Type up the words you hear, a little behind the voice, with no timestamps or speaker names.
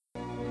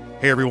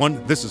Hey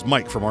everyone, this is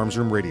Mike from Arms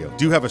Room Radio.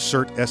 Do you have a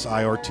SIRT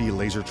S-I-R-T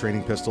laser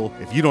training pistol?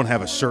 If you don't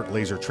have a SIRT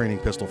laser training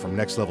pistol from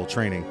Next Level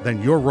Training,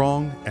 then you're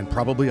wrong and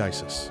probably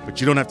ISIS.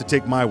 But you don't have to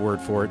take my word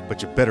for it,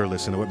 but you better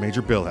listen to what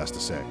Major Bill has to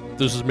say.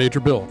 This is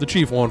Major Bill, the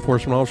Chief Law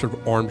Enforcement Officer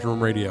of Arms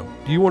Room Radio.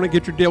 Do you want to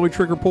get your daily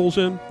trigger pulls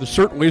in? The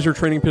SIRT laser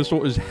training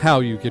pistol is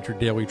how you get your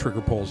daily trigger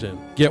pulls in.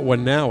 Get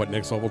one now at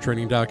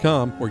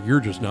nextleveltraining.com, or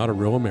you're just not a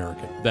real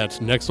American. That's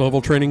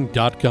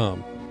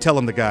nextleveltraining.com. Tell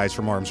them the guys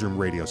from Arms Room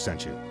Radio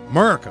sent you.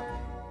 America!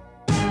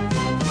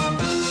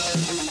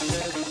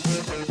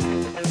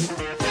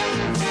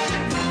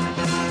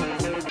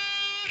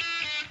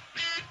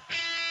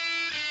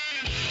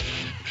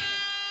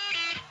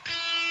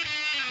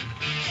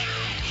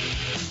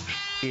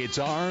 It's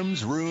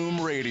Arms Room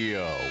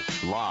Radio,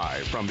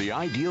 live from the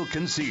Ideal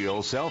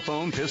Conceal Cell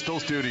Phone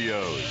Pistol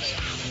Studios.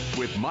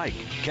 With Mike,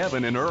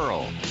 Kevin, and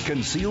Earl,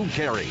 concealed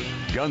carry,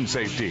 gun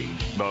safety,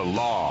 the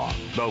law,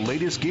 the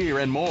latest gear,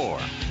 and more.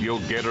 You'll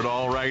get it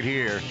all right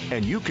here,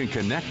 and you can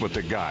connect with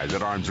the guys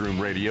at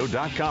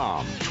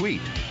armsroomradio.com.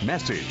 Tweet,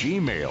 message,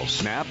 email,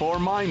 snap, or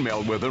mind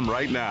meld with them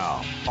right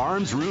now.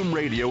 Arms Room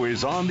Radio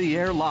is on the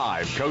air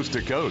live, coast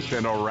to coast,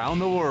 and around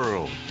the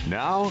world.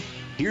 Now,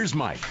 here's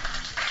Mike.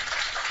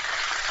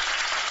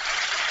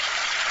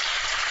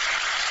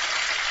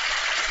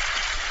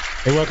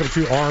 Hey, welcome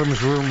to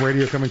Arms Room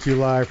Radio, coming to you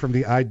live from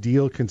the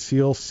Ideal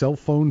Conceal Cell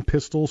Phone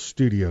Pistol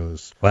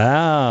Studios.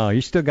 Wow, you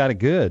still got it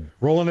good.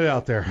 Rolling it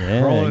out there.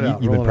 Yeah, rolling it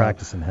out. You've been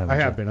practicing, haven't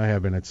you? I have been. I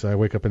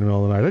wake up in the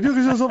middle of the night. Ideal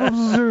Conceal Cell Phone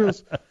Pistol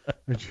Studios.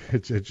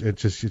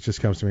 It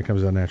just comes to me. It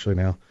comes out naturally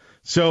now.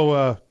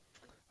 So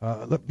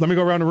let me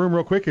go around the room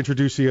real quick.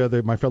 Introduce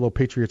my fellow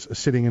patriots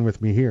sitting in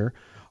with me here.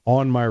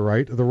 On my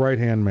right, the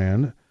right-hand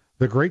man,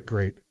 the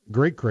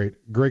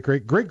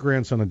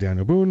great-great-great-great-great-great-grandson of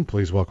Daniel Boone.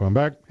 Please welcome him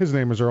back. His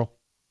name is Earl.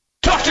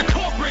 Dr.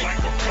 Corporate,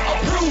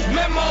 approved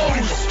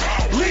memos,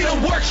 lead a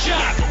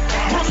workshop,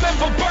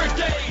 remember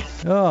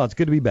birthdays. Oh, it's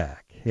good to be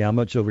back. Yeah, I'm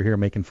much over here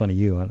making fun of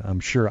you. I'm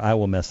sure I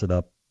will mess it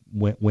up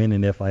when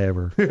and if I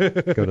ever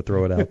go to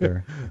throw it out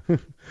there.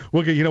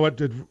 Well, you know what?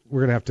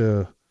 We're gonna have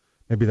to.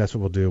 Maybe that's what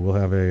we'll do. We'll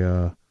have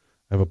a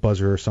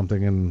buzzer or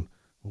something, and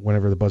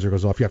whenever the buzzer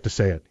goes off, you have to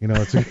say it. You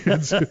know,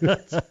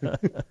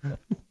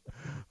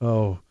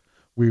 oh,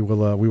 we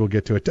will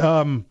get to it.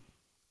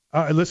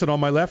 Listen, on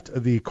my left,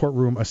 the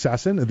courtroom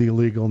assassin, the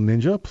legal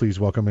ninja. Please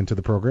welcome into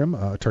the program,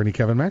 Attorney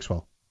Kevin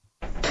Maxwell.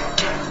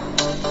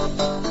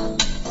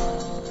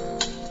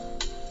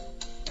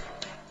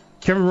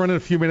 Kevin, running a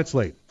few minutes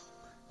late.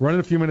 You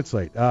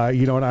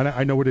know, and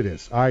I know what it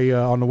is.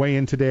 On the way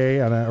in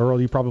today, and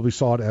Earl, you probably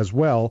saw it as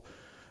well.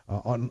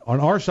 On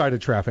our side of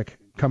traffic,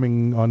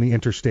 coming on the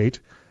interstate,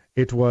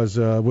 it was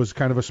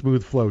kind of a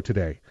smooth flow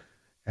today.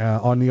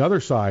 On the other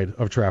side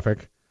of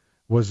traffic,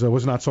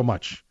 was not so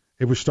much.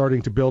 It was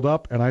starting to build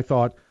up, and I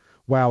thought,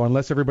 wow,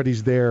 unless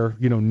everybody's there,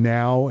 you know,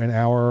 now an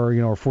hour, you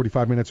know, or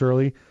 45 minutes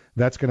early,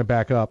 that's going to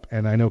back up.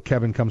 And I know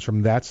Kevin comes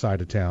from that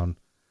side of town.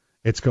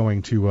 It's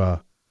going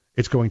to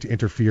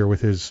interfere with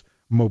his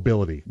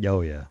mobility.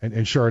 Oh yeah.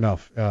 And sure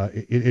enough,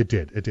 it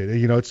did.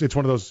 You know, it's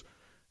one of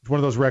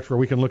those wrecks where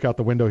we can look out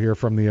the window here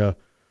from the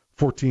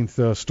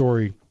 14th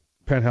story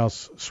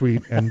penthouse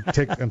suite and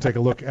take a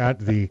look at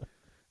the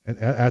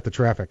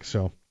traffic.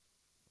 So.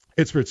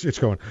 It's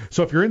going.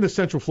 So if you're in the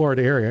Central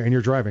Florida area and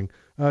you're driving,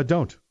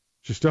 don't.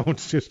 Just stay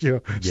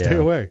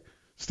away.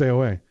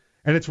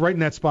 And it's right in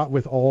that spot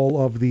with all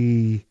of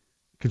the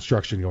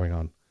construction going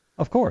on.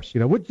 Of course.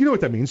 You know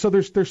what that means. So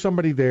there's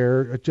somebody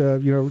there,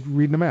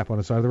 reading a map on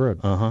the side of the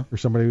road. Uh-huh. Or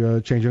somebody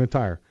changing a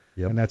tire.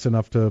 Yep. And that's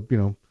enough to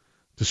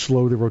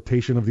slow the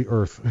rotation of the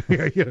earth.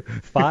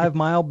 5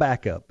 mile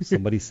backup.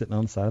 Somebody's sitting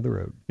on the side of the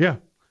road. Yeah.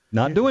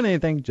 Not doing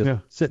anything,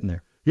 just sitting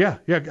there. Yeah,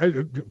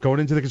 going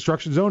into the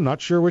construction zone,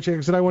 not sure which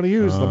exit I want to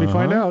use. Let me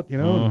find out,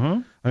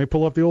 Let me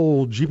pull up the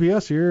old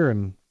GPS here,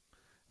 and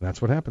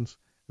that's what happens.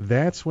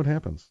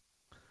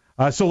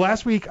 So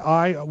last week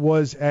I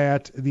was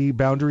at the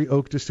Boundary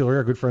Oak Distillery,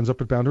 our good friends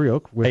up at Boundary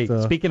Oak.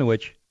 Speaking of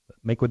which,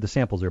 make with the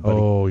samples there, buddy.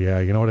 Oh, yeah,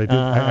 you know what I did?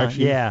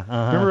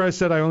 Remember I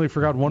said I only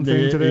forgot one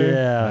thing today?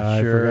 Yeah,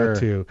 sure. I forgot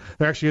two.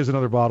 There actually is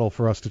another bottle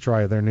for us to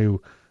try, their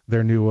new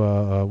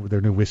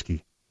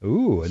whiskey.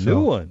 Ooh,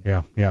 new one.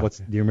 Yeah. Do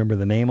you remember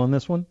the name on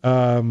this one?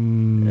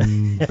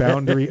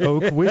 Boundary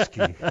Oak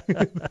Whiskey.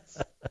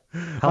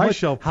 How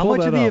much of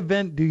the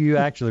event do you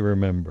actually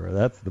remember?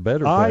 That's the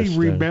better question. I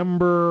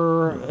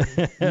remember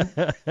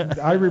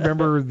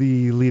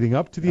the leading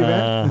up to the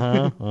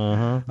event.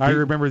 I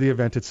remember the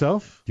event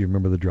itself. Do you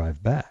remember the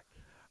drive back?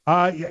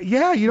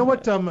 Yeah. You know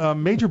what?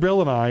 Major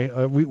Bill and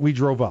I, we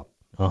drove up.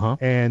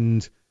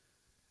 And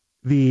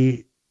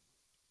the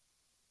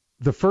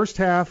first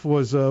half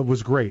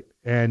was great.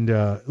 And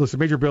listen,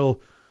 Major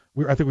Bill,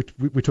 I think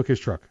we took his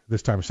truck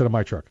this time instead of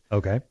my truck.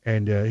 Okay.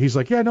 And he's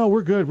like, yeah, no,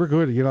 we're good.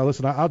 You know,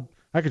 listen, I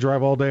could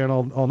drive all day and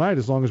all night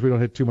as long as we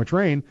don't hit too much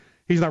rain.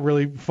 He's not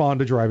really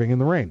fond of driving in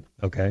the rain.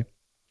 Okay.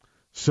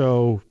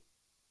 So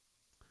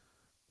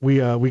we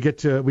get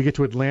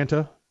to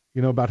Atlanta.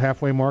 You know, about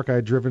halfway mark. I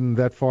had driven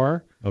that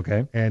far.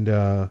 Okay. And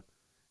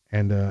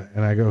And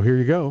I go, here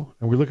you go.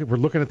 And we're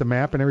looking at the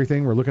map and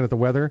everything. We're looking at the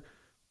weather.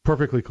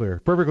 Perfectly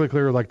clear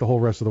like the whole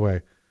rest of the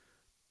way.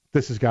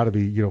 This has got to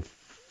be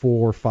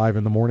 4 or 5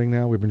 in the morning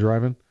now. We've been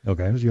driving.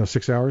 Okay.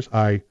 6 hours.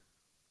 I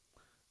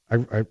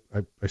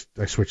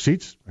switch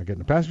seats. I get in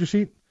the passenger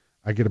seat.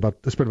 I spend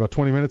about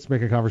 20 minutes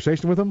making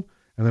conversation with him,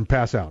 and then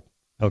pass out.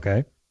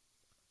 Okay.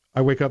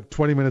 I wake up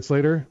 20 minutes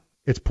later.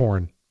 It's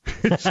pouring.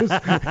 It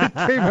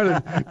came out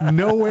of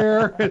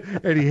nowhere,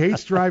 and he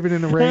hates driving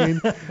in the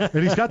rain.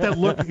 And he's got that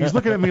look. He's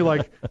looking at me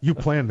like, you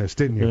planned this,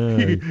 didn't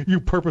you?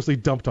 You purposely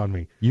dumped on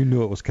me. You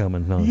knew it was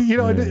coming, huh?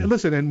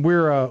 Listen, and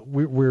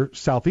we're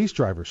southeast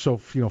drivers, so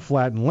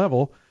flat and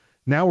level.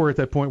 Now we're at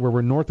that point where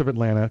we're north of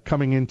Atlanta,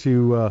 coming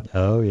into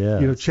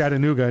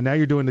Chattanooga. Now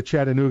you're doing the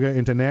Chattanooga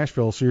into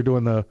Nashville, so you're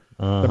doing the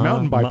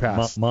mountain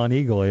bypass. Mont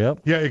Eagle,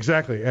 yep. Yeah,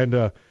 exactly.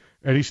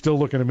 And he's still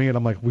looking at me, and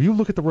I'm like, will you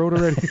look at the road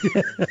already?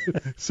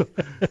 so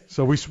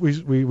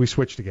we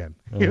switched again,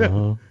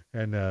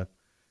 and I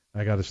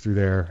got us through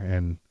there,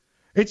 and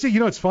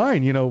it's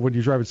fine, when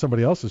you're driving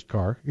somebody else's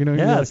car,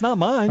 it's not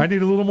mine. I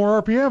need a little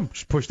more RPM.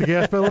 Just push the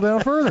gas pedal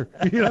down further,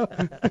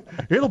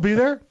 it'll be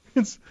there.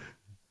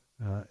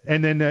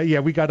 And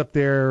then we got up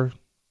there.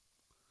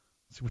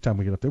 Let's see what time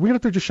we get up there. We got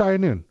up there just shy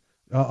of noon.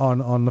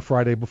 On the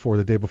Friday before,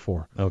 the day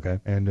before. Okay.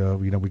 And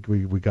we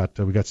got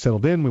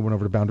settled in. We went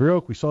over to Boundary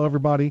Oak. We saw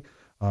everybody.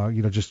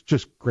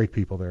 Just great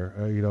people there.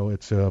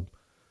 It's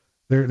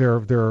they're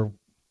a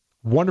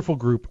wonderful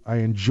group. I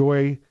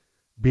enjoy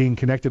being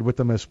connected with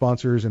them as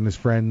sponsors and as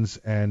friends.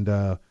 And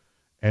their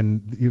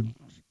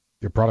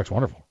product's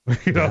wonderful.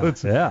 You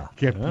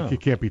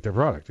can't beat their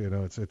product.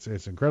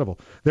 It's incredible.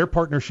 Their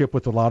partnership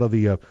with a lot of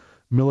the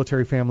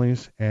military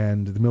families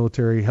and the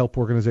military help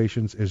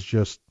organizations is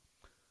just.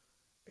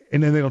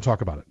 And then they don't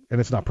talk about it,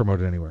 and it's not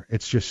promoted anywhere.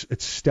 It's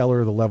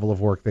stellar, the level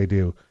of work they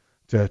do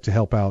to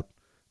help out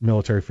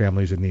military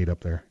families in need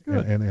up there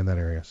in that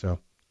area. So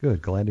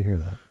good, glad to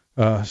hear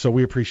that. So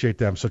we appreciate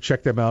them. So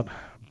check them out,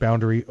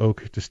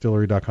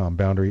 BoundaryOakDistillery.com,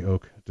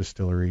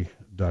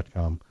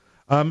 BoundaryOakDistillery.com.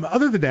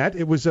 Other than that,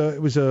 it was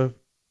a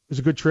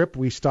good trip.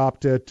 We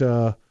stopped at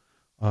the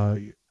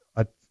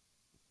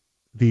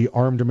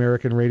Armed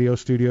American Radio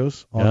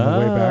Studios on the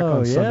way back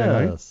on Sunday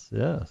night.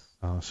 Yes.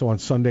 So on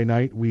Sunday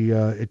night,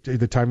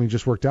 the timing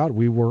just worked out.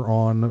 We were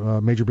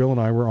on Major Bill and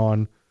I were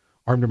on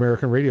Armed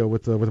American Radio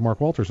with Mark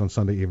Walters on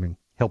Sunday evening.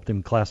 Helped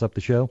him class up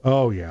the show.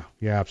 Oh yeah,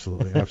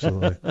 absolutely.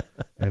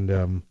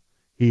 And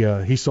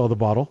he saw the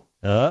bottle.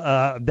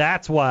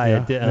 That's why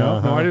it did. No,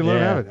 I didn't let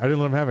him have it. I didn't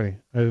let him have any.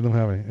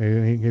 He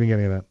didn't get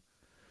any of that.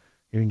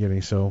 He didn't get any.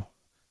 So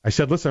I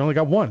said, listen, I only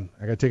got one.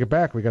 I got to take it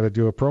back. We got to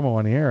do a promo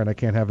on the air, and I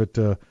can't have it.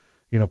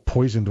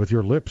 Poisoned with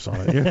your lips on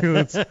it.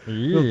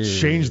 It'll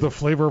change the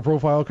flavor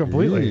profile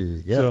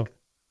completely.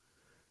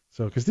 So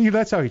because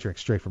that's how he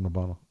drinks, straight from the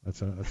bottle. That's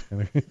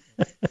kind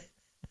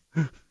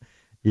of.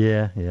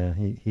 Yeah.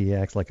 He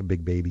acts like a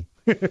big baby.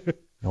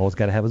 Always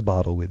got to have his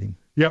bottle with him.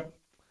 Yep.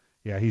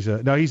 Yeah, he's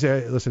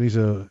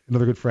another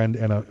good friend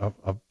and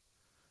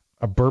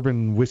a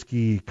bourbon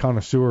whiskey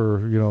connoisseur.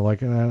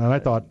 And I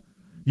thought.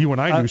 You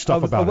and I do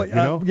stuff about it,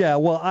 Yeah,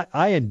 well,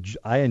 I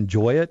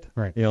enjoy it.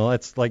 Right.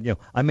 It's like,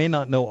 I may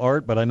not know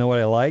art, but I know what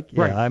I like.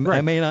 Yeah, right. I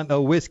may not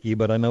know whiskey,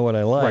 but I know what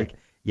I like. Right.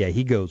 Yeah,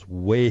 he goes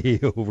way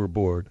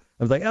overboard.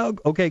 I was like, oh,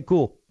 okay,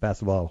 cool. Pass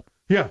the bottle.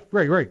 Yeah,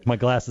 right. My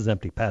glass is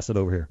empty. Pass it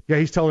over here. Yeah,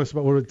 he's telling us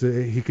about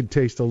he could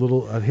taste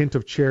a hint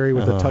of cherry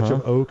with a touch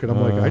of oak, and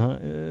I'm like,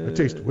 I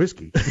taste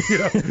whiskey.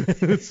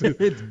 It's good.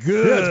 Yeah, it's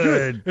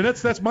good. And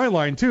that's my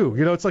line too.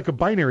 It's like a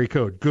binary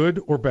code: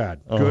 good or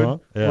bad,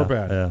 good or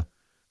bad. Yeah.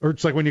 Or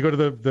it's like when you go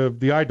to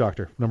the eye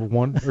doctor, number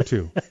 1 or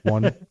 2,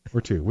 1 or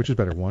 2, which is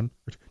better, 1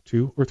 or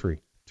 2 or 3,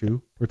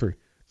 2 or 3.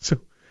 So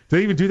do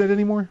they even do that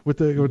anymore with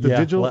the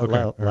digital?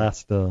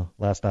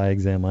 Last eye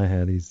exam I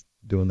had, he's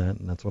doing that,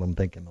 and that's what I'm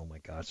thinking. Oh my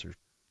gosh,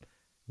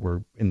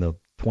 we're in the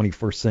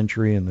 21st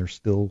century and they're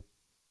still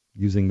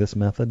using this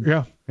method.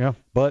 Yeah.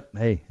 But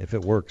hey, if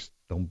it works,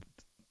 don't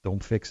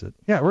fix it.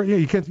 Yeah, right. Yeah,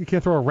 you can't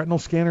throw a retinal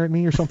scanner at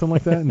me or something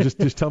like that and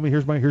just tell me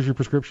here's your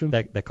prescription.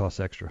 That costs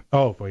extra.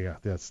 Oh, well, yeah,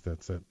 that's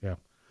it. Yeah.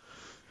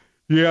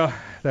 Yeah,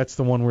 that's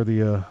the one where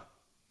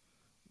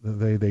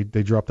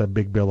they drop that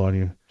big bill on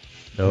you.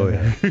 Oh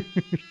yeah.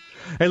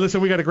 Hey, listen,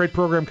 we got a great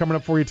program coming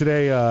up for you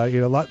today.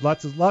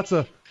 Lots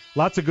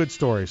of good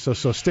stories.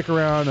 So stick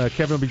around.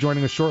 Kevin will be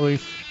joining us shortly.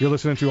 You're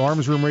listening to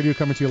Arms Room Radio,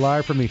 coming to you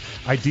live from the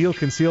Ideal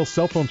Conceal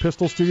Cell Phone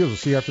Pistol Studios. We'll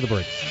see you after the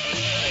break.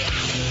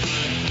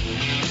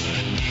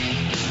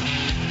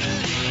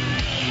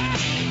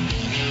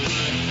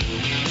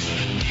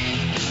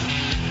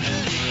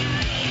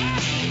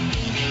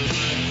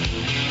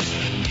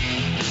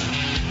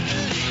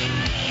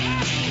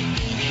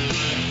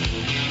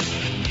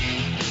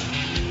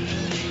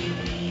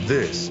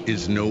 This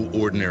is no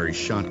ordinary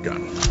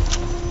shotgun.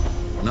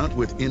 Not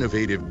with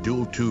innovative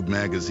dual-tube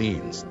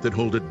magazines that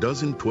hold a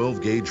dozen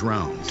 12-gauge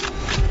rounds,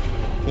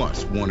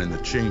 plus one in the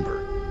chamber.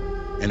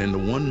 And in the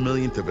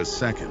 1/1,000,000th of a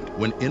second,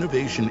 when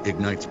innovation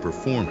ignites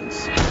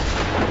performance,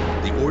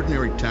 the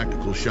ordinary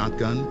tactical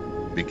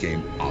shotgun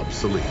became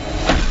obsolete.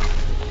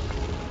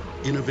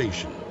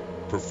 Innovation,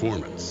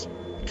 performance.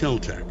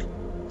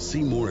 Keltec.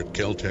 See more at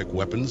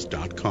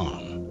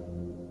keltecweapons.com.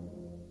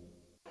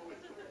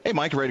 Hey,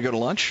 Mike, ready to go to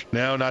lunch?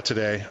 No, not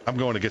today. I'm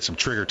going to get some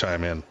trigger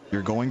time in.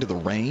 You're going to the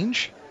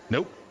range?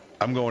 Nope.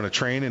 I'm going to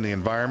train in the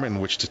environment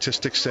in which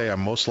statistics say I'm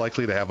most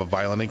likely to have a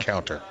violent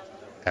encounter.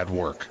 At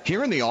work.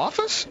 Here in the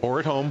office? Or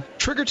at home.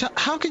 Trigger time?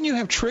 How can you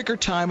have trigger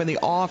time in the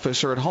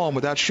office or at home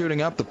without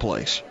shooting up the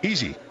place?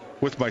 Easy.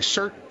 With my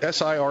SIRT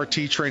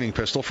SIRT training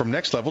pistol from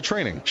Next Level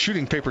Training.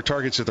 Shooting paper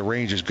targets at the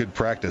range is good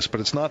practice,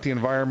 but it's not the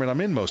environment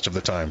I'm in most of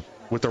the time.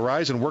 With the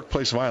rise in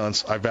workplace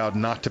violence, I vowed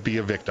not to be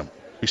a victim.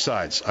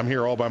 Besides, I'm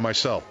here all by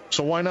myself,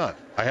 so why not?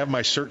 I have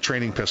my SIRT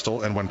training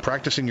pistol, and when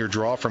practicing your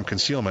draw from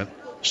concealment,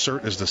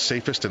 SIRT is the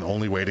safest and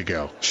only way to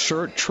go.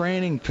 SIRT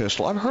training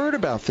pistol. I've heard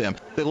about them.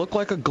 They look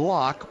like a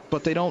Glock,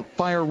 but they don't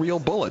fire real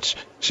bullets.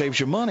 Saves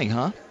you money,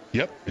 huh?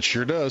 Yep, it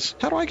sure does.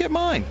 How do I get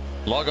mine?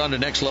 Log on to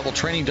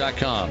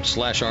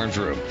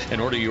nextleveltraining.com/armsroom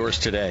and order yours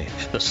today.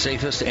 The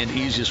safest and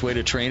easiest way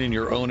to train in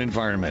your own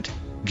environment.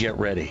 Get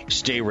ready.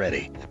 Stay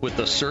ready with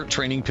the SIRT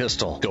training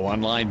pistol. Go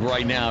online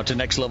right now to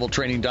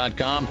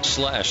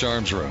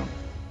nextleveltraining.com/armsroom.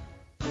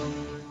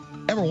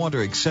 Ever want to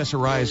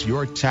accessorize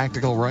your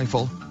tactical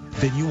rifle?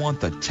 Then you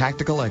want the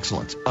tactical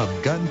excellence of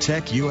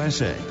GunTech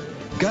USA.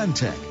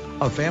 GunTech,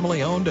 a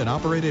family-owned and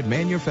operated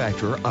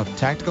manufacturer of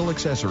tactical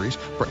accessories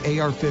for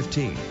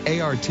AR-15,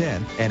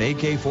 AR-10, and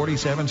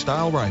AK-47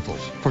 style rifles.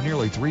 For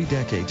nearly 3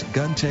 decades,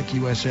 GunTech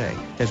USA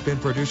has been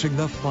producing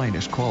the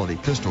finest quality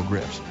pistol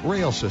grips,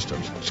 rail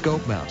systems,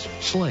 scope mounts,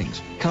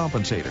 slings,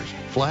 compensators,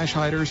 flash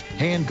hiders,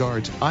 hand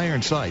guards,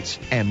 iron sights,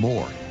 and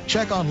more.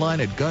 Check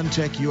online at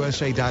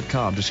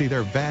GunTechUSA.com to see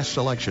their vast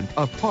selection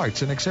of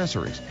parts and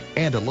accessories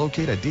and to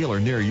locate a dealer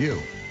near you.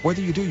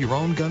 Whether you do your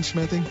own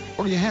gunsmithing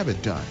or you have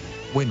it done,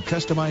 when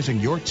customizing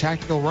your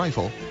tactical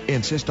rifle,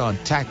 insist on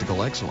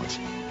tactical excellence.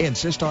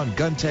 Insist on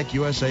GunTech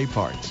USA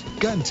parts.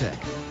 GunTech,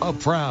 a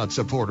proud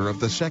supporter of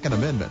the Second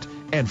Amendment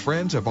and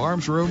friends of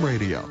Arms Room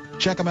Radio.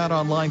 Check them out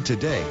online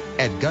today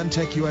at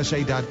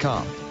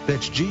GunTechUSA.com.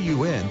 That's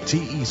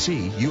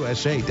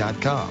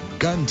GUNTECUSA.com.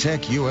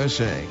 GunTech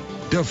USA.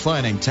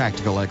 Defining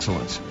tactical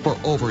excellence for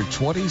over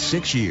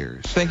 26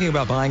 years. Thinking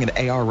about buying an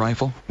AR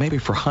rifle? Maybe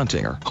for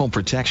hunting or home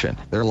protection.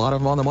 There are a lot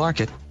of them on the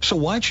market. So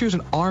why choose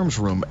an Arms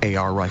Room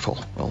AR rifle?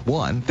 Well,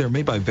 1, they're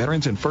made by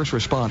veterans and first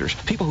responders,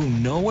 people who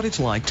know what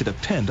it's like to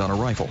depend on a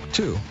rifle.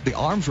 2, the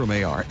Arms Room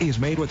AR is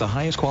made with the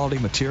highest quality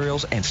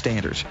materials and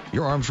standards.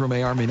 Your Arms Room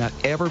AR may not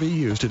ever be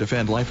used to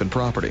defend life and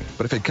property,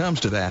 but if it comes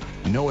to that,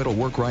 know it'll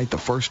work right the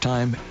first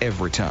time,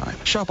 every time.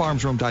 Shop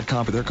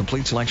armsroom.com for their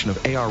complete selection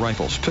of AR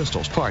rifles,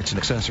 pistols, parts, and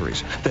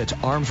accessories. That's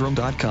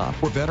armsroom.com,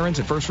 where veterans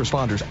and first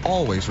responders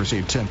always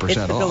receive 10% off. It's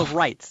the Bill of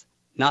Rights,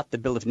 not the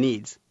Bill of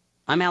Needs.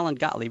 I'm Alan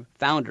Gottlieb,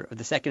 founder of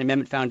the Second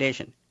Amendment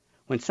Foundation.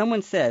 When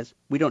someone says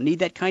we don't need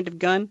that kind of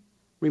gun,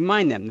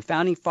 remind them the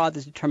Founding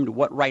Fathers determined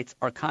what rights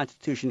our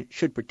Constitution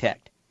should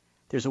protect.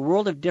 There's a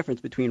world of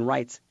difference between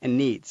rights and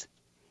needs.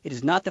 It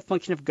is not the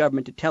function of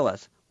government to tell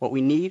us what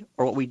we need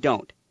or what we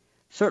don't.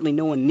 Certainly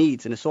no one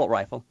needs an assault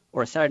rifle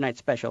or a Saturday night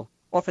special,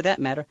 or for that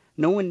matter,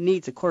 no one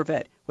needs a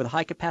Corvette with a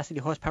high-capacity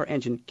horsepower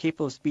engine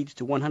capable of speeds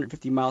to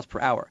 150 miles per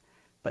hour.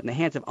 But in the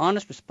hands of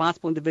honest,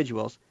 responsible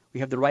individuals, we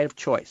have the right of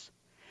choice.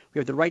 We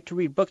have the right to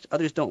read books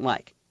others don't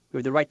like. We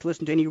have the right to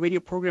listen to any radio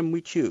program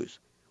we choose.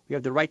 We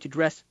have the right to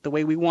dress the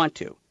way we want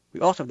to. We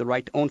also have the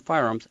right to own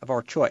firearms of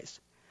our choice.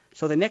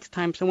 So the next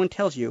time someone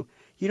tells you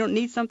you don't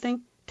need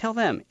something, tell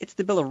them it's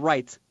the Bill of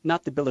Rights,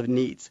 not the Bill of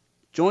Needs.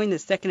 Join the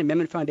Second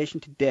Amendment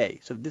Foundation today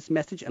so that this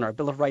message and our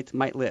Bill of Rights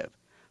might live.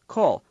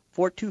 Call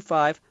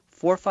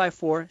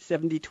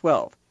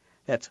 425-454-7012.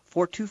 That's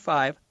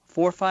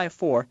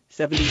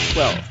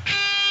 425-454-7012.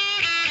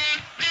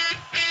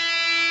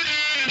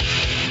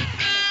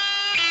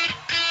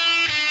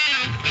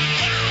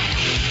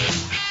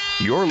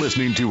 You're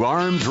listening to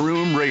Arms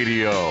Room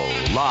Radio,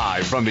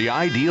 live from the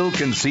Ideal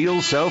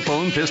Conceal Cell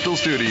Phone Pistol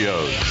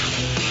Studios.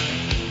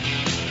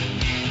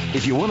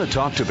 If you want to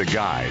talk to the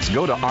guys,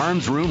 go to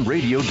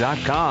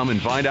armsroomradio.com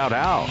and find out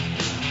how.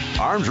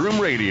 Arms Room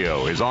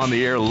Radio is on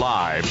the air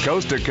live,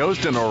 coast to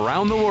coast and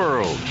around the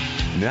world.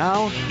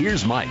 Now,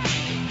 here's Mike.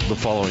 The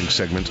following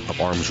segment of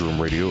Arms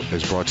Room Radio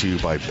is brought to you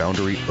by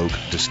Boundary Oak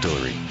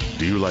Distillery.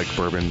 Do you like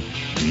bourbon?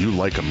 Do you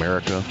like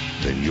America?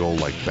 Then you'll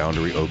like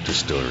Boundary Oak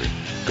Distillery.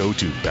 Go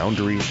to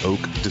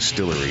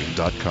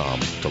BoundaryOakDistillery.com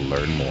to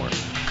learn more.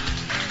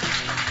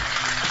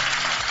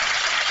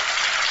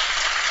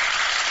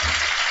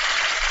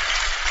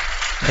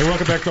 Hey,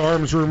 welcome back to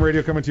Arms Room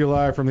Radio, coming to you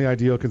live from the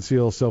Ideal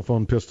Conceal Cell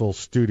Phone Pistol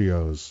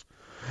Studios.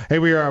 Hey,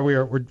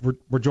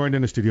 we're joined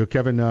in the studio.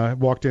 Kevin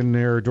walked in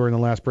there during the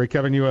last break.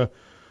 Kevin, you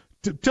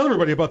tell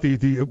everybody about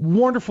the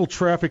wonderful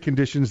traffic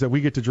conditions that we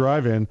get to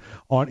drive in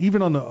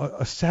on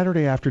a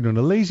Saturday afternoon,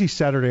 a lazy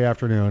Saturday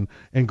afternoon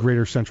in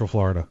Greater Central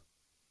Florida.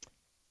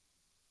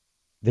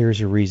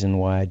 There's a reason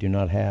why I do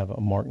not have a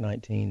Mark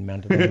 19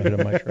 mounted on the hood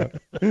of my truck.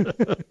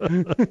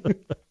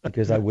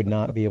 Because I would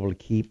not be able to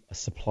keep a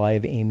supply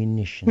of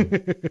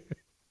ammunition.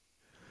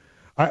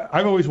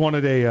 I've always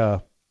wanted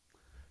to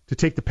to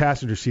take the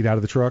passenger seat out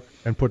of the truck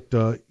and put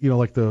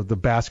like the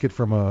basket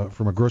from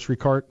a grocery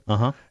cart,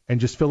 and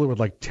just fill it with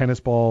like tennis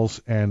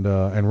balls and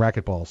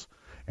racquetballs.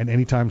 And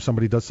anytime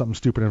somebody does something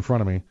stupid in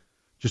front of me,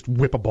 just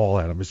whip a ball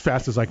at them as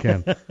fast as I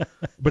can.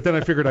 But then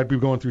I figured I'd be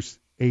going through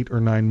 $8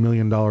 or $9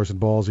 million in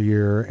balls a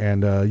year,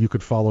 and you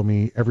could follow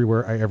me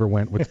everywhere I ever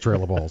went with the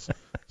trail of balls.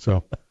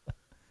 So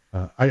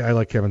I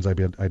like Kevin's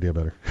idea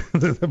better.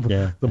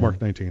 the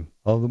Mark 19.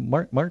 Oh, the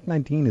Mark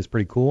 19 is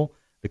pretty cool.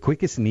 The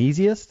quickest and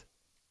easiest,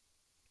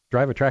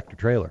 drive a tractor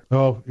trailer.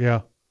 Oh,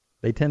 yeah.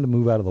 They tend to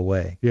move out of the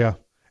way. Yeah.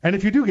 And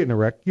if you do get in a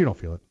wreck, you don't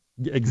feel it.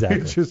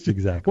 Exactly.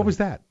 Exactly. What was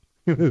that?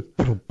 Boom,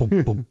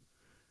 boom, boom.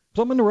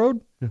 Something in the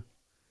road? Yeah.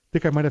 I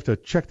think I might have to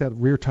check that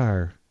rear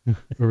tire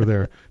over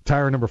there.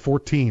 Tire number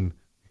 14.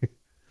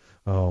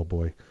 Oh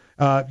boy.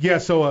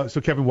 So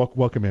Kevin,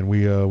 welcome in.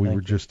 We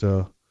were just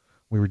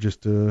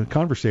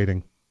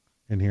conversating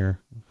in here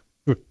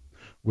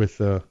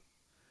with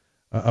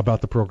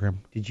about the program.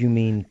 Did you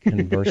mean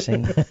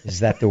conversing? Is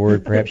that the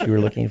word perhaps you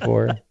were looking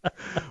for?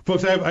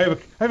 Folks, I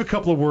have a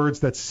couple of words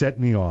that set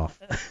me off.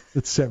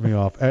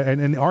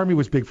 And the Army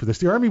was big for this.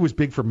 The Army was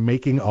big for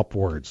making up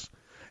words.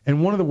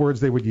 And one of the words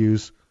they would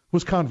use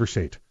was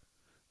conversate.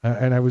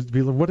 And I was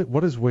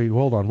what is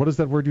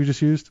that word you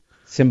just used?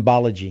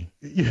 Symbology.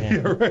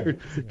 Yeah, right.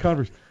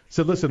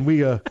 So listen, we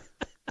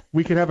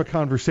can have a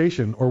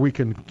conversation or we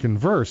can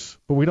converse,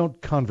 but we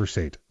don't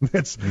conversate.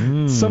 That's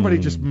somebody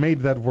just made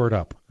that word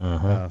up.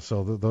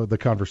 So the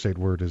conversate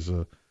word is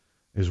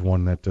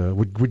one that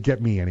would get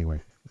me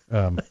anyway.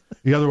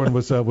 The other one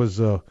was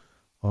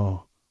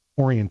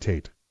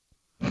orientate.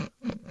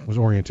 Was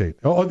orientate.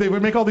 Oh, they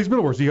would make all these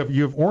middle words.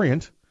 You have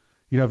orient.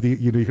 You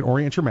can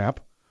orient your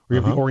map, or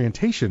you have the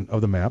orientation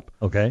of the map.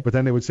 Okay. But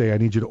then they would say, I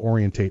need you to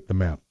orientate the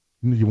map.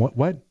 You want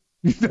what?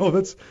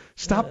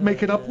 Stop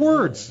making up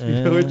words.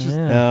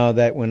 No,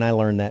 that when I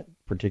learned that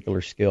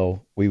particular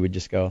skill, we would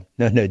just go,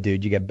 no,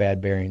 dude, you got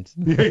bad bearings.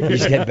 You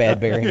just got bad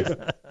bearings.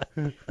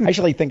 I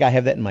actually think I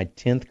have that in my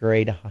 10th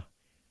grade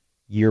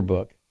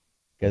yearbook.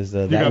 Because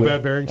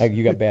bad bearings?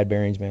 You got bad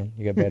bearings, man.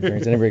 You got bad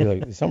bearings. And everybody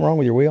goes, is something wrong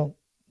with your wheel?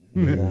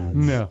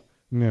 No.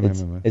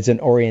 It's an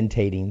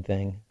orientating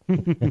thing.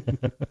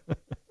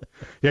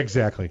 Yeah,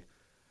 exactly.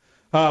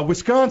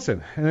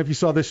 Wisconsin, and if you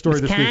saw this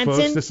story this week,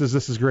 folks, this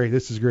is great.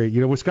 This is great.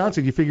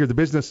 Wisconsin, you figure the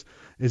business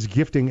is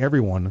gifting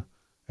everyone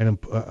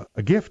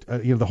a gift.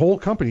 The whole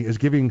company is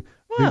giving.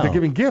 They're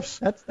giving gifts.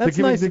 That's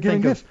nice. They're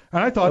giving gifts.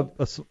 And I thought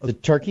the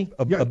turkey,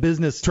 a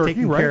business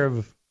turkey,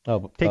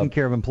 taking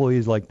care of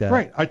employees like that.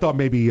 Right. I thought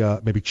maybe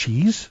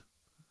cheese.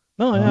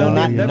 No,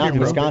 not in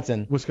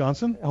Wisconsin.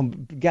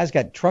 Wisconsin? Guys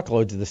got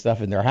truckloads of the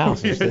stuff in their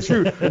house. That's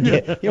true.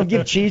 You don't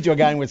give cheese to a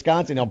guy in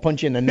Wisconsin, he'll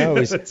punch you in the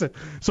nose.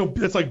 So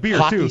it's like beer,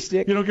 Hockey too.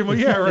 Stick? You don't give him,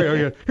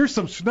 right. Here's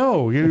some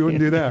snow. You wouldn't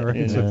do that, right?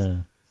 It's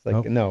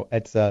like, no,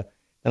 it's, and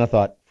I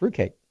thought,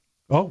 fruitcake.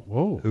 Oh,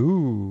 whoa.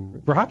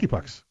 Ooh. For hockey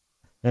pucks.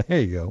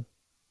 There you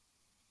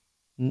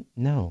go.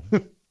 No.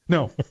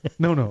 No.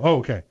 Oh,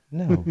 okay.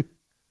 No.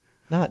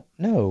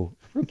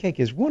 Fruitcake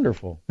is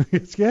wonderful.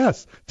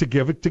 Yes, to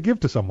give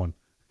to someone.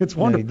 It's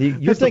wonderful.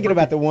 You're thinking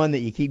about the one that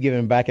you keep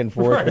giving back and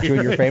forth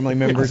between your family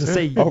members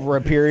over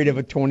a period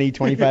of 20,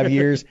 25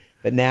 years,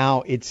 but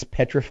now it's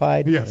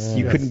petrified. Yes.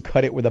 You couldn't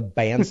cut it with a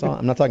bandsaw.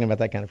 I'm not talking about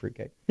that kind of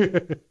fruitcake. I'm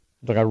talking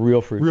about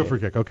real fruitcake. Real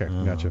fruitcake. Okay,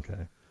 gotcha.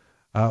 Okay.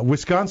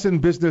 Wisconsin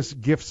business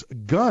gifts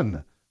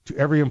gun to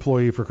every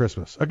employee for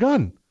Christmas. A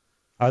gun.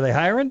 Are they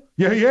hiring?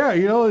 Yeah.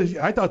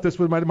 I thought this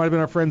might have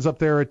been our friends up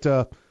there at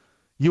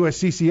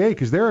USCCA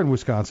because they're in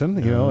Wisconsin,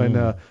 and I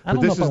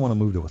don't know if I want to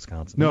move to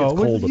Wisconsin. No,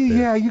 it's cold up there.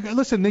 Yeah, you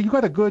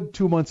got a good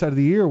 2 months out of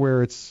the year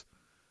where it's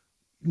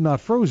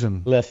not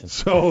frozen. Listen.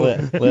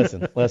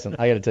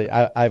 I got to tell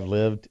you, I've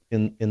lived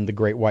in the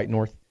Great White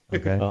North.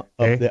 Okay.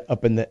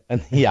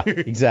 Yeah,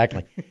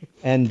 exactly.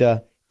 And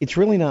it's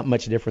really not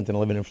much different than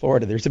living in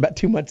Florida. There's about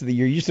 2 months of the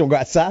year you just don't go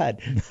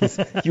outside.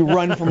 You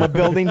run from a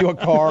building to a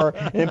car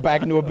and then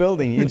back into a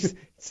building.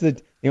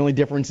 The only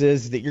difference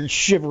is that you're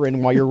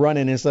shivering while you're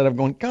running instead of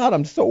going, God,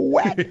 I'm so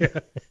wet.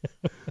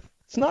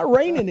 It's not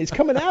raining. It's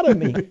coming out of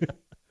me.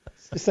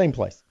 It's the same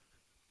place.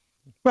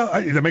 Well,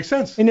 that makes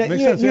sense. And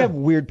you have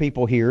weird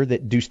people here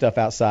that do stuff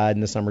outside in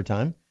the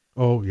summertime.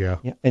 Oh, yeah.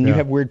 And you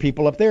have weird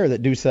people up there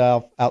that do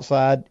stuff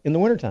outside in the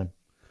wintertime.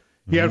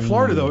 Yeah, in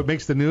Florida, though, it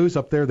makes the news.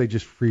 Up there, they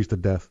just freeze to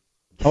death.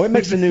 Oh, it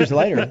makes the news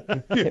later.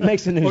 It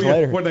makes the news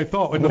later. When the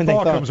thaw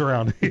comes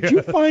around. Did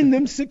you find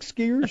them 6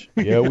 skiers?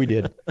 Yeah, we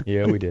did.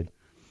 Yeah.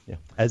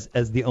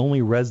 As the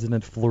only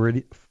resident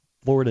Florida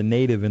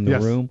native in the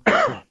room,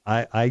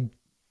 I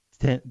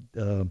think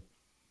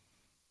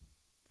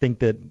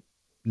that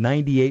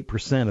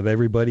 98% of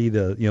everybody,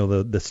 the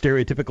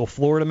stereotypical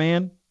Florida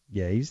man,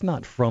 he's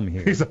not from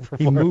here.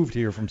 He moved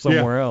here from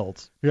somewhere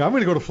else. Yeah, I'm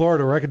going to go to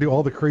Florida where I can do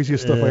all the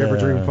craziest stuff I ever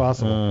dreamed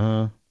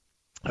possible.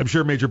 I'm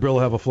sure Major Bill will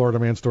have a Florida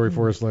man story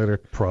for us later.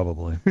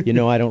 Probably.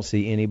 I don't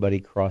see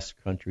anybody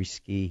cross-country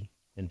ski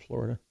in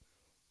Florida.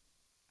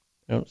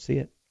 I don't see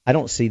it. I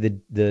don't see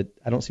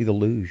the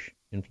luge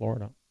in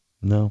Florida.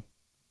 No.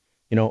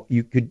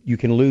 You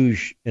can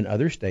luge in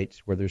other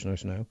states where there's no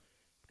snow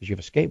because you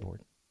have a skateboard.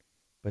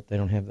 but they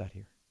don't have that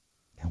here.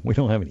 We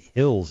don't have any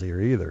hills here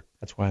either.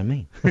 That's what I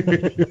mean.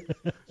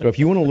 So if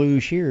you want to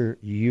luge here,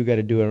 you got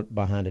to do it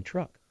behind a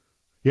truck.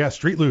 Yeah,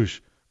 street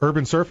luge,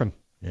 urban surfing.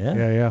 Yeah.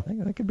 Yeah.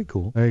 That could be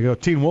cool. There you go.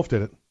 Teen Wolf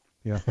did it.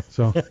 Yeah.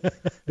 So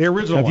the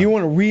original. Now, if you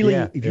one. want to really,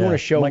 if you want to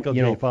show, Michael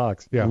J.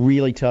 Fox. Yeah.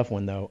 really tough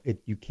one though,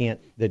 you can't.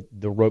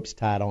 The rope's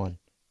tied on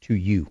to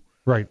you.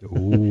 Right.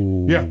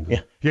 Ooh.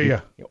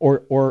 Yeah.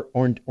 Or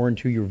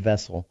into your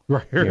vessel.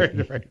 Right.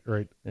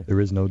 There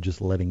is no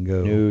just letting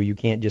go. No, you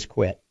can't just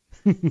quit.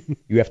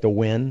 You have to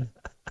win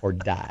or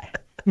die.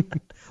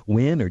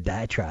 Win or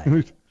die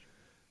trying.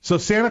 So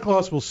Santa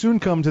Claus will soon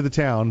come to the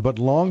town, but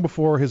long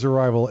before his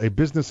arrival, a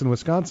business in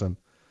Wisconsin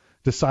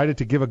decided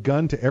to give a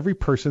gun to every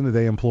person that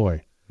they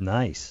employ.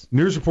 Nice.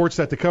 News reports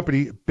that the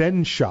company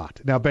Ben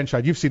Shot. Now, Ben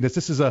Shot, you've seen this.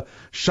 This is a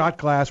shot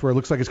glass where it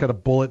looks like it's got a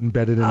bullet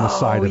embedded in the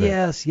side of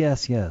it.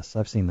 Yes.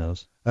 I've seen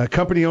those.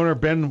 Company owner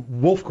Ben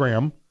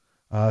Wolfgram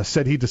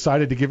said he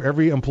decided to give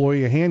every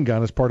employee a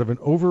handgun as part of an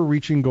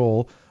overarching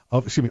goal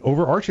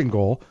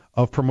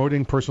of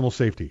promoting personal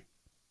safety.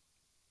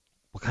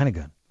 What kind of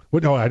gun?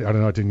 Well, no, I don't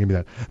know. It didn't give me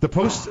that. The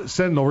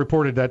Post-Sentinel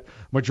reported that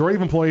majority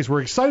of employees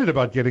were excited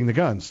about getting the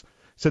guns.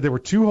 Said there were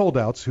 2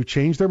 holdouts who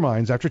changed their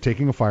minds after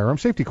taking a firearm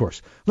safety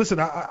course. Listen,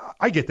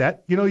 I get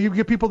that. You know, you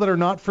get people that are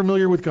not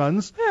familiar with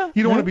guns. Yeah,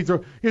 you don't want to be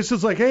thrown. It's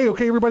just like, hey,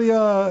 okay, everybody,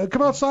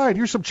 come outside.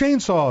 Here's some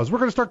chainsaws. We're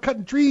going to start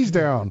cutting trees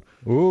down.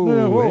 Ooh,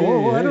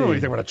 whoa. I don't know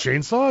anything about a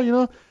chainsaw. You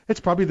know, it's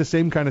probably the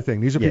same kind of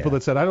thing. These are people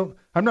that said,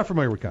 I'm not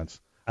familiar with guns.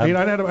 I mean,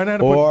 I had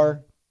to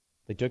or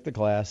they took the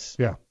class.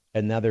 Yeah.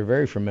 And now they're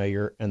very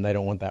familiar, and they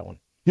don't want that one.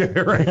 Yeah,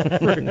 right.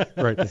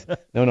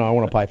 No, I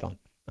want a Python.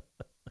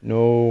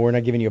 No, we're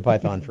not giving you a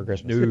Python for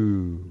Christmas.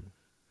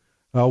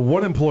 No.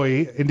 One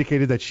employee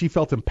indicated that she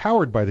felt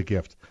empowered by the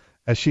gift,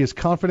 as she is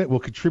confident will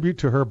contribute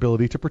to her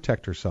ability to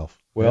protect herself.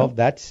 Well,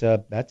 that's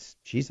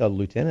she's a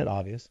lieutenant,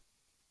 obvious.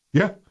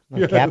 Yeah.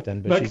 Not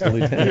captain, but she's a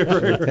lieutenant.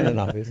 Lieutenant,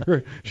 obvious.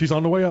 Right. She's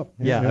on the way up.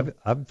 Yeah.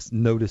 I've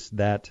noticed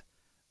that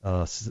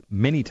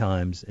many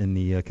times in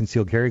the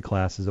concealed carry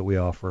classes that we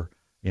offer.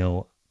 You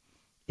know,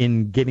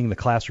 in getting the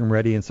classroom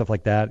ready and stuff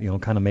like that, you know,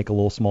 kind of make a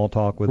little small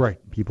talk with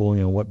people,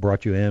 you know, what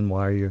brought you in,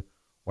 why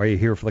are you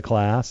here for the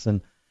class,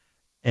 and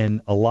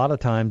a lot of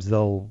times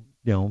they'll,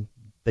 you know,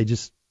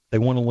 they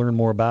want to learn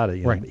more about it,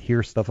 you know,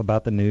 hear stuff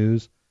about the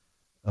news,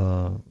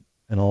 and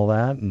all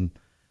that, and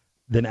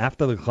then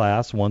after the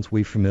class, once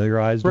we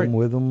familiarized them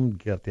with them,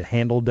 get to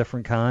handle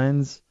different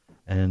kinds,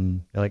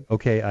 and they're like,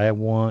 okay, I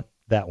want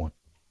that one.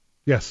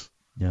 Yes.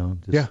 You know,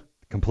 just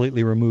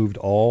completely removed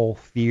all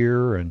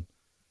fear and.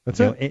 That's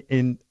it.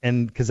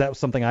 And because that was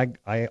something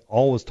I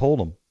always told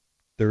them.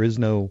 There is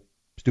no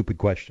stupid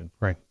question.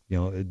 Right. You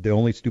know, the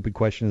only stupid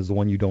question is the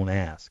one you don't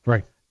ask.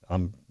 Right.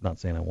 I'm not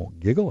saying I won't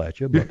giggle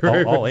at you, but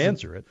I'll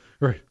answer it.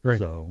 Right.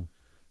 So.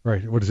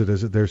 Right. What is it?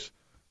 Is it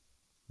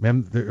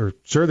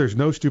sir, there's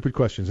no stupid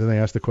questions. And they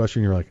ask the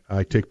question, you're like,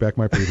 I take back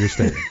my previous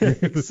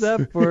statement.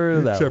 Except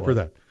for that. Except for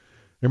that.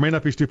 There may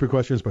not be stupid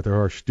questions, but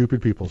there are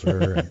stupid people,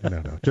 sir.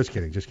 No. Just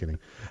kidding.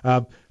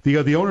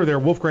 The owner there,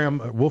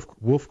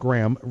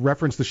 Wolfgram,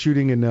 referenced the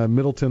shooting in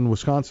Middleton,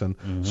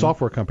 Wisconsin,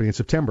 software company in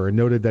September, and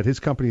noted that his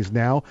company is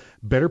now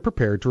better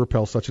prepared to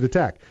repel such an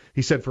attack.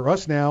 He said, for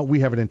us now, we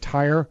have an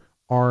entire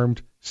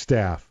armed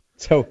staff.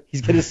 So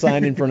he's got a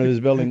sign in front of his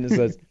building that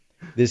says,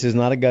 this is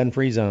not a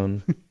gun-free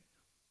zone.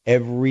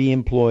 Every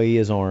employee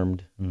is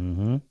armed.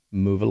 Mm-hmm.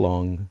 Move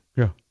along.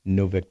 Yeah.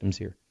 No victims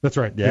here. That's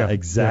right. Yeah,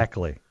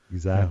 exactly. Yeah.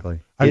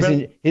 Exactly.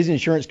 Yeah. His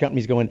insurance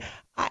company's going,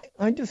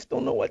 I just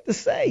don't know what to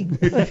say.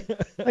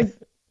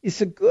 It's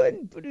a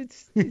good, but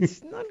it's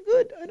not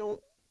good.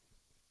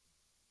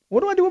 What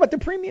do I do about the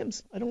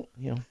premiums? I don't,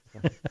 you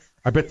know.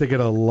 I bet they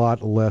get a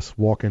lot less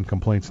walk-in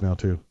complaints now,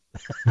 too.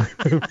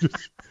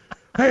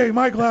 Hey,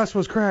 my glass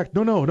was cracked.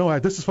 No,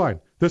 this is fine.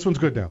 This one's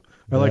good now.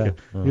 I like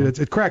it.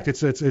 It's cracked.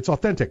 It's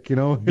authentic, you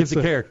know. Gives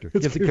the character.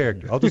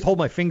 I'll just hold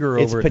my finger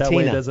over it. That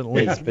way it doesn't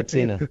leak. It's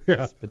patina.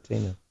 Yeah. It's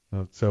patina.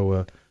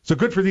 So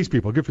good for these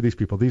people.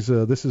 This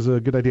is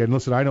a good idea. And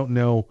listen, I don't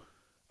know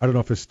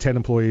if it's 10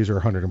 employees or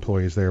 100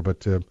 employees there,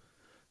 but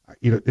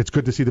you know, it's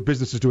good to see the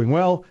business is doing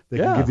well. They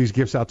can give these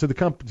gifts out to the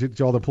company,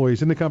 to all the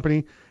employees in the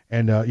company,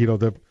 and you know,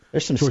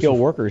 there's some skilled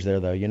workers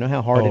there, though. You know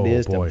how hard it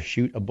is to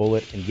shoot a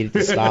bullet and get it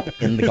to stop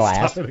in the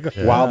glass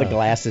while the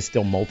glass is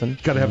still molten.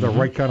 Got to have the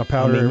right kind of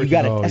powder. I mean, you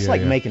got to. That's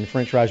like making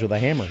French fries with a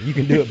hammer. You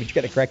can do it, but you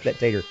got to crack that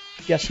tater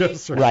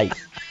just right.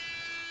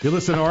 You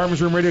listen to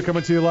Arms Room Radio,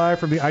 coming to you live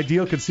from the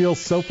Ideal Conceal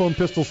Cell Phone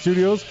Pistol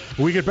Studios.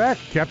 When we get back,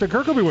 Captain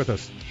Kirk will be with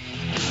us.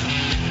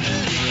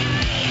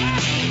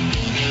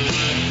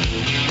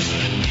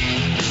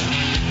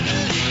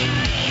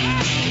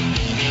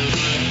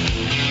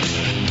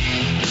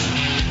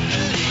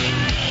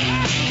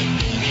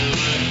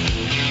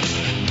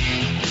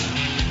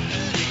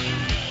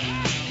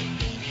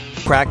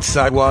 Cracked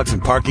sidewalks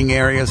and parking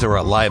areas are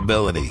a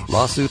liability.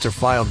 Lawsuits are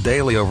filed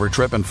daily over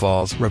trip and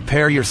falls.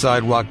 Repair your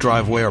sidewalk,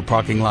 driveway, or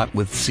parking lot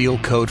with Seal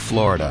Coat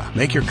Florida.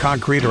 Make your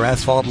concrete or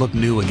asphalt look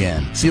new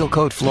again. Seal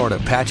Coat Florida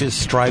patches,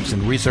 stripes,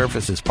 and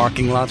resurfaces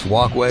parking lots,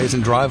 walkways,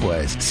 and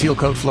driveways. Seal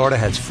Coat Florida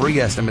has free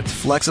estimates,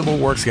 flexible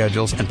work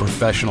schedules, and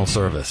professional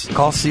service.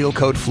 Call Seal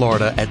Coat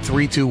Florida at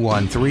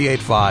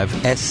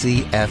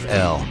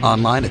 321-385-SCFL.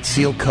 Online at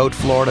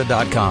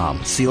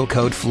sealcoatflorida.com. Seal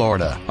Coat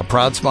Florida, a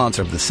proud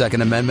sponsor of the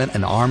Second Amendment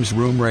and Arms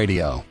Room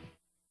Radio.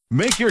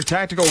 Make your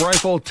tactical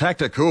rifle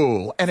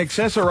tactical and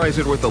accessorize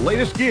it with the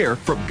latest gear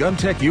from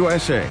GunTech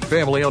USA.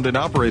 Family-owned and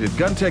operated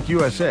GunTech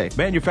USA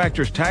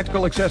manufactures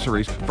tactical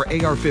accessories for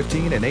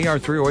AR-15 and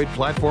AR-308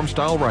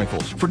 platform-style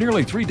rifles. For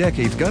nearly 3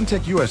 decades,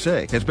 GunTech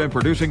USA has been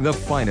producing the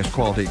finest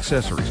quality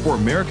accessories for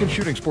American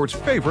shooting sports'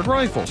 favorite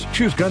rifles.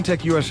 Choose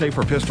GunTech USA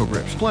for pistol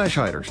grips, flash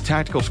hiders,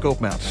 tactical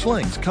scope mounts,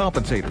 slings,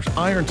 compensators,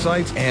 iron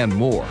sights, and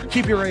more.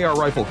 Keep your AR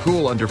rifle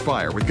cool under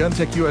fire with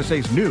GunTech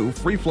USA's new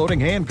free-floating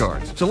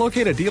handguards. To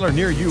locate a dealer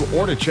near you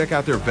or to check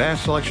out their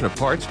vast selection of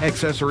parts,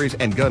 accessories,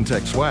 and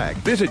GunTech swag,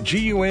 visit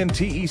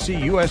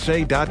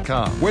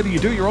GUNTECUSA.com. Whether you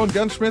do your own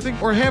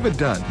gunsmithing or have it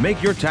done,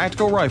 make your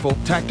tactical rifle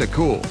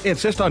tactical.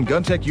 Insist on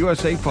GunTech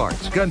USA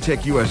parts.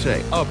 GunTech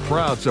USA, a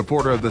proud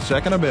supporter of the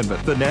Second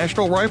Amendment, the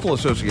National Rifle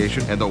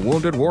Association, and the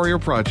Wounded Warrior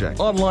Project.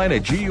 Online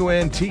at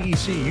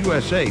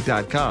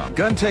GUNTECUSA.com.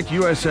 GunTech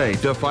USA,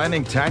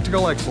 defining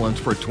tactical excellence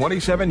for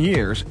 27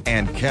 years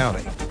and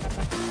counting.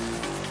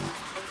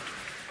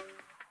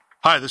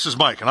 Hi, this is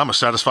Mike, and I'm a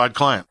satisfied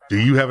client. Do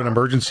you have an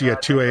emergency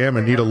at 2 a.m.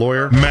 and need a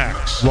lawyer?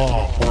 Max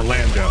Law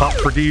Orlando. Pop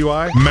for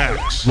DUI?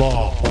 Max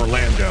Law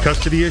Orlando.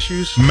 Custody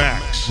issues?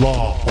 Max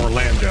Law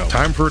Orlando.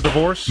 Time for a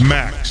divorce?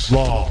 Max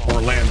Law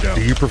Orlando.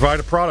 Do you provide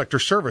a product or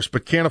service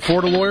but can't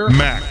afford a lawyer?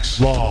 Max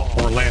Law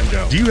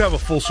Orlando. Do you have a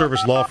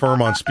full-service law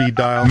firm on speed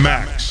dial?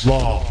 Max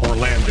Law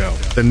Orlando.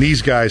 Then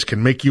these guys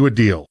can make you a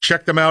deal.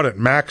 Check them out at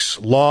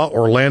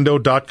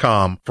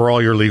maxlaworlando.com for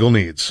all your legal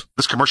needs.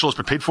 This commercial has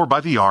been paid for by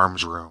the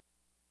Arms Room.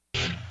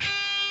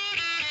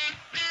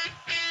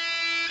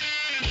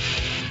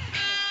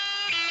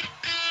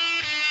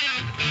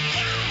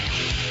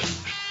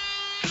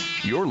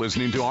 You're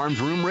listening to Arms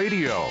Room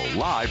Radio,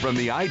 live from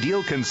the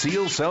Ideal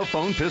Conceal Cell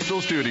Phone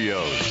Pistol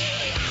Studios.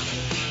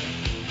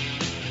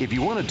 If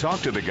you want to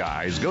talk to the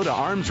guys, go to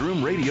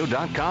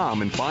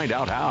armsroomradio.com and find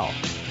out how.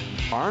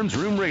 Arms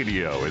Room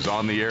Radio is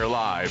on the air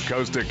live,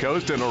 coast to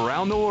coast and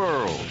around the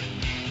world.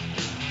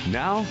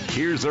 Now,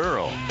 here's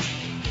Earl.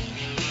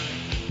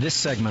 This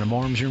segment of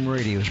Arms Room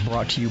Radio is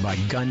brought to you by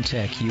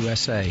GunTech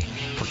USA.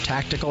 For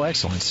tactical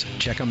excellence,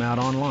 check them out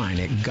online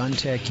at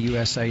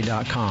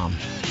guntechusa.com.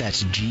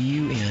 That's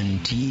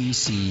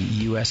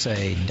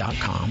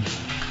GUNTECUSA.com.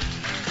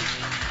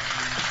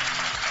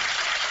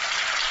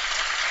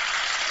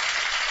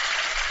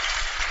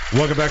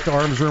 Welcome back to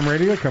Arms Room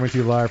Radio, coming to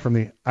you live from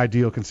the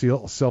Ideal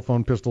Conceal Cell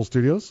Phone Pistol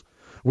Studios.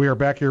 We are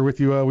back here with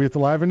you. We have the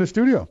live in the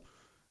studio.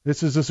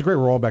 This is great.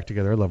 We're all back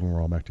together. I love when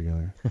we're all back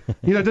together.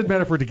 You know, it doesn't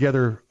matter if we're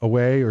together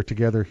away or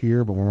together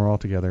here, but when we're all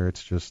together,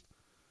 it's just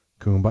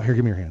kumbaya. Here,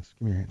 give me your hands.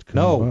 Give me your hands.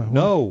 Kumbaya.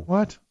 No.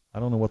 What? I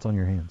don't know what's on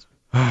your hands.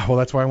 Well,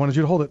 that's why I wanted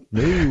you to hold it.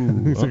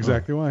 No. That's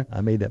exactly why.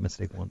 I made that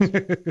mistake once.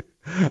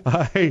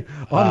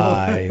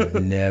 I've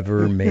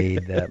never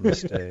made that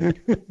mistake.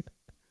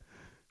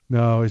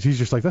 No, he's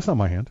just like, that's not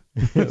my hand.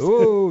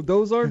 Oh,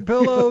 those aren't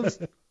pillows.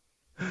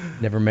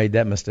 Never made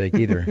that mistake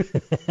either.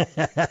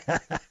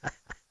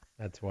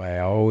 That's why I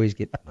always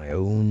get my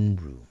own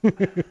room.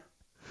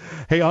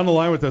 Hey, on the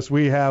line with us,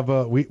 we have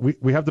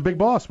we have the big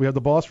boss. We have the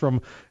boss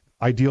from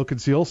Ideal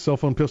Conceal Cell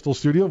Phone Pistol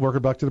Studio.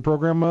 Welcome back to the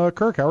program,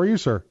 Kirk. How are you,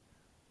 sir?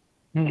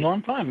 Well,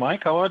 I'm fine,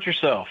 Mike. How about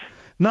yourself?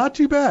 Not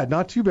too bad.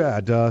 Not too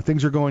bad.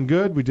 Things are going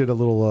good. We did a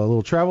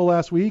little travel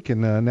last week,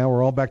 and now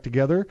we're all back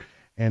together.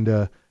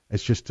 And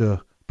it's just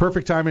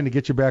perfect timing to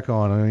get you back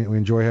on. We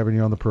enjoy having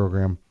you on the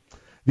program.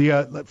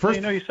 The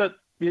first, you said.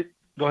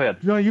 Go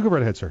ahead. No, you go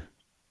right ahead, sir.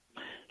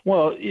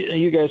 Well,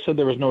 you guys said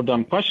there was no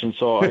dumb questions,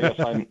 so I guess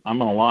I'm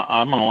gonna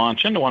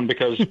launch into one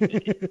because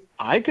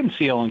I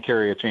conceal and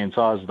carry a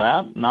chainsaw. Is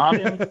that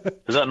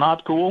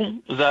not cool?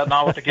 Is that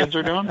not what the kids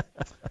are doing?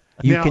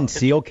 You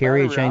conceal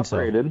carry a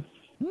chainsaw.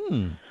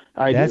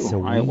 I That's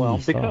do.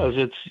 Because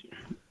it's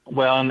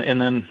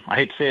and then I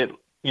hate to say it,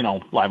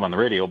 live on the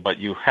radio, but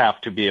you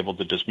have to be able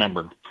to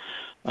dismember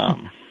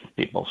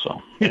people.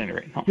 So at any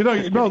rate,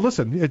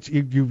 listen, it's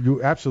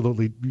you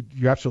absolutely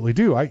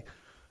do.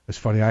 It's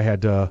funny. I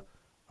had.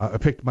 I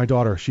picked my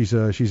daughter. She's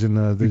in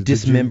the. You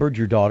dismembered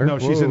your daughter? No,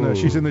 she's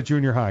in the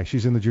junior high.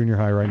 She's in the junior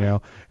high right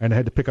now, and I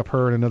had to pick up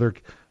her and another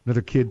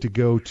kid to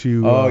go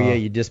to. Oh yeah,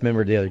 you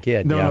dismembered the other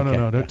kid.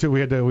 No. We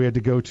had to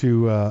go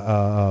to.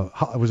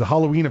 It was a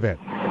Halloween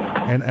event,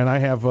 and I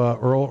have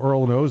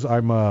Earl knows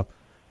I'm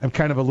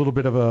kind of a little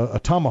bit of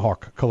a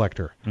tomahawk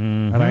collector,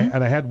 and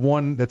I had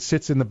one that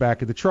sits in the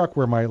back of the truck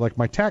where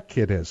my tack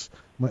kit is,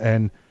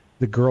 and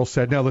the girl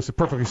said, "No, listen,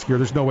 perfectly secure.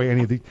 There's no way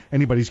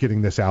anybody's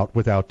getting this out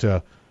without."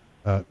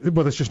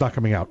 Well, it's just not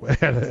coming out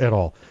at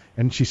all.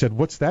 And she said,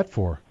 "What's that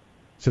for?" I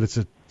said, "It's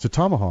a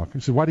tomahawk." I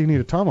said, "Why do you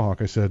need a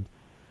tomahawk?" I said,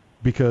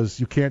 because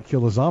you can't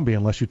kill a zombie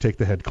unless you take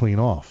the head clean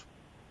off.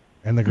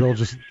 And the girl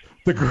just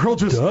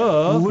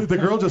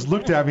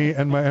looked at me,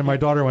 and my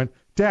daughter went,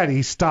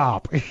 "Daddy,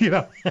 stop!"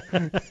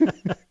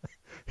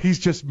 He's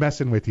just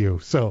messing with you.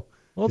 So.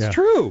 Well, it's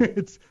true.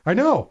 I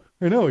know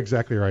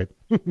exactly right.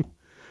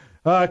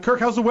 Kirk,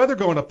 how's the weather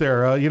going up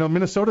there?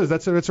 Minnesota,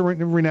 that's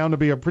renowned to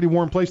be a pretty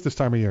warm place this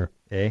time of year.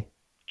 Hey.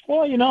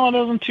 Well, it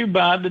isn't too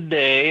bad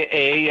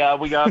today.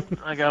 I got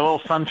a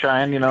little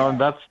sunshine.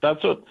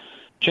 That's what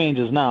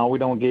changes now. We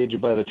don't gauge it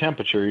by the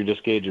temperature. You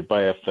just gauge it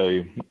by if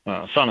the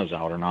sun is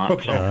out or not.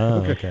 Okay.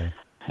 Okay.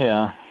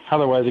 Yeah.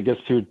 Otherwise, it gets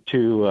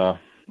too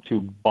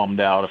bummed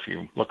out if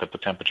you look at the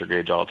temperature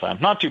gauge all the time.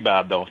 Not too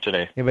bad, though,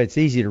 today. Yeah, but it's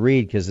easy to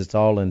read because it's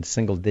all in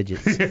single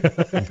digits. It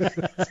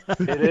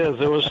is.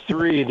 It was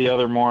 3 the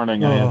other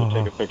morning. I had to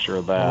take a picture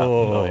of that.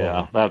 So,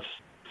 yeah, that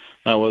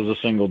was a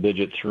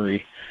single-digit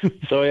 3.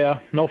 So, yeah,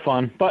 no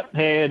fun. But,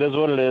 hey, it is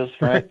what it is,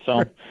 right?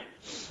 So,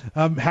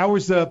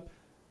 how's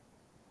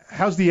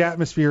the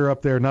atmosphere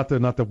up there? Not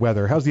the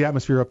weather. How's the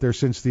atmosphere up there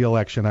since the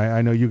election?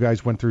 I know you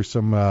guys went through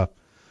some...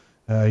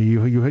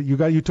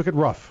 You took it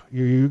rough.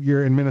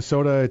 You're in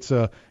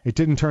Minnesota. It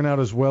didn't turn out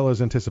as well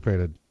as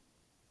anticipated.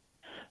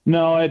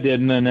 No, it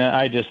didn't, and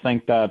I just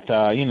think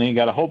that you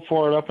got to hope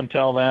for it up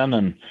until then,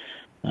 and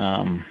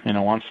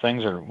once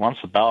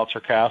the ballots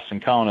are cast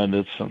and counted,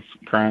 it's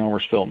crying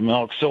over spilt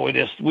milk. So we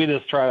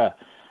just try to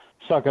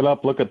suck it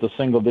up, look at the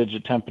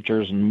single-digit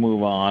temperatures, and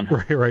move on.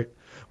 Right.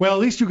 Well, at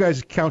least you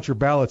guys count your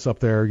ballots up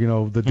there.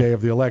 The day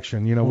of the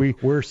election.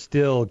 We're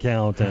still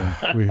counting.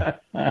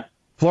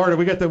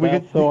 Florida,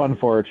 That's so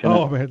unfortunate.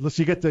 Oh man,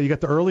 listen, you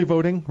get the early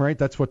voting, right?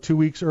 That's 2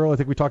 weeks early. I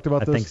think we talked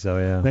about this. I think so,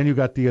 yeah. Then you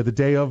got the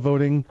day of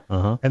voting,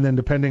 and then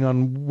depending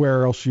on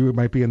where else you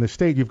might be in the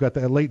state, you've got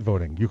the late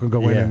voting. You can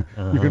go in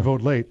and you can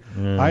vote late.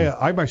 Yeah.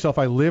 I myself,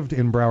 I lived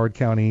in Broward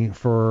County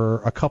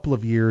for a couple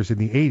of years in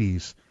the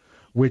 80s,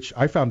 which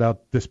I found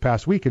out this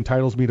past week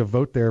entitles me to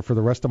vote there for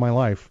the rest of my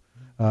life,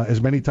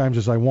 as many times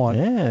as I want,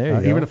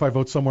 even if I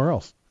vote somewhere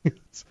else.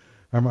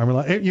 I'm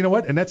like, you know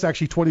what? And that's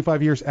actually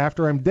 25 years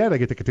after I'm dead. I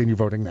get to continue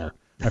voting there.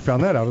 I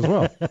found that out as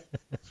well.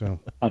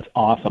 So that's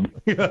awesome.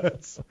 Yeah,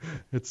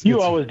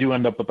 you always do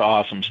end up with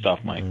awesome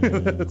stuff, Mike.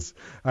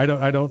 I don't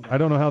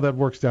know how that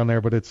works down there,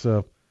 but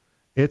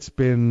it's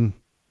been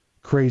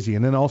crazy.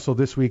 And then also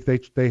this week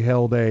they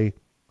held a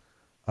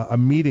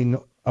meeting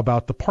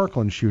about the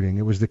Parkland shooting.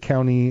 It was the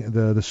county,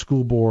 the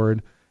school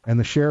board, and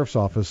the sheriff's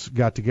office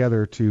got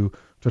together to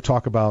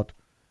talk about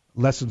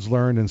lessons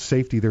learned and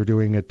safety they're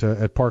doing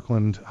at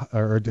Parkland,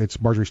 or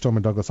it's Marjorie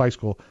Stoneman Douglas High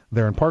School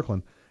there in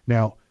Parkland.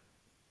 Now,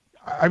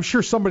 I'm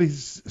sure somebody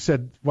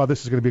said, "Well,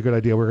 this is going to be a good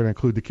idea. We're going to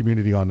include the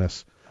community on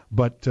this,"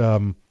 but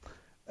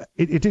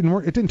it didn't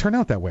work. It didn't turn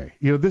out that way.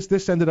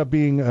 This ended up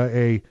being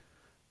they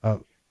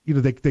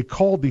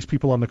called these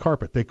people on the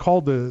carpet. They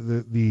called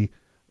the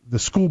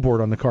school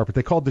board on the carpet.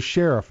 They called the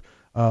sheriff,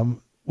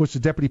 which the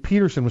Deputy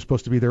Peterson was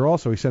supposed to be there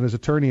also. He sent his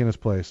attorney in his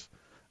place.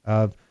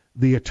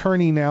 The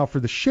attorney now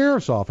for the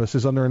sheriff's office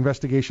is under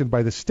investigation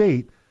by the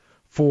state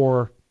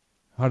for,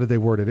 how did they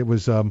word it? It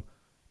was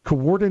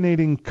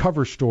coordinating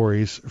cover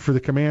stories for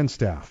the command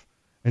staff,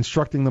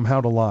 instructing them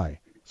how to lie.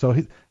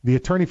 So the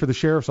attorney for the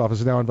sheriff's office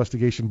is now under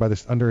investigation by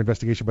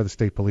the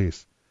state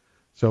police.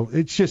 So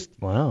it's just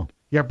wow.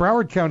 Yeah,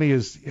 Broward County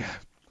is.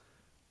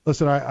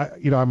 Listen, I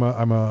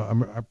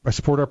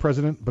support our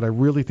president, but I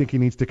really think he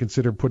needs to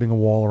consider putting a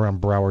wall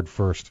around Broward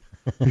first.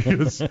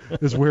 is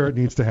where it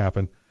needs to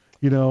happen.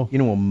 A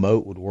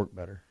moat would work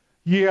better.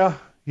 Yeah.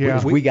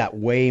 Because we got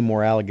way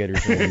more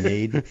alligators than we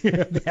need.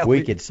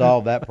 We could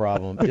solve that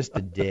problem. Just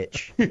a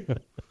ditch.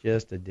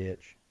 Just a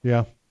ditch.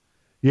 Yeah.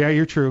 Yeah,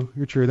 you're true.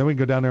 Then we can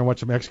go down there and watch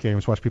some X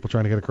Games, watch people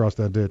trying to get across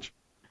that ditch.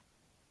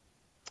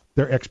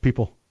 They're X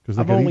people because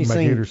they get eaten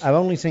by gators. I've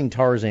only seen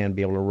Tarzan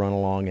be able to run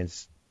along and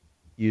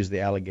use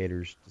the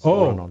alligators to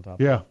run on top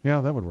of it.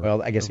 Yeah, that would work.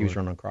 Well, I guess he was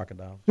running on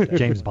crocodiles.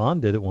 James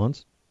Bond did it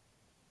once.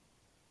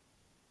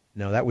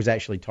 No, that was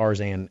actually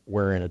Tarzan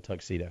wearing a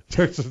tuxedo.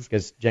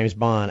 Because James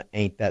Bond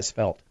ain't that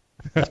svelte.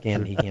 He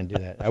can't do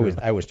that.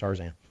 I was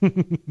Tarzan.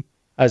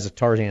 I was a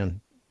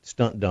Tarzan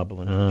stunt double.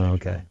 Oh,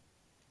 okay.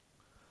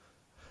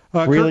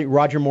 Really,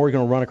 Roger Moore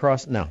going to run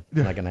across? No,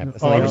 not going to happen.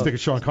 I was thinking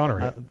Sean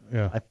Connery.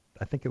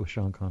 I think it was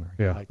Sean Connery.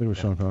 Yeah, I think it was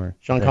Sean Connery.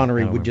 Sean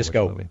Connery would just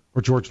go.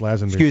 Or George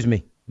Lazenby. Excuse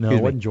me. No,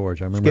 it wasn't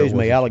George. I remember. Excuse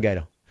me,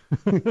 alligator.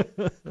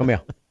 Come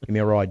here. Give me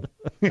a ride.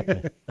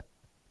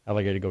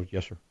 Alligator goes,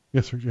 yes, sir.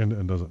 Yes, sir,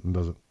 and does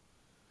it.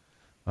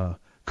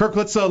 Kirk,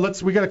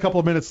 let's. We got a couple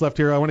of minutes left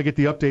here. I want to get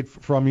the update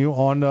from you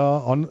on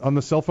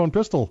the cell phone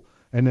pistol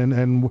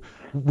and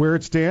where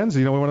it stands.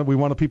 We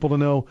want people to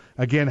know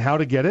again how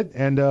to get it,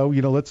 and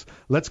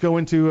let's go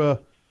into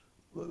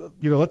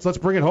let's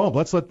bring it home.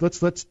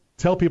 Let's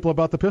tell people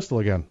about the pistol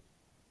again.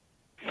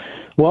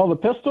 Well, the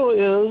pistol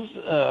is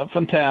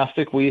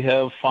fantastic. We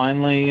have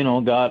finally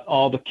got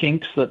all the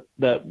kinks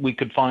that we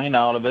could find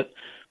out of it,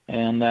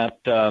 and that.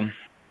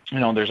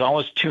 There's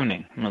always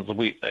tuning.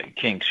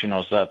 Kinks,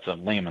 so that's a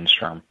layman's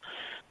term.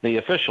 The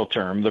official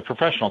term, the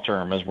professional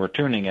term, is we're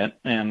tuning it,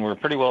 and we're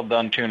pretty well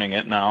done tuning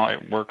it now.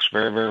 It works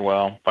very, very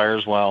well,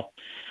 fires well.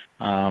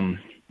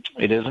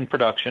 It is in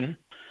production,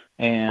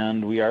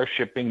 and we are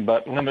shipping,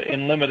 but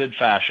in limited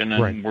fashion.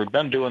 And Right. we've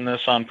been doing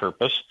this on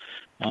purpose.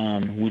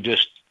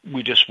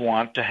 We just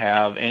want to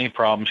have any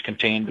problems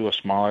contained to a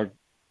smaller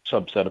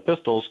subset of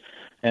pistols,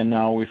 and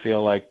now we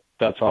feel like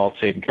that's all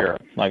taken care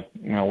of. Like,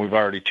 we've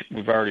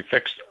already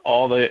fixed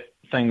all the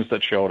things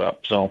that showed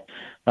up. So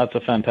that's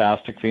a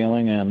fantastic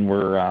feeling, and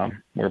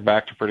we're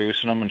back to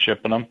producing them and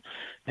shipping them,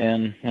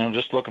 and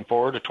just looking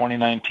forward to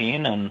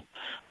 2019 and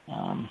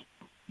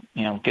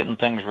getting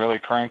things really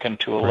cranking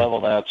to a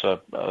level that's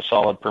a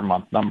solid per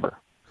month number.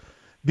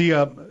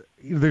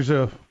 There's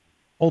a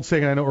old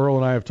saying, and I know Earl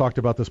and I have talked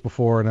about this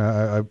before, and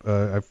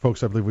I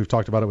folks, I believe we've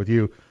talked about it with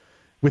you,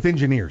 with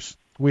engineers.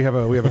 We have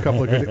a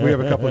couple of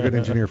good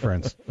engineer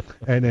friends,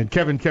 and then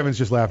Kevin's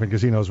just laughing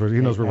because he knows where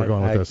we're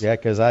going with this. Yeah,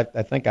 because I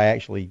think I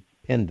actually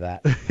pinned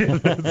that.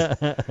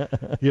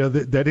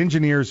 That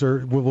engineers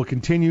will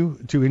continue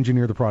to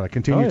engineer the product,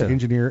 continue to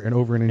engineer and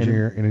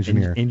over-engineer and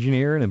engineer.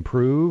 Engineer and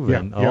improve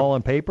and all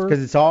on paper.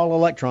 Because it's all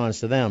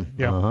electrons to them.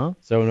 Yeah. Uh-huh.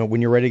 So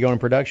when you're ready to go in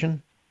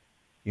production,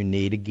 you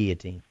need a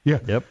guillotine. Yeah.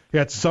 Yep.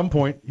 Yeah. At some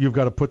point, you've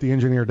got to put the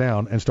engineer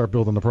down and start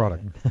building the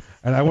product.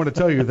 And I want to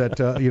tell you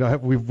that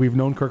we've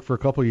known Kirk for a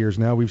couple of years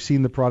now. We've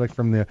seen the product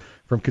from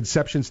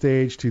conception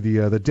stage to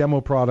the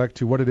demo product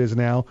to what it is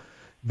now.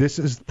 This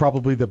is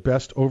probably the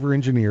best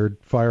over-engineered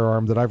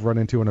firearm that I've run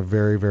into in a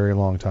very, very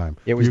long time.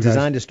 It was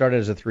designed to start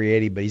as a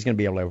 380, but he's going to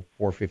be able to have a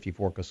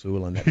 454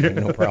 Casull in that thing,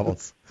 no problem.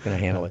 It's going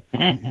to handle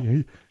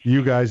it.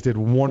 You guys did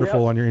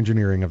wonderful on your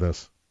engineering of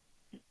this.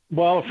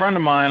 Well, a friend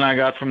of mine I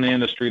got from the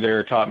industry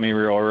there taught me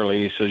real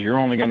early. He says, you're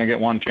only going to get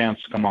one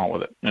chance to come out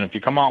with it. And if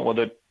you come out with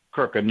it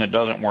crooked and it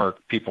doesn't work,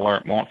 people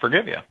won't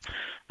forgive you.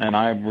 And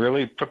I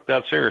really took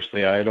that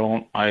seriously. I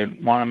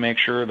want to make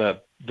sure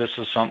that this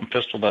is something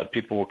pistol that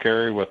people will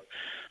carry with,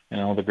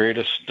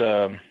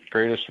 the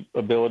greatest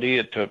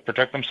ability to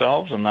protect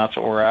themselves, and that's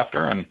what we're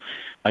after. And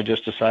I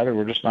just decided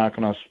we're just not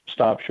going to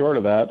stop short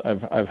of that.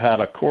 I've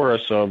had a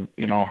chorus of,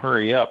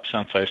 hurry up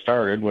since I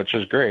started, which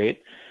is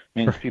great.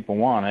 Means people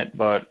want it,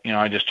 but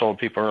I just told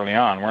people early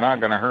on, we're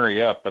not going to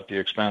hurry up at the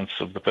expense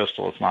of the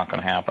pistol. It's not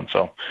going to happen.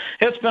 So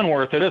it's been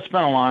worth it. It's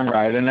been a long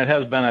ride, and it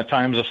has been at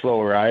times a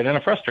slow ride and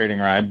a frustrating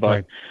ride.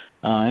 But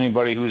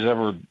anybody who's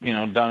ever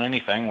done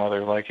anything,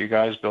 whether like you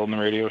guys building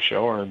the radio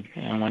show or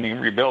when you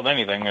rebuild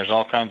anything, there's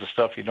all kinds of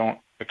stuff you don't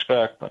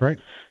expect. But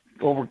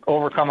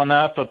overcoming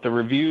that, but the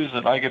reviews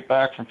that I get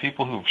back from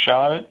people who've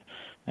shot it.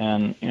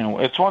 And,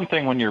 it's one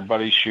thing when your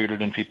buddies shoot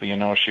it and people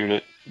shoot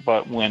it,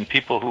 but when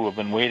people who have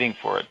been waiting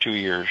for it 2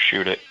 years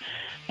shoot it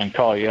and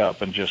call you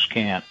up and just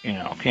can't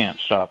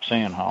stop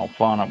saying how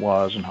fun it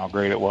was and how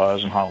great it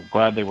was and how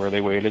glad they were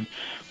they waited,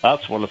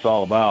 that's what it's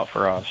all about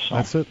for us. So.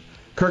 That's it.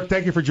 Kirk,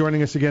 thank you for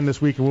joining us again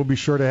this week, and we'll be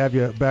sure to have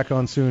you back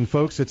on soon.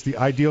 Folks, it's the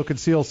Ideal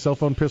Conceal Cell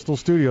Phone Pistol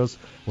Studios.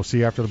 We'll see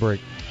you after the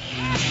break.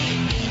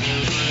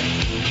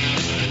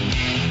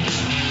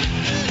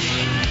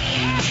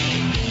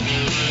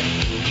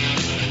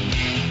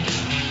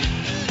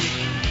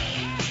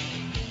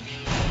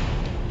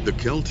 The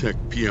Kel-Tec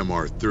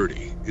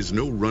PMR-30 is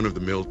no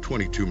run-of-the-mill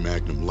 .22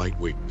 Magnum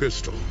lightweight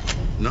pistol,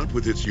 not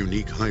with its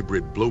unique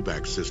hybrid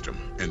blowback system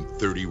and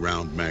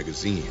 30-round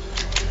magazine.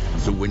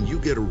 So when you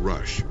get a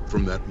rush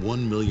from that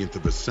 1/1,000,000th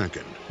of a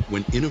second,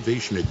 when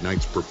innovation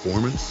ignites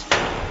performance,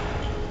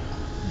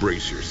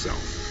 brace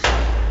yourself.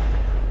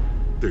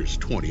 There's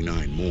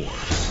 29 more.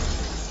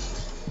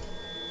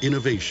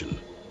 Innovation,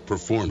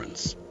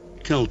 performance,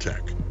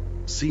 Kel-Tec.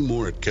 See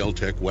more at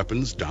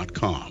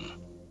keltecweapons.com.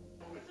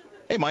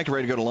 Hey, Mike,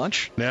 ready to go to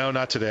lunch? No,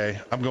 not today.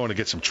 I'm going to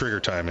get some trigger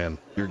time in.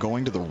 You're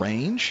going to the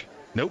range?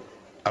 Nope.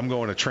 I'm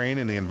going to train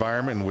in the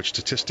environment in which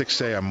statistics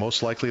say I'm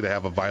most likely to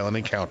have a violent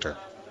encounter.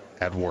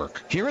 At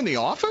work. Here in the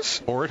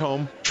office? Or at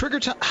home. Trigger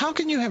time? How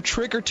can you have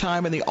trigger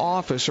time in the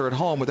office or at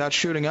home without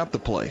shooting up the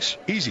place?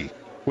 Easy.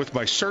 With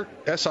my CERT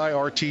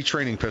SIRT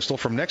training pistol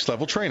from Next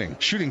Level Training.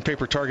 Shooting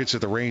paper targets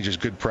at the range is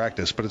good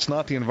practice, but it's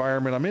not the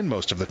environment I'm in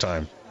most of the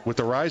time. With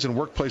the rise in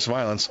workplace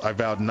violence, I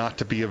vowed not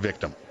to be a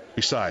victim.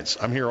 Besides,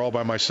 I'm here all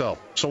by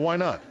myself, so why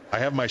not? I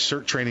have my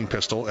CERT training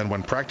pistol, and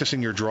when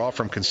practicing your draw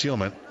from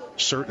concealment,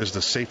 CERT is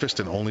the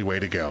safest and only way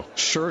to go.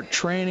 CERT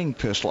training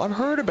pistol. I've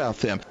heard about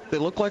them. They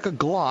look like a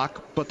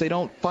Glock, but they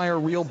don't fire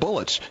real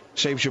bullets.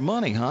 Saves you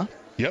money, huh?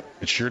 Yep,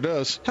 it sure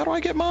does. How do I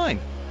get mine?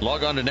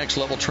 Log on to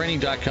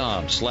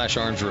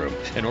nextleveltraining.com/armsroom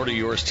and order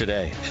yours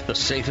today. The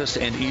safest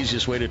and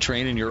easiest way to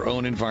train in your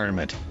own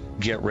environment.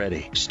 Get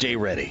ready. Stay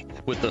ready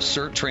with the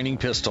CERT training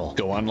pistol.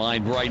 Go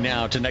online right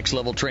now to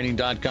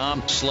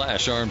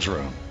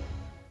nextleveltraining.com/armsroom.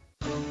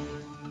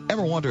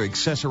 Ever want to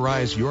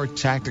accessorize your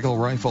tactical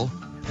rifle?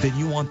 Then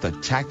you want the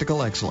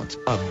tactical excellence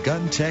of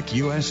GunTech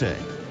USA.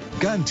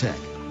 GunTech,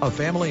 a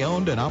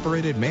family-owned and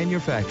operated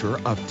manufacturer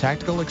of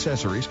tactical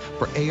accessories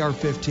for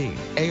AR-15,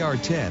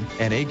 AR-10,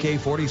 and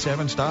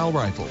AK-47 style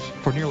rifles.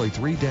 For nearly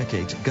 3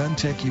 decades,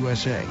 GunTech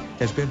USA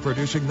has been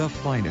producing the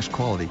finest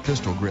quality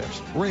pistol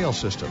grips, rail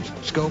systems,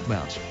 scope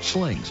mounts,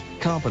 slings,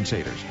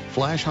 compensators,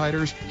 flash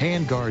hiders,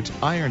 hand guards,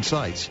 iron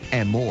sights,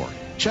 and more.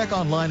 Check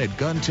online at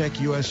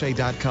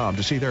GunTechUSA.com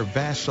to see their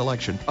vast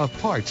selection of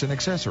parts and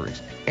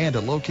accessories and to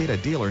locate a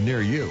dealer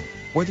near you.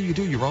 Whether you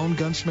do your own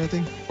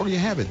gunsmithing or you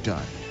have it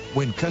done,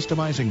 when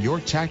customizing your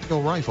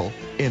tactical rifle,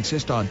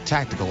 insist on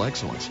tactical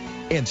excellence.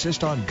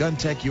 Insist on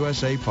GunTech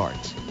USA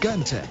parts.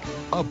 GunTech,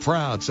 a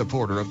proud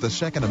supporter of the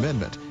Second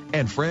Amendment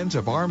and friends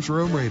of Arms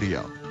Room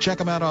Radio. Check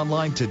them out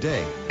online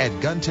today at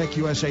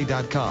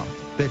GunTechUSA.com.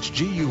 That's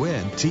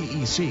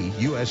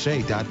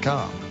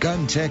GUNTECUSA.com.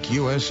 GunTech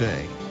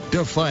USA,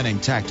 defining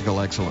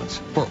tactical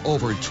excellence for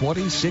over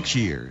 26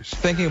 years.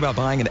 Thinking about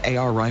buying an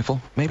AR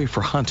rifle? Maybe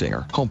for hunting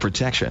or home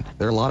protection.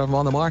 There are a lot of them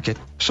on the market.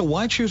 So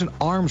why choose an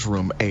Arms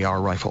Room AR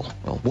rifle?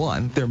 Well,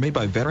 one, they're made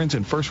by veterans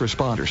and first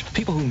responders,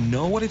 people who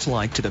know what it's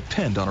like to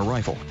depend on a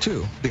rifle.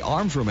 Two, the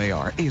Arms Room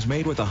AR is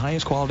made with the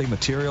highest quality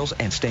materials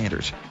and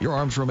standards. Your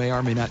Arms Room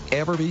AR may not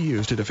ever be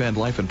used to defend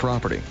life and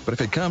property, but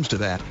if it comes to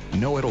that,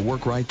 know it'll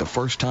work right the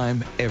first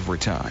time, every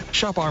time.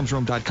 Shop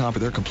ArmsRoom.com for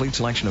their complete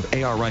selection of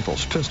AR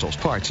rifles, pistols,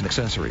 parts, and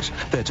accessories.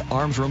 That's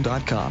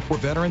ArmsRoom.com, where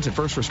veterans and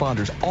first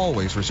responders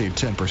always receive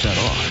 10%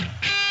 off.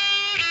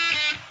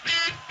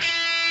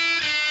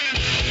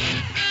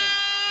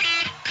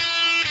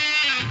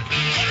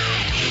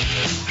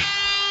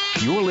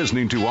 You're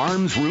listening to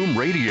Arms Room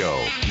Radio,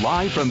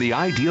 live from the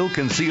Ideal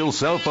Conceal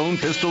Cell Phone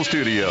Pistol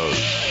Studios.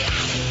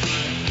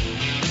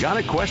 Got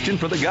a question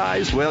for the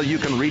guys? Well, you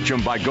can reach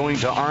them by going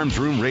to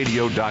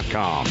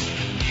armsroomradio.com.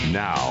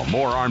 Now,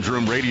 more Arms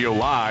Room Radio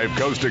live,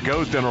 coast to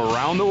coast and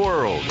around the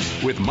world,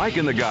 with Mike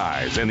and the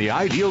guys in the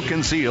Ideal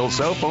Conceal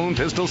Cell Phone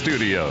Pistol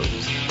Studios.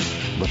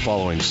 The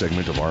following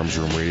segment of Arms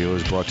Room Radio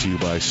is brought to you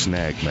by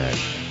Snag Mag,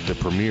 the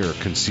premier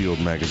concealed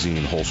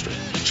magazine holster.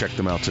 Check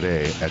them out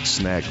today at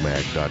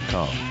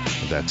snagmag.com.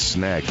 That's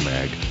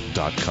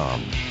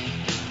snagmag.com.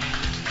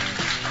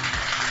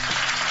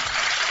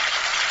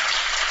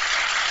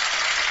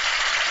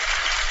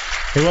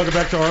 Hey, welcome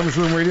back to Arms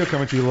Room Radio,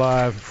 coming to you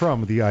live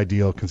from the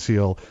Ideal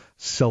Conceal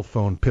Cell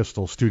Phone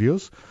Pistol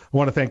Studios. I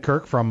want to thank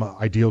Kirk from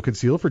Ideal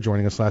Conceal for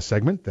joining us last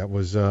segment. That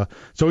was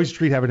it's always a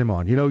treat having him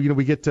on. You know,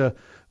 we get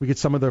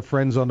some of the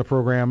friends on the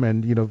program,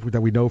 and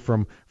that we know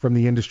from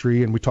the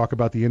industry, and we talk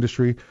about the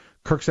industry.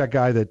 Kirk's that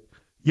guy that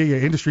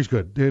industry's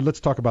good. Let's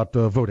talk about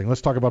voting.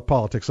 Let's talk about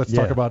politics. Let's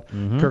talk about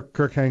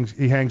Kirk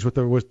hangs with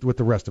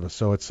the rest of us.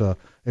 So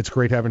it's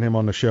great having him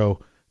on the show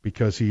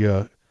because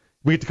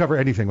we get to cover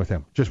anything with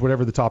him. Just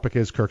whatever the topic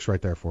is, Kirk's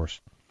right there for us.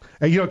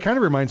 And it kind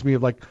of reminds me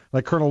of like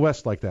Colonel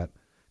West, like that.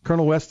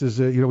 Colonel West is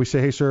we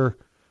say, hey sir,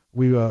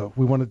 we want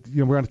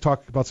to we're going to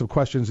talk about some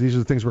questions. These are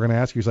the things we're going to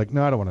ask you. He's like,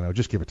 no, I don't want to know.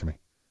 Just give it to me.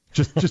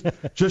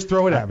 Just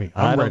throw it at me.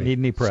 I don't ready. need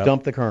any prep.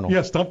 Stump the Colonel.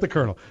 Yeah, stump the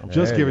Colonel.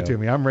 Just give it to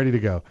me. I'm ready to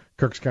go.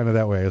 Kirk's kind of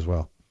that way as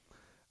well.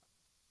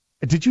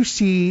 Did you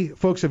see,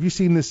 folks? Have you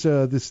seen this?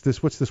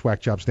 What's this whack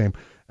job's name?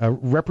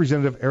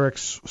 Representative Eric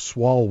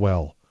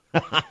Swalwell.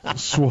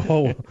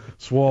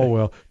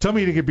 Swalwell. Tell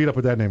me you didn't get beat up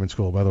with that name in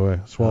school, by the way.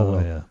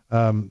 Swalwell. Oh,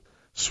 yeah.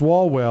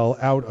 Swalwell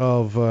out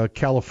of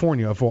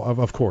California,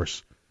 of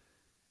course.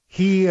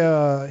 He's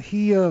got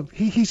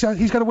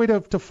a way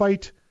to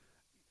fight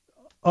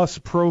us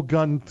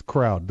pro-gun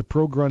crowd, the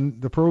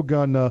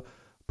pro-gun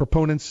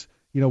proponents.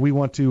 We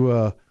want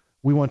to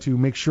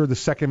make sure the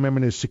Second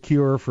Amendment is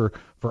secure for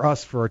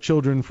us, for our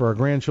children, for our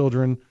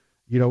grandchildren,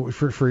 for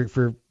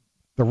the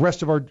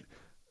rest of our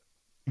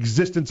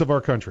existence of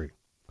our country.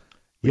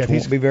 Which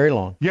won't be very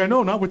long. Yeah,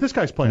 no, not with this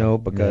guy's plan. No,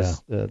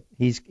 because you're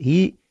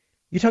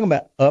talking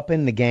about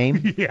upping the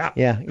game. Yeah.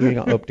 Yeah, you're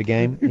going to up the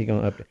game. You're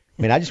going to up.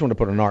 I just want to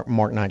put a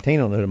Mark 19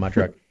 on the hood of my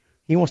truck.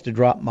 He wants to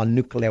drop my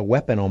nuclear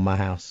weapon on my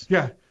house.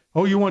 Yeah.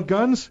 Oh, you want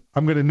guns?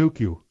 I'm going to nuke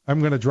you.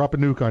 I'm going to drop a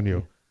nuke on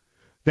you.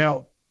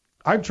 Now,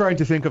 I'm trying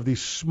to think of the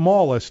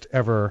smallest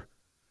ever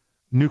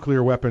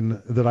nuclear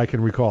weapon that I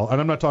can recall. And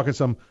I'm not talking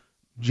some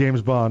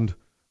James Bond,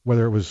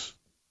 whether it was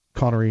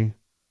Connery,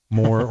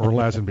 Moore, or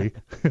Lazenby.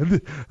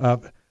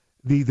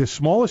 The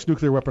smallest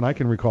nuclear weapon I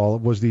can recall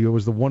was the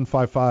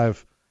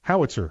 155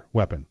 howitzer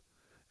weapon,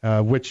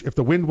 which if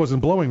the wind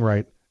wasn't blowing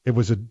right, it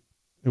was a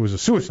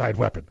suicide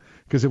weapon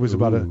because it was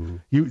about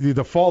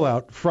the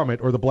fallout from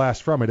it or the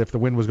blast from it. If the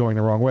wind was going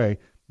the wrong way,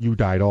 you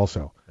died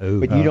also.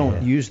 But you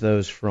don't use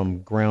those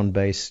from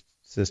ground-based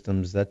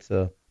systems. That's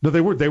no,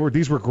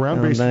 these were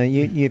ground-based.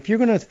 If you're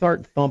going to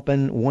start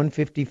thumping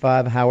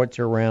 155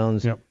 howitzer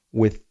rounds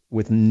with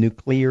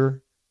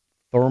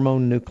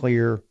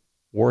thermonuclear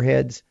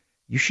warheads,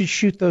 you should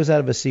shoot those out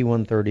of a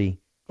C-130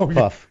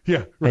 Puff.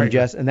 Yeah,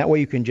 right. And that way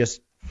you can just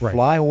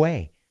fly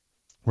away.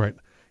 Right.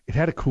 It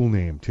had a cool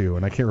name too,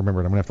 and I can't remember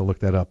it. I'm gonna have to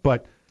look that up.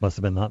 But must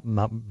have been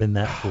not been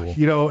that cool. And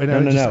no. I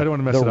don't want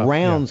to mess it up. The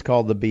round's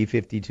called the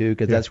B-52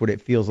 because that's what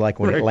it feels like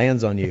when it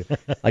lands on you,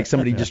 like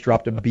somebody just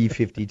dropped a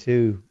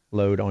B-52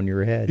 load on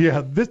your head.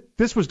 Yeah,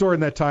 this was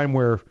during that time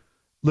where,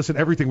 listen,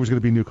 everything was going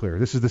to be nuclear.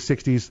 This is the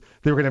 60s.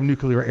 They were going to have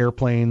nuclear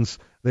airplanes.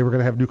 They were going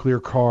to have nuclear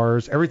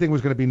cars. Everything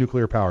was going to be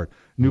nuclear powered.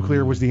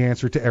 Nuclear was the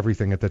answer to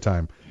everything at the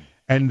time.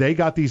 And they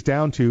got these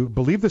down to,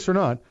 believe this or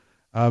not,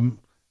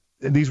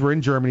 these were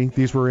in Germany.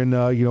 These were in,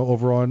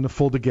 over on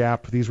Fulda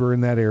Gap. These were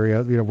in that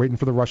area, waiting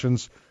for the Russian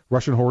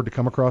horde to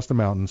come across the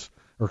mountains,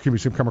 or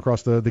excuse me, come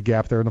across the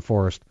gap there in the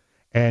forest,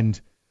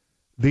 and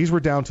these were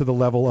down to the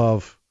level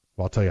of,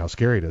 well, I'll tell you how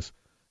scary it is.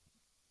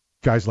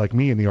 Guys like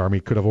me in the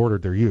Army could have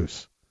ordered their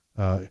use.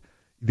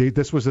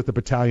 This was at the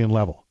battalion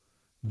level.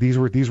 These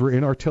were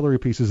in artillery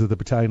pieces at the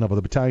battalion level.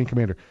 The battalion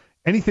commander.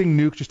 Anything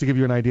nuke, just to give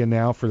you an idea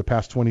now, for the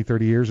past 20,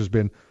 30 years, has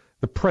been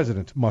the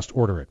president must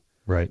order it.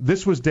 Right.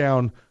 This was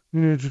down,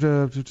 doing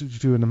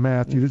the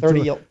math.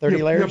 30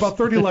 layers? About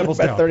 30 levels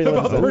down. About 30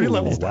 levels about 30 down.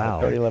 levels Ooh, down.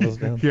 wow. 30 levels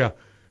down. Yeah.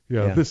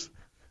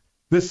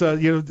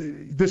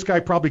 This guy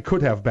probably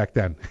could have back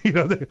then,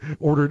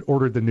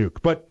 ordered the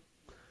nuke. But,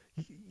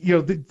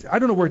 I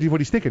don't know what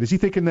he's thinking. Is he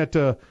thinking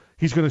that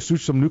he's going to shoot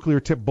some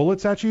nuclear-tipped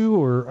bullets at you?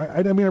 Or,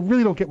 I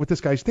really don't get what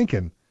this guy's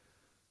thinking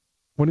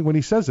when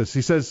he says this.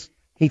 He says...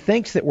 He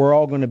thinks that we're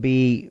all going to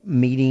be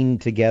meeting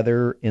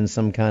together in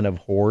some kind of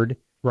horde.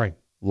 Right.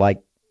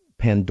 Like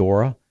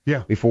Pandora.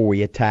 Yeah. Before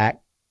we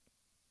attack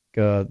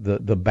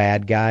the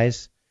bad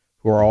guys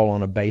who are all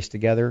on a base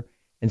together.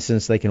 And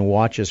since they can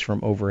watch us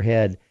from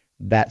overhead,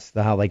 that's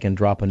how they can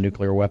drop a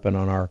nuclear weapon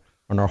on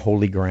our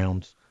holy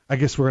grounds. I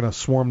guess we're going to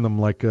swarm them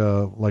like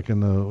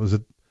in was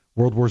it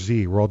World War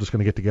Z? We're all just going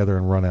to get together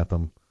and run at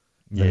them.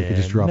 Yeah. They can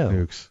just drop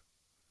nukes.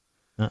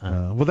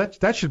 Well,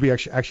 that should be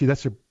actually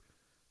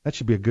that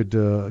should be a good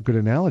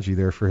analogy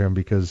there for him,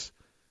 because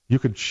you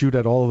could shoot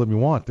at all of them you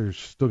want. They're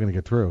still going to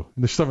get through.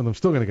 And there's some of them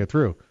still going to get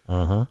through.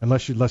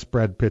 Unless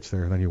Brad Pitt's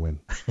there, then you win.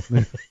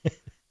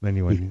 Then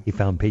you win. He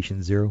found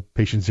patient zero.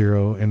 Patient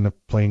zero in the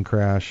plane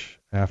crash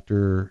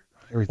after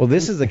everything. Well,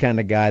 this is the kind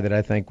of guy that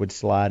I think would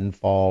slide and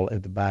fall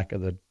at the back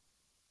of the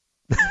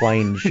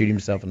plane and shoot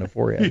himself in the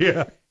forehead.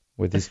 Yeah.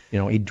 With his,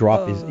 he'd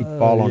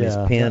fall on his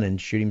pin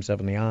and shoot himself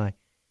in the eye.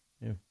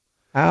 Yeah.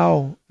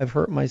 Ow, I've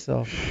hurt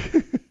myself.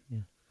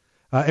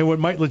 And what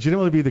might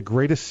legitimately be the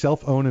greatest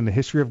self-own in the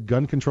history of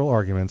gun control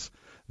arguments,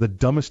 the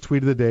dumbest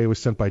tweet of the day was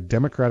sent by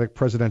Democratic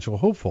presidential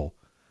hopeful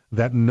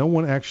that no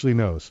one actually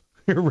knows.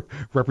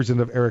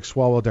 Representative Eric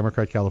Swalwell,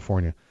 Democrat,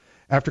 California.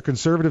 After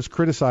conservatives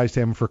criticized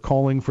him for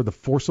calling for the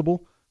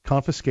forcible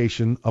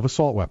confiscation of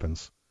assault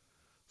weapons.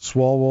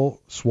 Swalwell,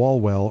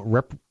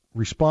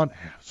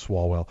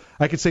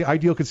 I could say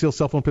Ideal Concealed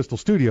Cell Phone Pistol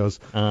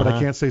Studios, but I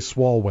can't say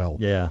Swalwell.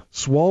 Yeah.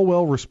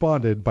 Swalwell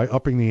responded by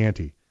upping the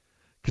ante.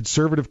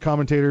 Conservative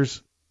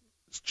commentators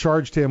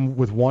charged him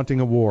with wanting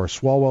a war.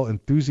 Swalwell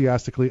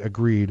enthusiastically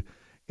agreed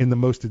in the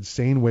most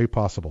insane way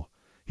possible.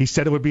 He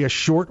said it would be a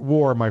short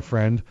war, my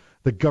friend.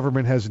 The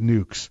government has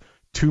nukes.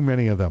 Too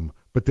many of them.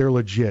 But they're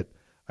legit.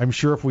 I'm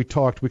sure if we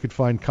talked, we could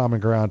find common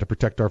ground to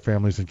protect our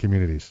families and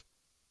communities.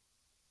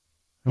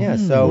 Yeah,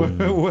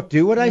 so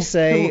do what I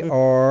say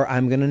or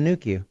I'm going to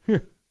nuke you.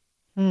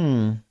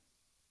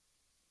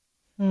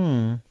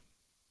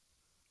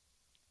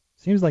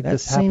 Seems like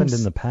this happened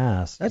in the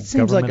past. That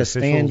seems like a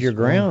stand your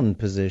ground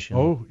position.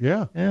 Oh,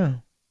 yeah. Yeah.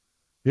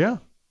 Yeah.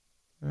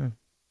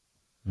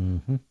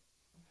 Mm-hmm.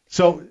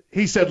 So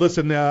he said,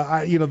 listen, the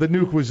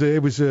nuke was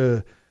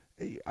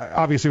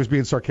obviously it was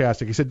being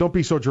sarcastic. He said, don't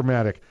be so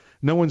dramatic.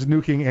 No one's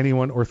nuking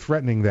anyone or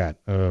threatening that.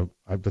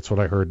 That's what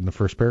I heard in the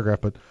first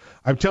paragraph. But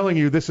I'm telling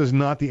you, this is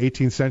not the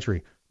 18th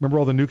century. Remember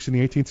all the nukes in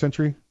the 18th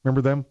century?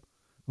 Remember them?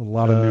 A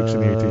lot of nukes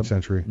in the 18th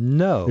century.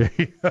 No.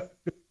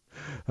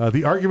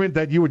 The argument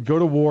that you would go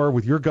to war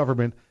with your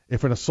government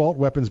if an assault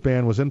weapons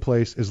ban was in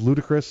place is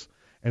ludicrous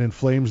and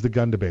inflames the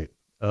gun debate.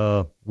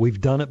 We've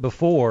done it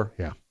before.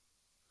 Yeah.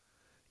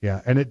 Yeah,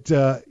 and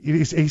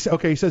he says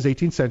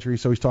 18th century,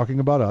 so he's talking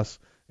about us.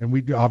 And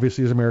we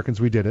obviously, as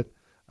Americans, we did it.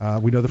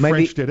 We know the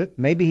French did it.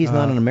 Maybe he's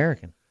not an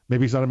American.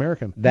 Maybe he's not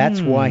American. That's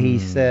why he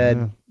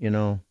said,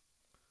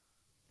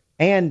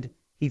 and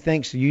he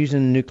thinks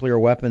using nuclear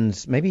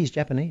weapons, maybe he's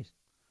Japanese.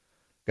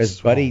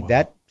 Because, buddy,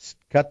 that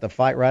cut the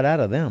fight right out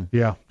of them.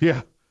 Yeah.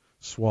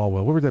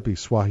 Swalwell. What would that be?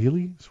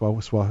 Swahili?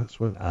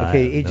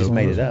 Okay, he just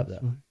made it up,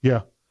 though.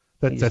 Yeah.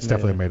 That's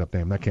definitely a made-up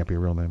name. That can't be a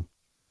real name.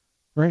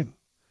 Right?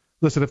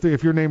 Listen,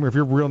 if your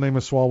real name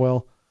is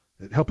Swalwell,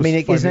 help us find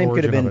the origin of it. His name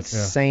could have been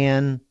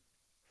San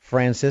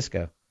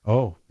Francisco.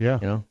 Oh,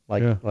 yeah.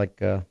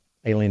 Like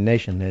Alien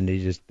Nation, and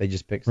they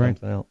just picked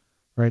something out.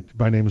 Right.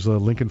 My name is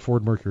Lincoln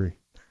Ford Mercury.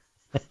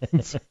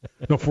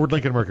 No, Ford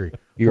Lincoln Mercury.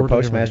 You were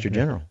Postmaster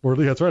General. Yeah.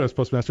 That's right. I was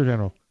Postmaster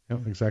General. Yeah,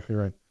 exactly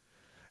right.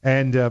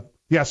 And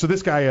so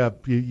this guy,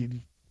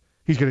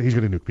 he's gonna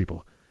nuke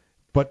people.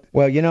 But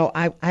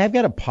I've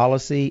got a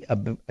policy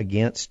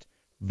against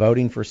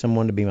voting for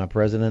someone to be my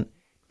president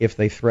if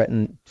they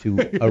threaten to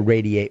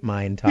irradiate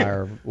my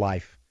entire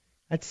life.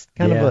 That's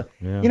kind of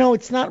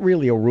it's not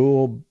really a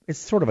rule. It's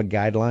sort of a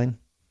guideline.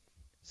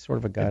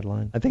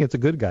 I think it's a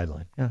good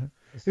guideline. Yeah.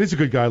 It is a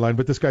good guideline,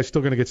 but this guy's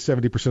still going to get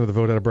 70% of the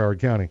vote out of Broward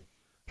County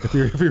if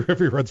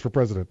he runs for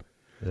president.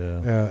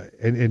 Yeah.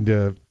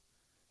 And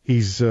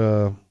he's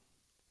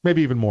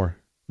maybe even more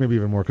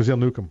because they'll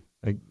nuke him.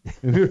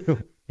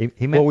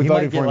 He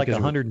might get like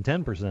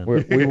 110%.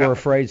 We were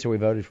afraid, so we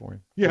voted for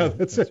him. Yeah,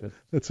 that's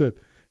it.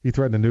 He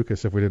threatened to nuke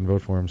us if we didn't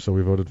vote for him, so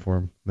we voted for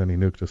him. Then he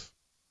nuked us.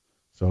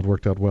 So it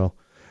worked out well.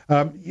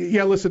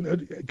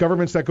 Listen,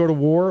 governments that go to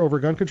war over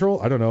gun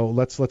control, I don't know.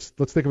 Let's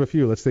think of a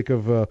few. Let's think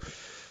of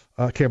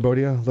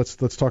Cambodia. Let's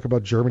talk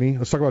about Germany.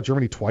 Let's talk about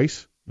Germany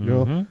twice. You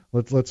know,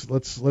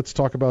 let's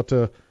talk about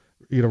the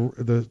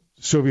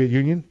Soviet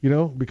Union. You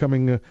know,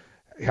 becoming.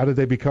 How did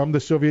they become the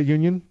Soviet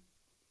Union?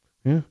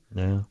 Yeah.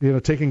 You know,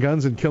 taking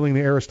guns and killing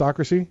the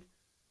aristocracy.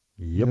 Yep.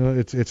 You know,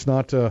 it's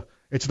not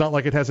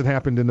like it hasn't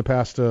happened in the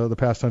past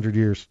 100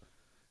 years,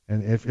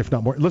 and if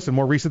not more. Listen,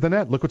 more recent than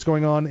that. Look what's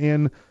going on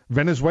in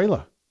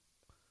Venezuela.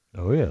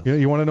 Oh yeah.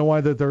 You want to know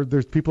why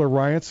there's people are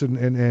riots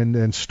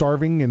and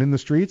starving and in the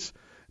streets?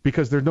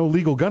 Because there's no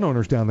legal gun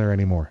owners down there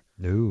anymore.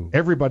 No.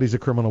 Everybody's a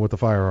criminal with a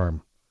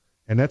firearm,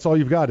 and that's all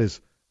you've got is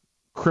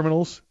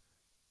criminals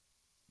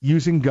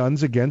using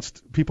guns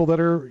against people that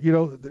are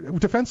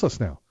defenseless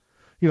now.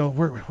 You know,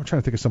 we're trying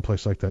to think of some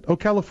place like that. Oh,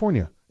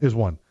 California is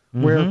one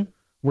where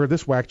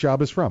this whack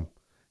job is from.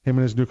 Him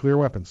and his nuclear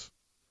weapons.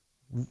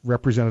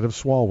 Representative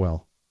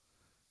Swalwell.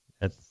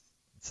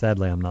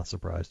 Sadly, I'm not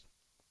surprised.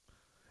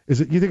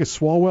 Is it? You think it's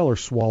Swalwell or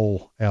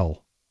Swalwell?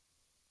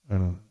 I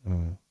don't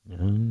know.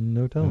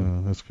 No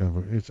telling. That's kind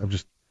of. I'm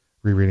just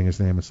rereading his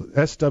name. It's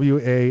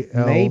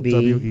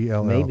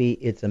Swalwell. Maybe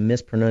it's a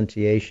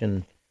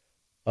mispronunciation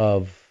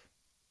of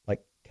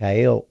like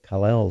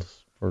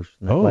Khalel's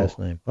last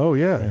name. Oh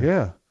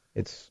yeah.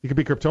 He could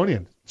be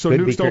Kryptonian, so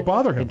nukes don't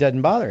bother him. It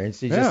doesn't bother him.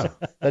 He just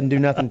doesn't do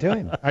nothing to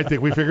him. I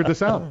think we figured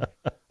this out.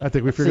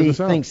 He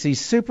thinks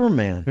he's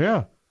Superman.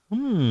 Yeah.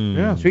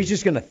 Yeah. So he's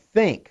just going to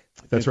think.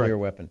 That's nuclear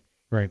right. Weapon.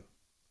 Right.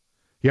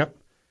 Yep.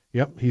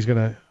 He's going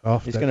to.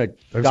 He's going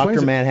to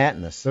Dr.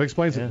 Manhattan us. That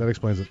explains it. That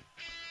explains it.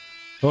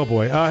 Oh,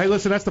 boy. Hey,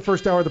 listen, that's the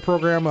first hour of the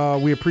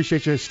program. We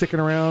appreciate you sticking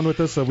around with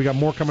us. We got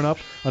more coming up.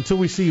 Until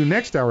we see you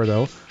next hour,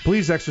 though,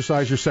 please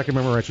exercise your Second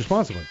Amendment rights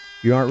responsibly.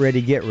 If you aren't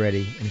ready, get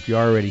ready. And if you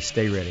are ready,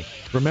 stay ready.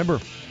 Remember,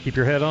 keep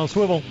your head on a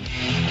swivel.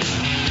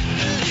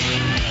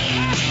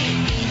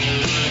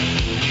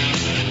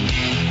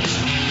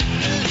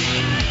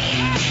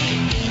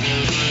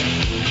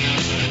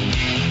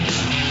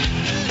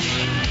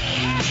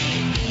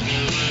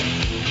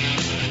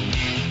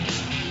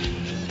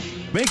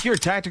 Make your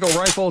tactical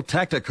rifle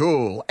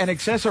tactical and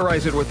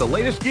accessorize it with the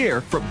latest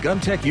gear from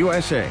GunTech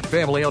USA.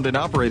 Family owned and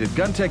operated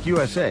GunTech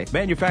USA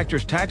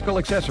manufactures tactical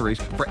accessories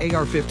for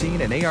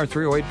AR-15 and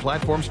AR-308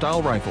 platform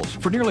style rifles.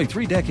 For nearly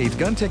 3 decades,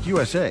 GunTech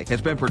USA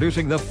has been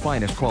producing the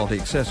finest quality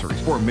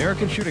accessories for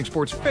American shooting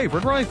sports'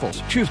 favorite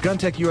rifles. Choose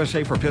GunTech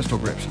USA for pistol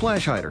grips,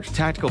 flash hiders,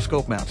 tactical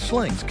scope mounts,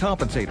 slings,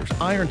 compensators,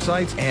 iron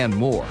sights, and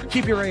more.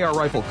 Keep your AR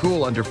rifle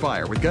cool under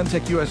fire with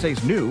GunTech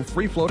USA's new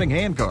free-floating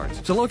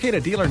handguards. To locate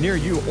a dealer near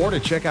you or to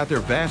check out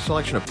their vast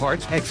selection of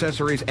parts,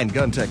 accessories, and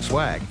GunTech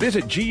swag,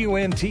 visit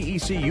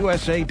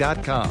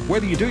GUNTECUSA.com.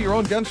 Whether you do your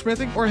own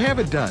gunsmithing or have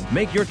it done,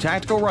 make your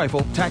tactical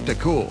rifle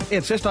tactical.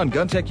 Insist on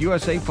GunTech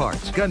USA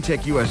parts.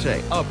 GunTech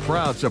USA, a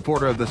proud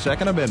supporter of the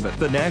Second Amendment,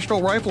 the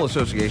National Rifle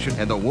Association,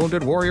 and the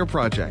Wounded Warrior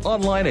Project.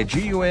 Online at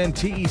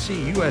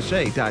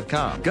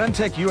GUNTECUSA.com.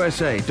 GunTech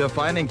USA,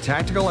 defining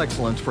tactical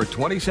excellence for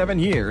 27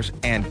 years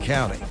and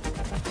counting.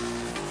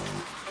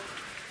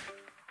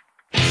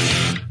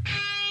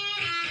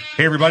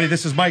 Hey everybody,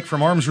 this is Mike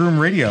from Arms Room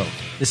Radio.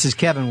 This is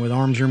Kevin with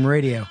Arms Room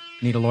Radio.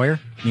 Need a lawyer?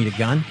 Need a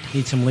gun?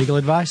 Need some legal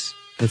advice?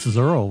 This is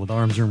Earl with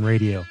Arms Room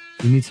Radio.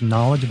 You need some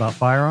knowledge about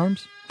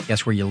firearms?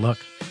 Guess where you look.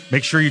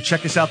 Make sure you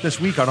check us out this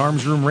week on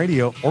Arms Room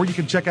Radio, or you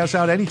can check us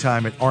out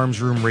anytime at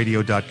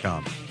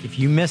armsroomradio.com. If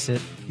you miss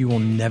it, you will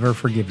never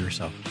forgive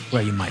yourself.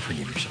 Well, you might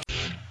forgive yourself.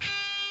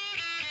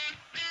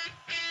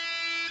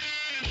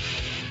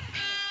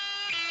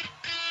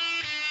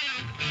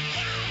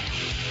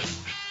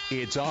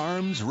 It's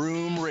Arms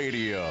Room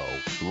Radio,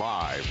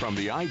 live from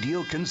the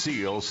Ideal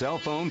Conceal Cell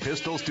Phone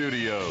Pistol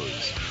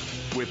Studios.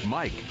 With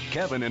Mike,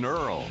 Kevin, and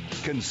Earl,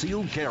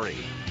 concealed carry,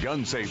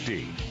 gun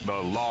safety, the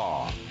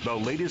law, the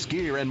latest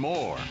gear, and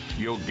more.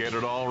 You'll get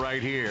it all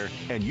right here,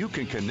 and you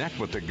can connect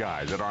with the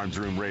guys at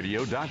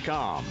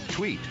armsroomradio.com.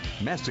 Tweet,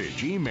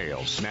 message,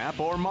 email, snap,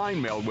 or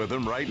mind meld with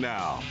them right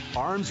now.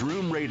 Arms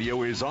Room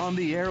Radio is on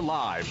the air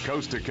live,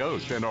 coast to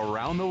coast, and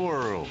around the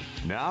world.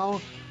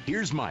 Now,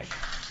 here's Mike.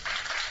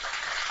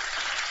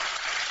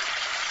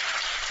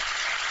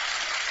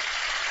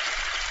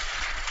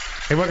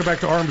 Hey, welcome back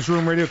to Arms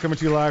Room Radio, coming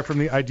to you live from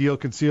the Ideal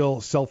Conceal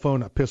Cell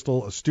Phone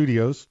Pistol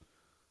Studios.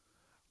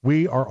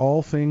 We are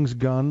all things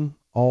gun,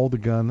 all the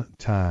gun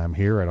time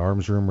here at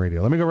Arms Room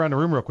Radio. Let me go around the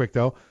room real quick,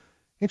 though.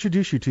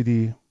 Introduce you to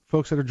the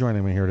folks that are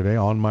joining me here today.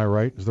 On my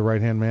right is the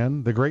right-hand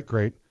man, the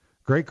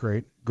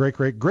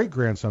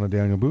great-grandson of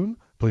Daniel Boone.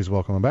 Please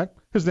welcome him back.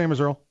 His name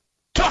is Earl.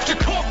 Dr.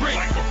 Corporate,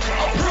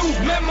 approved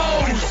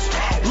memos,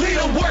 lead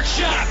a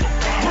workshop,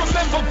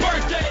 remember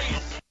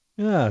birthdays.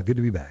 Good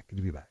to be back.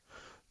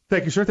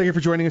 Thank you, sir. Thank you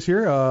for joining us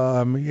here.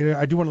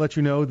 I do want to let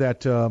you know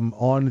that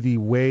on the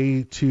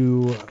way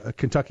to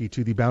Kentucky,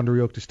 to the Boundary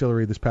Oak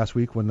Distillery this past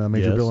week when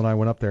Major Bill and I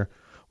went up there,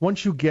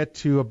 once you get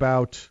to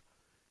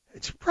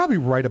it's probably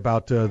right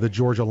about the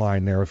Georgia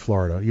line there with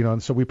Florida,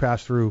 and so we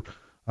passed through,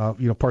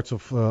 parts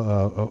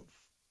of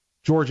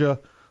Georgia, a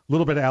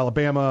little bit of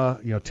Alabama,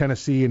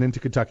 Tennessee, and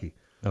into Kentucky.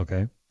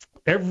 Okay.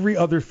 Every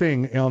other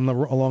thing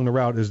along the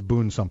route is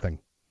Boone something.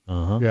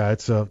 Uh-huh. Yeah,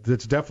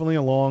 it's definitely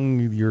along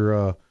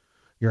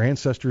your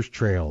ancestors'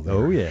 trail there.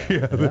 Oh,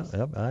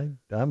 yeah.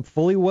 I'm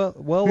fully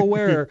well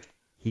aware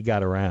he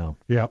got around.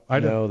 Yeah. I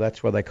know.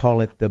 That's why they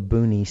call it the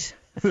boonies.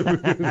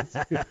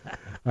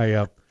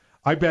 I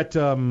bet,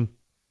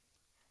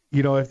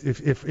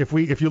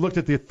 if you looked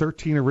at the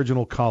 13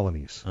 original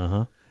colonies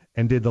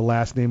and did the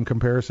last name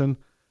comparison,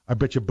 I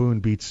bet you Boone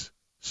beats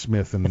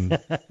Smith and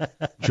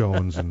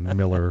Jones and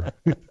Miller.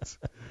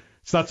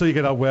 It's not till you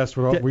get out west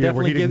where he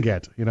didn't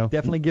get,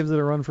 Definitely gives it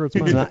a run for its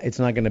money. It's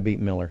not going to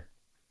beat Miller.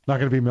 Not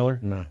going to be Miller?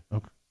 No.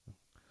 Okay.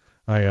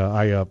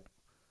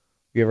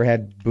 You ever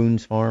had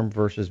Boone's Farm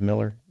versus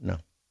Miller? No.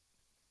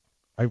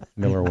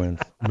 Miller wins.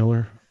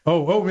 Miller.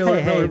 Oh, Miller.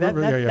 Hey,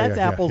 Miller. That's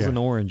apples and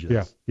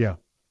oranges. Yeah.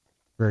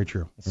 Very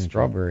true.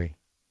 Strawberry.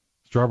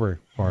 Strawberry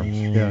Farms.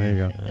 Yeah, there you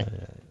go.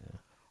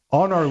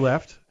 On our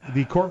left,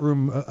 the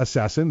courtroom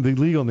assassin, the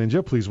legal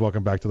ninja. Please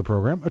welcome back to the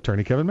program,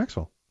 Attorney Kevin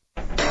Maxwell.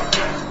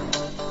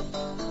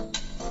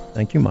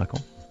 Thank you, Michael.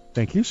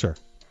 Thank you, sir.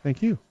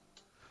 Thank you.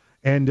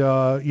 And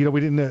we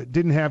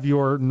didn't have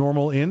your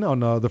normal in on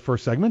the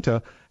first segment.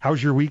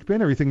 How's your week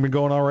been? Everything been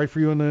going all right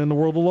for you in the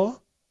world of law?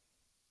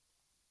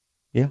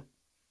 Yeah.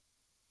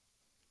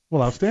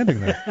 Well, outstanding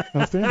then.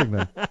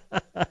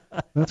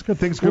 That's good.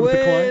 Things good with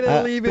the client.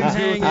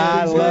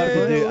 I love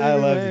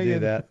to do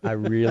that. I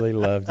really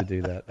love to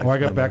do that. I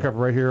got backup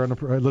right here on the.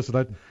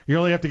 Listen, you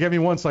only have to get me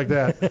once like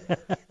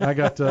that. I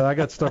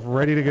got stuff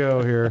ready to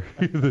go here.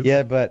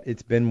 Yeah, but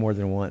it's been more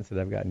than once that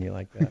I've gotten you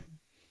like that.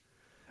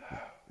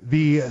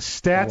 The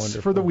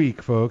stats for the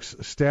week, folks.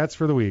 Stats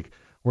for the week.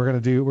 We're gonna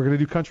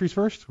do countries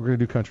first.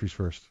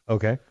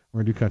 Okay.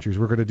 We're gonna do countries.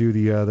 We're gonna do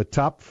the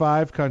top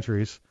 5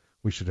 countries.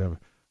 We should have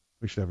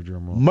a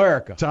drum roll.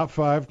 America. Top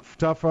five.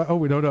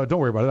 Oh, no, don't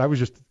worry about it. I was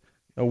just.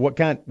 What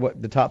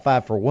the top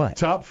 5 for what?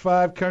 Top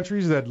 5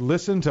 countries that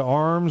listen to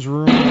Arms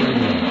Room Radio.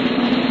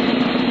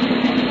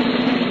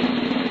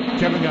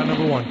 Kevin got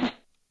number 1.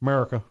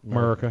 America.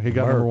 He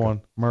got number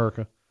 1.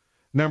 America.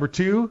 Number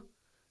 2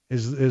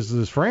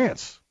 is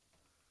France.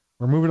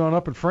 We're moving on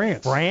up in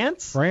France.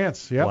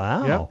 France. Yep.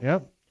 Wow.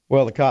 Yep.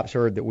 Well, the cops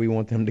heard that we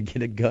want them to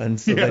get a gun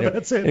so they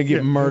don't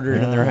get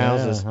murdered in their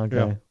houses.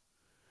 Okay.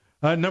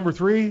 Number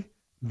 3,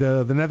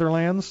 the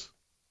Netherlands.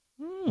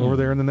 Over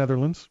there in the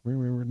Netherlands. We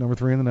were number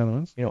 3 in the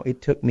Netherlands.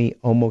 It took me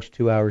almost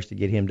 2 hours to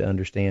get him to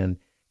understand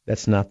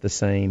that's not the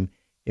same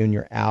when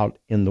you're out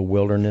in the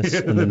wilderness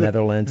in the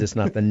Netherlands. It's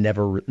not the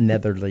Netherlands.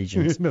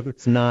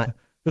 It's not.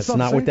 That's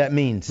not what that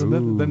means. The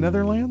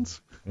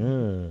Netherlands?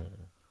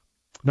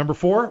 Number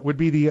 4 would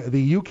be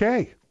the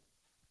UK,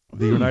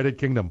 the United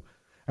Kingdom.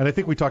 And I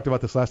think we talked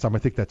about this last time. I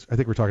think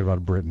we're talking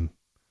about Britain,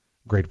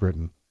 Great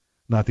Britain,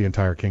 not the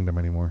entire kingdom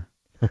anymore.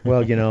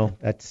 Well,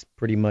 that's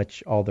pretty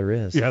much all there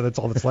is. Yeah, that's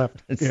all that's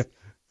left.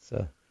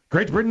 So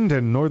Great Britain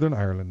and Northern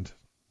Ireland.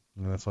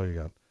 And that's all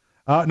you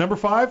got. Number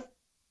 5,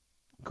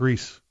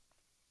 Greece.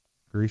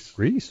 Greece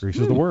is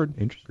the word.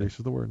 Interesting. Greece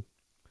is the word.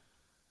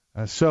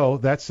 So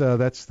that's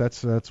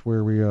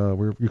where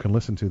where you can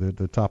listen to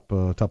the top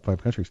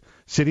 5 countries.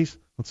 Cities.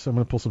 I'm going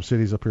to pull some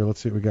cities up here. Let's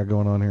see what we got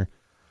going on here.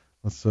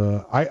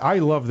 I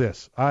love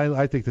this.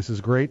 I think this is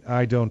great.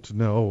 I don't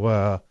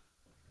know.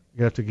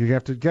 You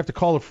have to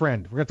call a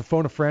friend. We're going to have to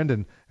phone a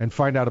friend and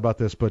find out about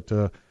this. But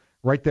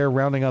right there,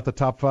 rounding out the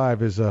top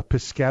 5 is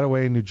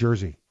Piscataway, New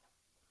Jersey.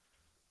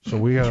 So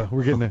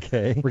we're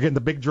getting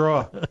the big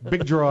draw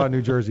in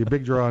New Jersey.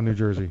 Big draw in New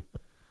Jersey.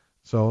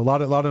 So a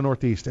lot of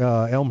Northeast.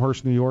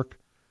 Elmhurst, New York.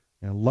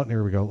 And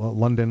here we go.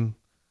 London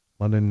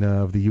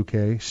of the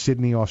UK.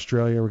 Sydney,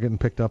 Australia. We're getting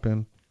picked up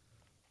in.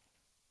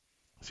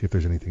 Let's see if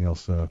there's anything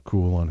else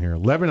cool on here.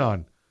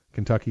 Lebanon,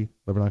 Kentucky.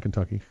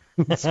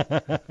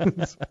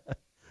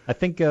 I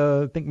think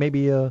maybe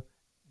you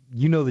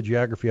know the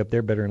geography up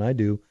there better than I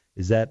do.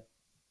 Is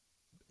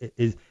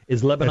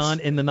Lebanon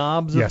in the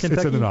knobs of Kentucky? Yes,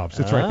 it's in the knobs.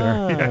 It's right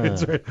there. Yeah,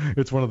 it's right.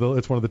 It's one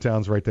of the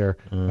towns right there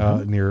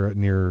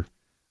near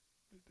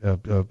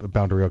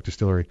Boundary Oak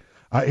Distillery.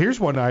 Here's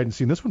one I hadn't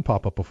seen this one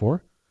pop up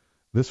before.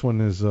 This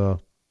one is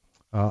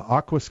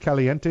Aguas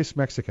Calientes,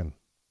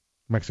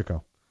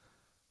 Mexico.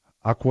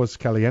 Aguas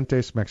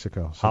Calientes,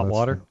 Mexico. So hot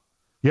water?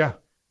 Yeah,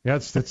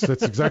 it's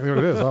exactly what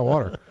it is. Hot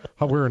water.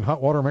 We're in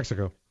hot water,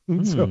 Mexico.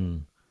 So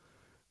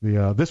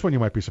this one you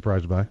might be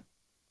surprised by.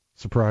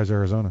 Surprise,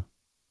 Arizona.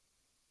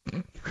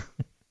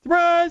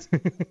 Surprise!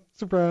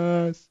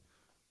 Surprise.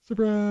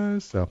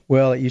 So.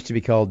 Well, it used to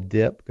be called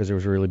Dip because there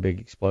was a really big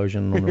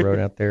explosion on the road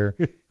out there,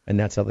 and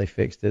that's how they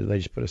fixed it. They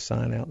just put a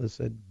sign out that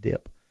said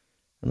Dip,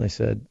 and they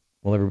said,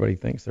 well, everybody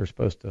thinks they're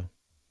supposed to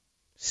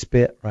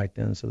spit right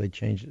then, so they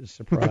changed it to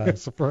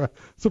Surprise. Surprise.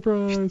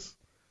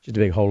 Just a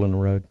big hole in the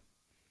road.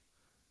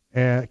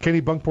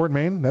 Kenny Bunkport,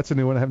 Maine. That's a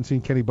new one. I haven't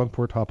seen Kenny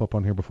Bunkport hop up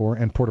on here before.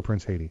 And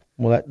Port-au-Prince, Haiti.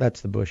 Well,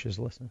 that's the Bushes.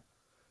 Listen.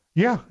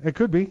 Yeah, it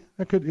could be.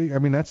 I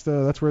mean, that's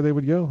where they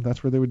would go.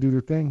 That's where they would do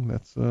their thing.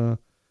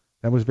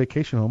 That was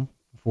vacation home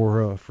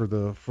for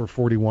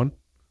 41.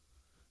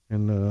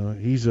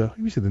 And he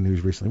was in the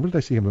news recently. What did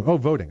I see him? Oh,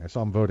 voting. I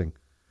saw him voting.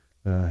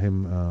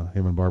 Him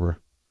and Barbara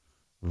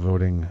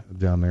voting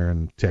down there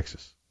in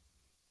Texas,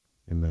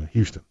 in the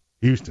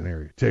Houston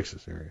area,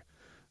 Texas area.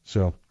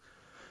 So.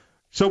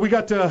 So we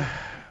got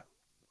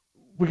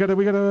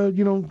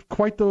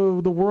quite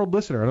the world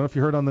listener. I don't know if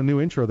you heard on the new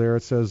intro there.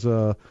 It says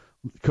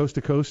coast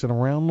to coast and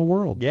around the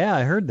world. Yeah,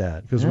 I heard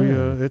that. Because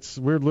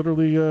we're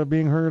literally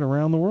being heard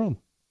around the world.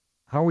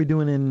 How are we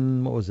doing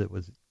in, what was it?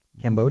 Was it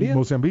Cambodia?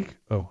 Mozambique?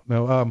 Oh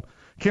no,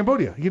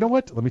 Cambodia. You know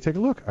what? Let me take a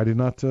look. I did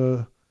not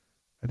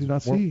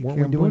see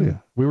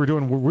Cambodia. We were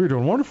doing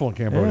wonderful in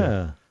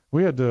Cambodia.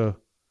 Yeah.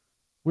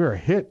 We were a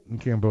hit in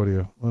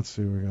Cambodia. Let's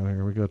see what we got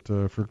here. We got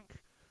for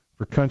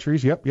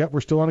countries. Yep. We're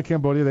still on to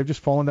Cambodia. They've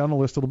just fallen down the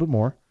list a little bit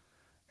more.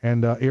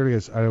 And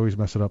areas, I always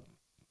mess it up.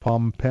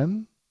 Phnom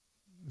Penh?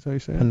 Is that how you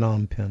say it?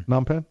 Phnom Penh.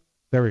 Phnom Penh?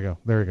 There we go.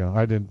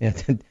 I did. Yeah,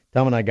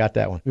 Tom and I got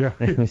that one. Yeah.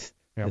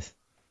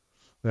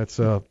 That's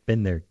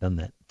been there, done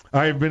that.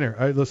 I've been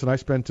there. Listen, I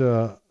spent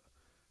a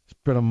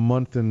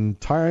month in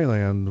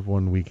Thailand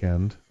one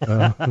weekend.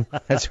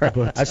 That's right.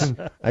 I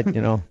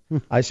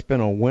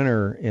spent a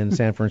winter in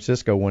San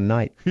Francisco one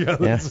night.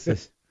 Yeah.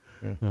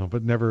 No,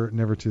 but never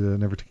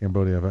to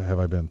Cambodia have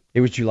I been. It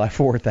was July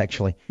 4th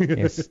actually.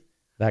 It's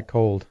that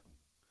cold.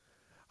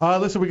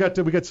 Listen, we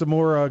got some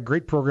more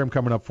great program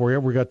coming up for you.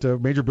 We got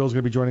Major Bill's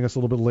going to be joining us a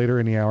little bit later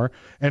in the hour,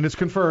 and it's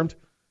confirmed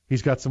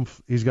he's got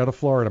a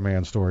Florida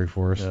man story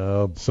for us.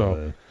 Oh boy.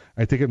 So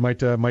I think it might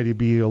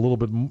be a little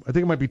bit. I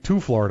think it might be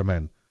two Florida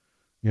men.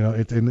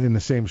 It's in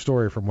the same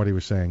story from what he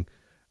was saying.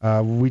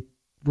 We're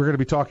going to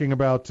be talking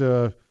about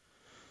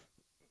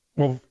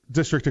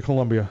District of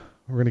Columbia.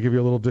 We're going to give you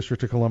a little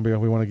District of Columbia.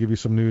 We want to give you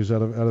some news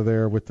out of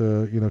there with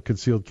the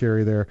concealed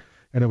carry there.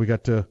 And then we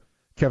got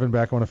Kevin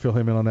back. I want to fill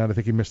him in on that. I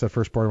think he missed that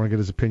first part. I want to get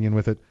his opinion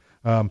with it.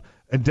 And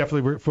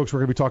definitely, folks, we're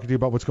going to be talking to you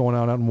about what's going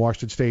on out in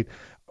Washington State.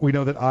 We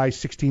know that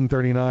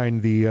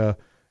I-1639,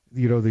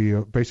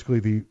 basically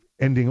the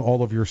ending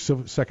all of your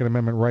Second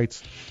Amendment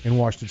rights in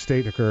Washington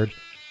State occurred.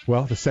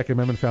 Well, the Second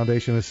Amendment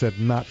Foundation has said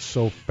not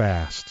so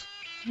fast.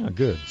 Oh,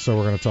 good. So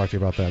we're going to talk to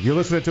you about that. You're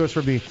listening to us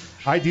from the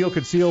Ideal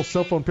Conceal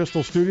Cell Phone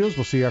Pistol Studios.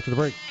 We'll see you after the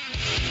break.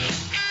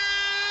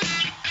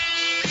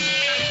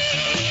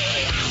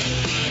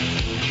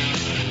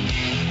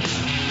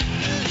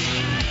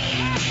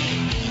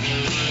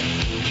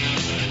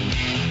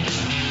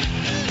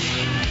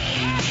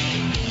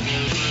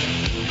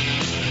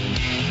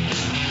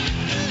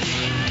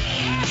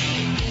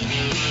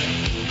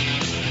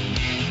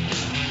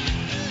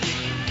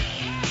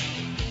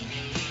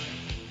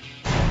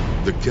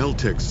 The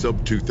Kel-Tec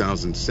Sub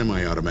 2000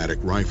 semi-automatic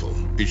rifle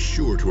is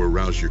sure to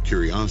arouse your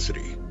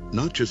curiosity,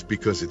 not just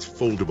because it's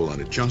foldable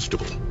and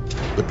adjustable,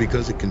 but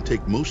because it can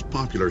take most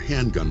popular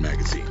handgun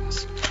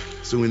magazines.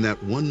 So in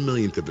that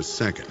 1/1,000,000th of a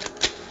second,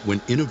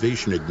 when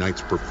innovation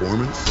ignites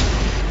performance,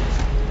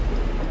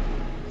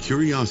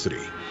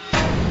 curiosity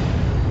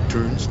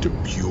turns to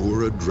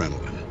pure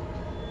adrenaline.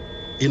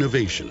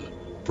 Innovation,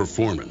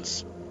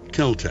 performance,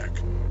 Kel-Tec.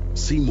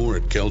 See more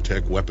at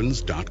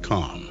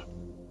keltecweapons.com.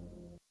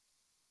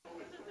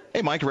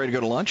 Hey, Mike, ready to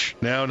go to lunch?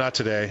 No, not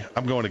today.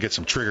 I'm going to get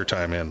some trigger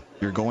time in.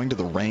 You're going to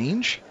the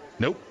range?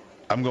 Nope.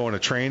 I'm going to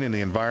train in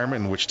the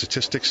environment in which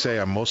statistics say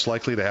I'm most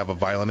likely to have a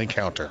violent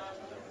encounter.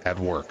 At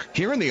work.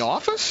 Here in the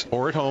office?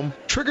 Or at home.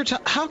 Trigger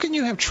time? How can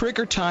you have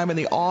trigger time in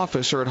the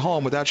office or at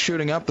home without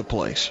shooting up the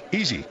place?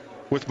 Easy.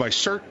 With my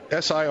SIRT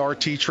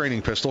SIRT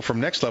training pistol from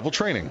Next Level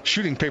Training.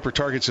 Shooting paper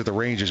targets at the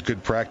range is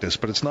good practice,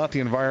 but it's not the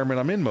environment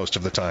I'm in most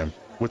of the time.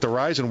 With the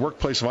rise in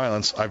workplace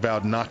violence, I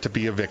vowed not to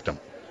be a victim.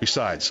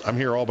 Besides, I'm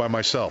here all by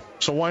myself,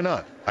 so why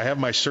not? I have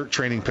my SIRT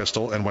training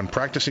pistol, and when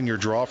practicing your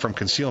draw from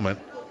concealment,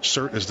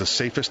 SIRT is the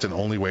safest and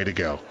only way to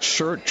go.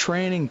 SIRT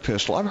training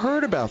pistol. I've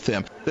heard about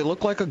them. They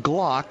look like a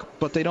Glock,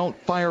 but they don't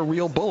fire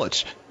real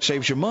bullets.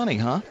 Saves you money,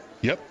 huh?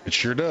 Yep, it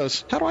sure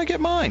does. How do I get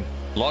mine?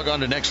 Log on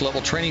to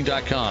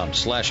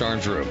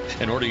nextleveltraining.com/armsroom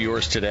and order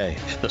yours today.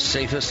 The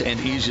safest and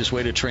easiest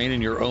way to train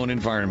in your own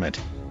environment.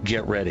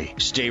 Get ready.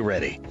 Stay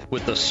ready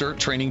with the SIRT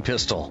training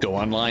pistol. Go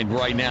online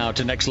right now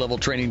to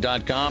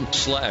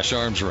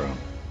nextleveltraining.com/armsroom.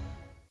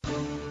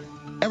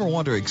 Ever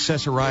want to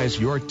accessorize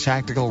your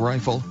tactical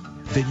rifle?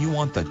 Then you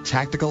want the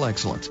tactical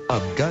excellence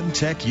of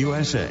GunTech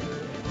USA.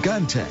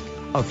 GunTech,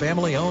 a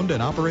family-owned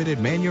and operated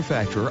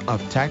manufacturer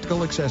of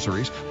tactical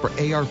accessories for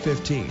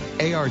AR-15,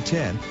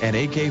 AR-10, and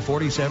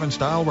AK-47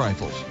 style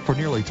rifles. For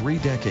nearly 3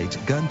 decades,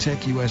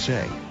 GunTech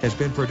USA has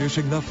been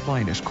producing the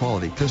finest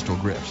quality pistol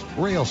grips,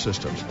 rail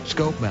systems,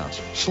 scope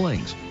mounts,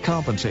 slings,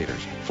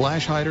 compensators,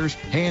 flash hiders,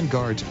 hand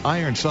guards,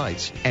 iron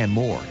sights, and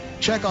more.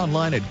 Check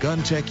online at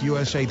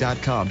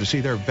GunTechUSA.com to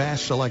see their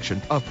vast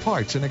selection of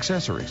parts and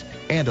accessories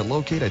and to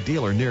locate a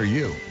dealer near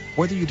you.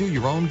 Whether you do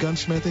your own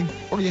gunsmithing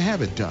or you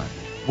have it done,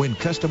 when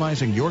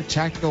customizing your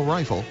tactical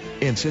rifle,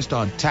 insist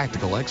on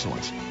tactical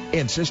excellence.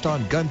 Insist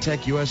on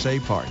GunTech USA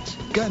parts.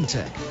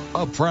 GunTech,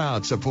 a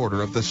proud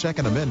supporter of the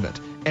Second Amendment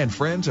and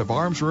friends of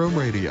Arms Room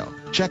Radio.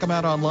 Check them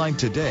out online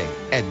today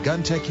at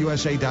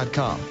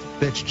GunTechUSA.com.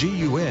 That's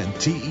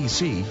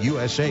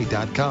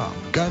GUNTECUSA.com.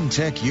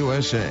 GunTech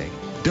USA.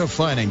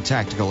 defining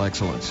tactical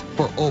excellence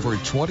for over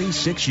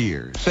 26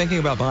 years. Thinking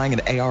about buying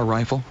an AR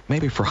rifle?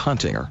 Maybe for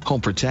hunting or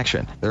home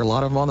protection. There are a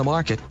lot of them on the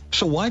market.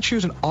 So why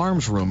choose an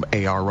Arms Room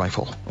AR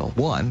rifle? Well,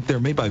 one, they're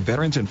made by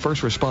veterans and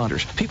first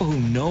responders, people who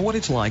know what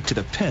it's like to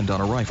depend on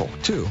a rifle.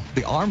 Two,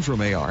 the Arms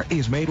Room AR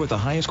is made with the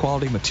highest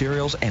quality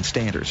materials and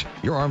standards.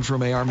 Your Arms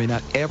Room AR may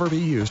not ever be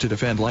used to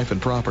defend life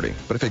and property,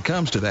 but if it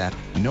comes to that,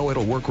 know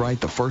it'll work right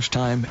the first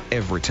time,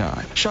 every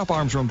time. Shop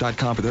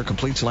armsroom.com for their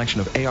complete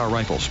selection of AR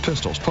rifles,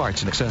 pistols,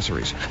 parts, and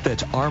accessories.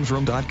 That's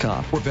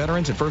armsroom.com, where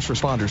veterans and first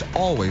responders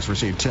always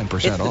receive 10%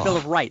 off. It's the Bill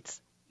of Rights,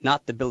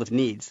 not the Bill of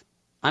Needs.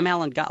 I'm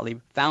Alan Gottlieb,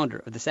 founder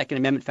of the Second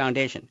Amendment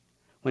Foundation.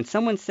 When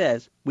someone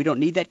says we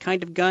don't need that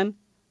kind of gun,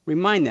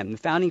 remind them the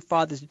Founding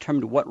Fathers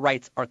determined what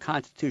rights our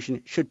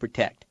Constitution should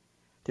protect.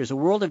 There's a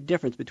world of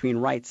difference between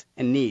rights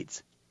and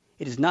needs.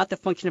 It is not the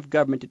function of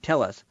government to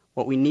tell us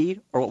what we need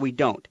or what we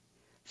don't.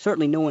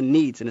 Certainly no one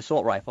needs an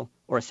assault rifle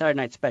or a Saturday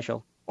Night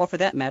Special, or for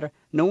that matter,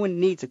 no one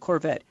needs a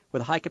Corvette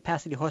with a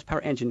high-capacity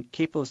horsepower engine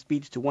capable of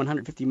speeds to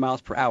 150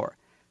 miles per hour.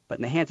 But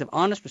in the hands of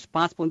honest,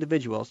 responsible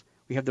individuals,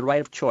 we have the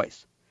right of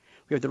choice.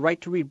 We have the right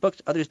to read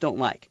books others don't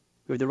like.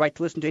 We have the right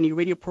to listen to any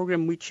radio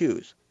program we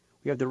choose.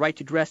 We have the right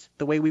to dress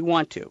the way we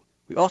want to.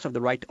 We also have the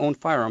right to own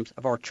firearms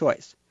of our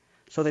choice.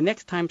 So the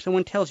next time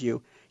someone tells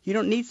you you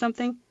don't need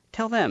something,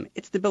 tell them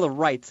it's the Bill of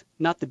Rights,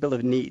 not the Bill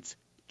of Needs.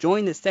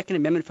 Join the Second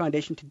Amendment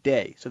Foundation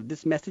today so that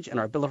this message and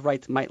our Bill of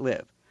Rights might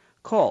live.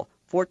 Call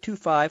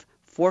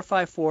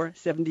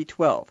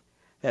 425-454-7012.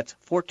 That's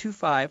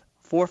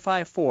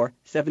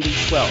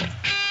 425-454-7012.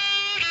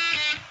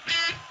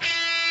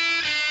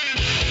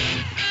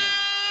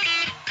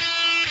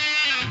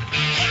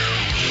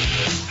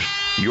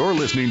 You're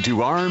listening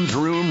to Arms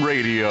Room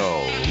Radio,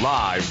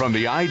 live from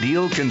the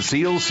Ideal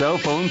Conceal Cell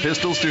Phone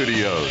Pistol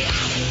Studios.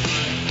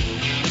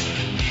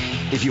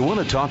 If you want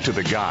to talk to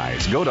the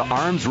guys, go to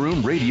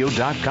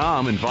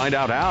armsroomradio.com and find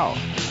out how.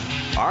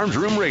 Arms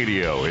Room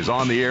Radio is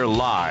on the air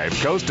live,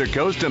 coast to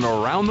coast and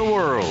around the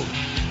world.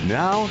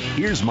 Now,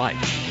 here's Mike.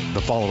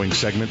 The following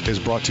segment is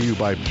brought to you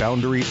by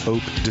Boundary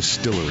Oak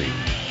Distillery.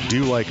 Do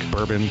you like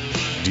bourbon?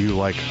 Do you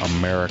like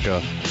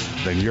America?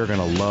 Then you're going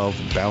to love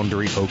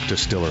Boundary Oak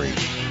Distillery.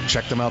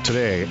 Check them out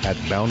today at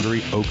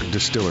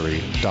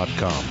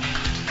boundaryoakdistillery.com.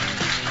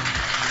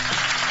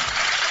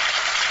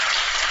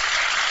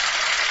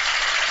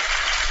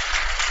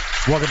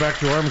 Welcome back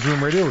to Arms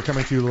Room Radio. We're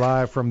coming to you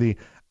live from the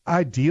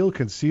Ideal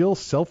Conceal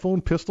Cell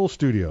Phone Pistol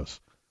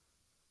Studios.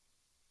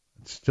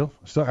 Still,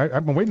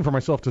 I've been waiting for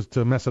myself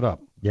to mess it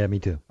up. Yeah, me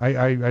too.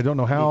 I don't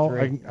know how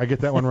I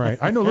get that one right.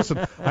 I know.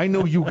 Listen, I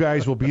know you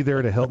guys will be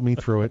there to help me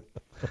through it.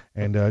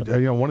 And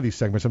one of these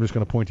segments, I'm just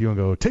going to point to you and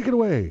go, "Take it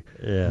away."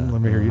 Yeah.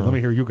 Let me hear you. Let me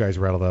hear you guys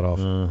rattle that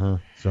off.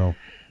 So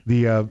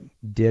the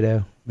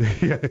ditto.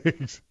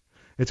 It's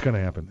going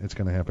to happen. It's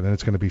going to happen, and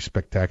it's going to be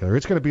spectacular.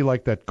 It's going to be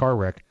like that car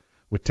wreck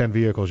with 10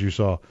 vehicles you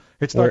saw.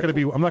 It's not going to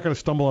be. I'm not going to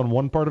stumble on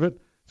one part of it.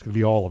 It's going to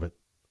be all of it.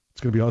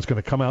 It's going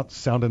to come out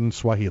sounding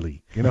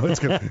Swahili. It's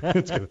going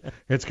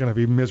to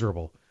be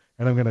miserable.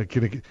 And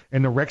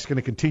and the wreck's going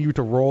to continue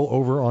to roll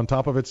over on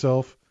top of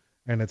itself,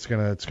 and it's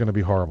going to be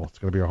horrible. It's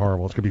going to be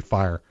horrible. It's going to be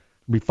fire.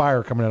 It'll be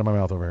fire coming out of my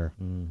mouth over here.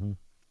 Mm-hmm.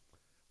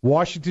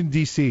 Washington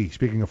D.C.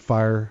 Speaking of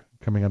fire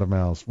coming out of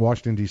mouths,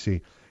 Washington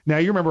D.C. Now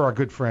you remember our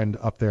good friend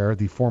up there,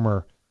 the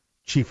former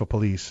chief of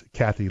police,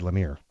 Kathy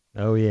Lanier.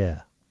 Oh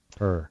yeah,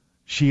 her.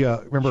 She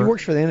remember she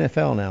works for the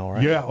NFL now,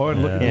 right? Yeah. Oh,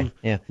 and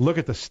look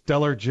at the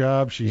stellar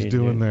job she's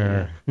doing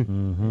there. Yeah.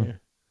 Mm-hmm.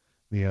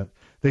 Yeah.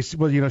 She's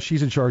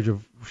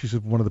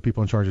one of the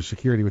people in charge of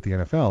security with the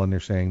NFL, and they're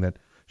saying that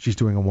she's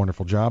doing a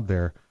wonderful job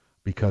there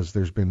because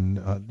there's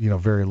been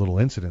very little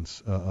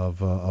incidents of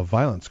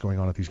violence going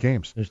on at these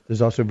games.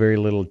 There's also very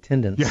little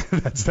attendance. Yeah,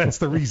 that's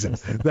the reason.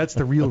 That's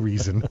the real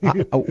reason.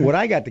 What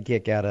I got the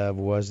kick out of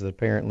was that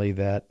apparently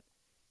that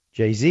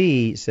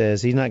Jay-Z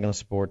says he's not going to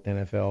support the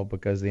NFL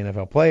because the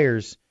NFL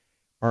players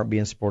aren't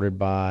being supported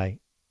by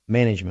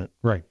management.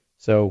 Right.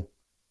 So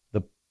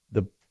the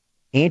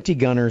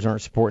anti-gunners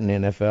aren't supporting the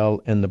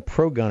NFL, and the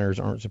pro-gunners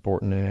aren't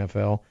supporting the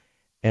NFL,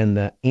 and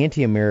the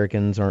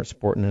anti-Americans aren't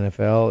supporting the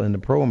NFL, and the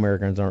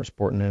pro-Americans aren't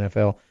supporting the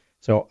NFL.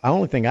 So the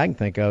only thing I can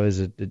think of is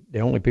that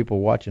the only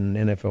people watching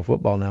NFL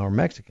football now are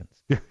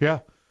Mexicans. Yeah.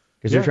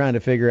 Because they're trying to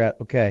figure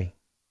out, okay,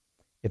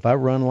 if I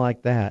run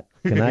like that,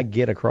 can I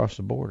get across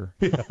the border?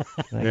 Can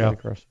I get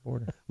across the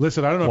border?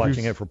 Listen, I don't know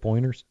watching it for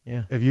pointers.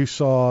 Yeah. If you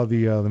saw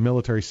the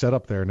military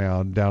setup there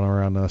now down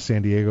around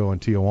San Diego and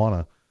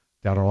Tijuana,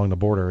 down along the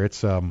border,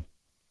 it's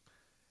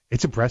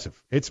impressive.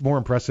 It's more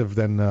impressive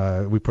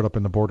than we put up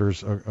in the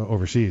borders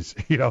overseas.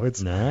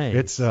 It's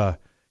nice.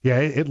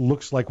 It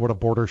looks like what a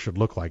border should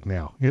look like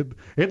now.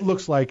 It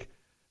looks like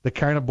the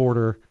kind of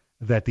border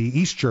that the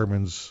East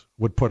Germans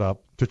would put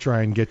up to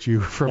try and get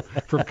you from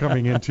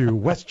coming into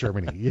West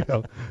Germany.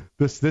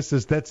 That's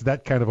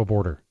that kind of a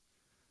border.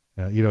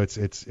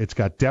 It's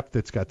got depth,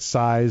 it's got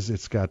size,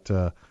 it's got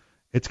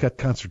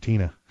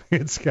concertina.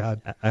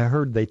 I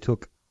heard they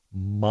took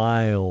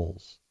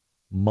miles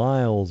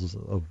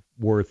of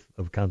worth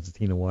of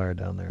concertina wire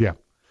down there.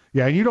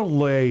 Yeah, and you don't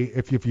lay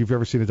if you've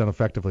ever seen it done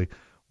effectively,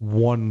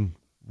 one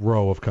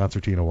row of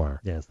concertina wire.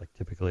 Yeah, it's like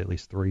typically at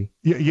least 3.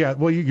 Yeah.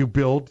 Well, you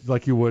build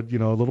like you would,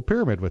 a little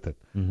pyramid with it,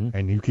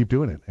 and you keep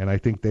doing it. And I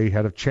think they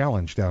had a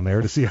challenge down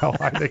there to see how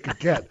high they could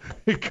get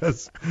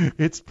because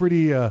it's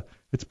pretty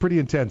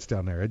intense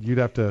down there. You'd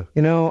have to.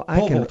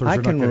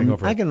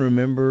 I can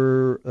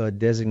remember a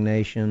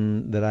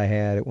designation that I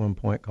had at one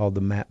point called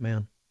the Mat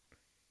Man,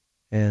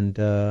 and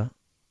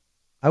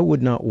I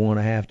would not want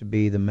to have to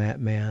be the Mat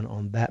Man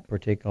on that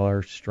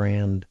particular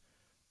strand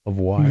of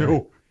wire.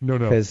 No.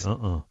 Because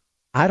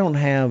I don't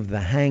have the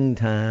hang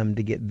time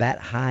to get that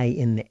high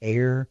in the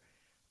air.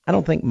 I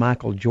don't think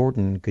Michael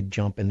Jordan could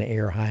jump in the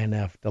air high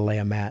enough to lay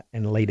a mat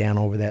and lay down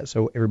over that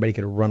so everybody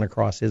could run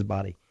across his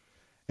body.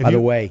 By the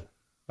way,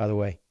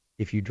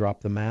 if you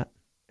drop the mat,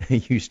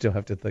 you still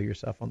have to throw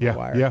yourself on the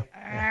wire. Yeah.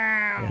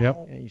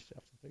 Yeah, you still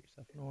have to throw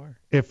yourself on the wire.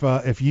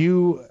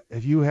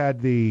 If you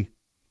had the,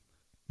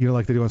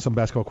 like they do on some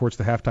basketball courts,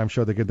 the halftime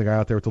show, they get the guy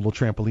out there with the little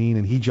trampoline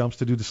and he jumps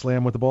to do the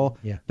slam with the ball.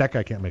 Yeah. That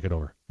guy can't make it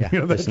over. Yeah,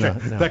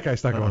 that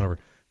guy's not going over.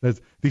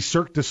 These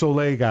Cirque du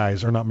Soleil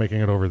guys are not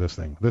making it over this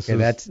thing.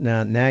 That's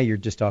now you're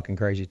just talking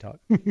crazy talk.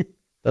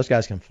 Those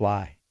guys can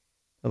fly.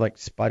 They're like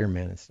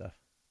Spider-Man and stuff.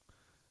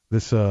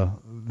 This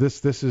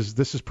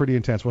is pretty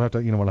intense. We'll have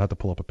to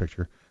pull up a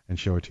picture and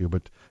show it to you.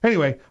 But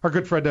anyway, our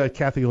good friend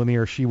Kathy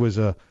Lanier, she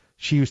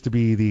used to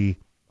be the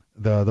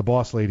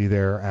boss lady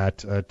there at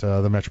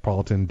the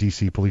Metropolitan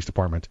D.C. Police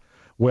Department.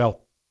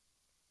 Well,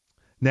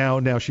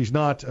 now she's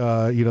not.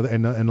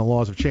 And the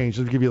laws have changed.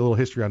 Let me give you a little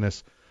history on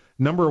this.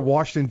 Number of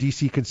Washington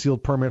D.C.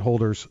 concealed permit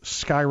holders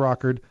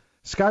skyrocketed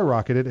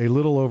a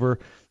little over.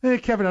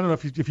 Kevin, I don't know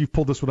if you've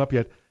pulled this one up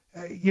yet.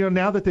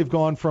 Now that they've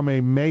gone from a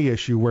may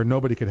issue where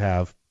nobody could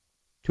have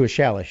to a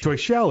shall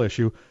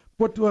issue.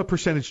 What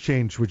percentage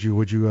change would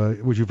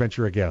you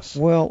venture a guess?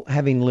 Well,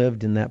 having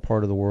lived in that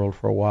part of the world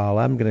for a while,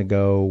 I'm going to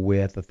go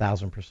with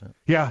 1,000%.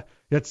 Yeah,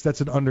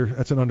 that's an under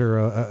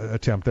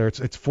attempt there.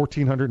 It's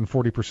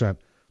 1,440%.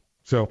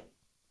 So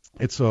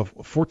it's a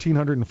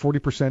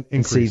 1,440%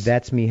 increase. See,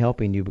 that's me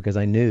helping you because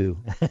I knew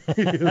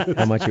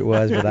how much it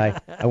was, but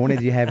I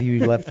wanted to have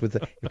you left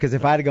with because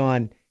if I'd have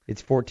gone,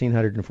 it's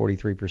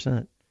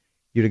 1,443%,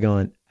 you'd have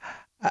gone.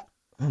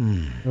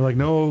 They're like,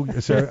 no,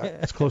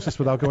 it's closest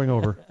without going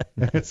over.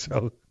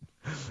 So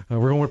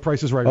we're going with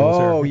Price is Right.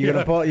 Oh, you're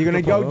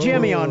gonna go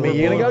Jimmy on me.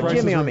 You're gonna go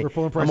Jimmy on me.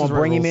 I'm gonna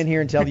bring him in here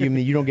and tell you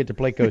you don't get to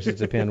play closest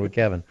to pin with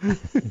Kevin.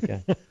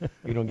 Okay,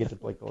 you don't get to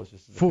play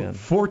closest to pin.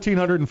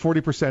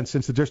 1,440%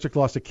 since the district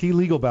lost a key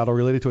legal battle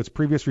related to its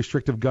previous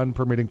restrictive gun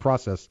permitting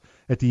process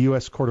at the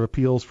U.S. Court of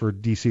Appeals for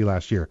D.C.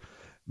 last year.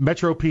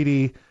 Metro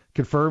PD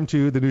confirmed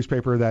to the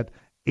newspaper that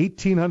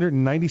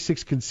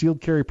 1,896 concealed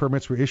carry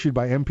permits were issued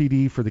by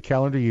MPD for the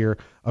calendar year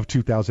of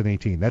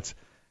 2018. That's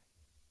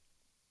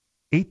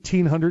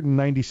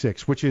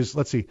 1,896, which is,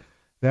 let's see,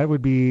 that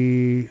would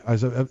be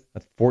that's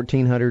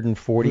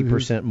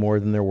 1,440% more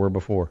than there were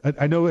before.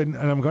 I know, and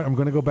I'm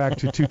going to go back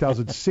to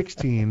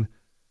 2016.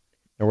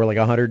 There were like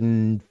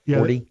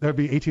 140. Yeah, that'd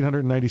be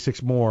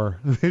 1,896 more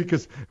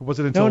because it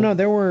wasn't until no,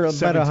 there were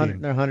about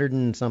 100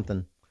 and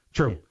something.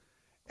 True. Yeah.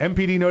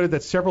 MPD noted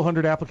that several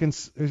hundred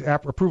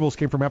approvals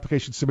came from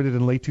applications submitted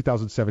in late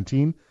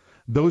 2017.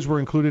 Those were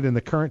included in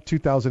the current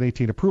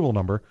 2018 approval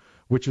number,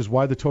 which is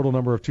why the total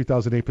number of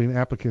 2018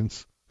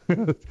 applicants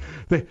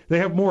they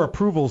have more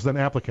approvals than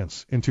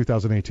applicants in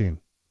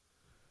 2018.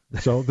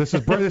 So this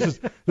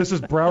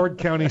is Broward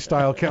County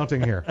style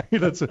counting here.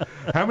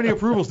 How many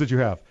approvals did you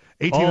have?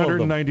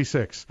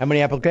 1,896. How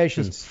many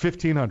applications?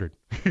 1,500.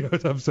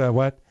 I'm saying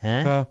what?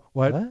 Huh?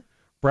 What?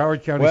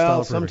 Broward County style.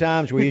 Well,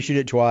 sometimes we issued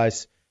it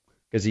twice.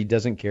 Because he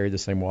doesn't carry the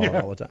same wallet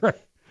all the time.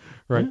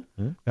 Right.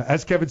 Mm-hmm.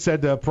 As Kevin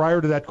said,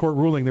 prior to that court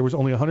ruling, there was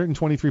only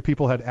 123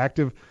 people had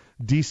active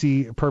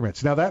D.C.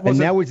 permits. Now that was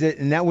a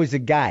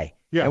guy.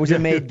 Yeah, that was a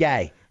made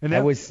guy. And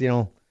that was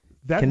that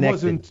connected.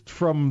 Wasn't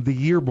from the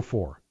year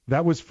before.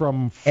 That was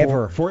from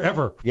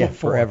forever. Yeah,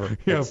 before. forever.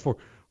 Yeah,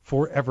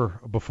 forever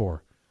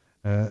before.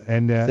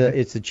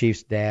 It's the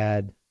chief's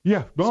dad.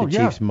 Yeah. Oh, the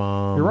chief's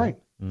mom. You're right.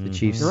 The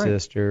chief's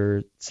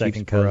sister. Second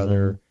chief's cousin.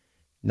 brother.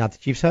 Not the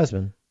chief's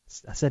husband.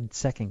 I said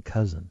second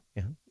cousin.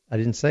 Yeah, I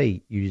didn't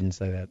say you didn't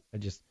say that.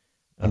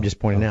 I'm just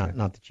pointing out,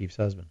 not the chief's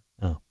husband.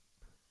 Oh,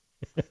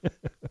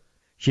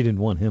 she didn't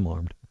want him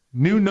armed.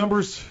 New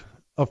numbers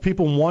of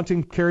people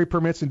wanting carry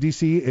permits in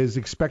D.C. is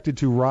expected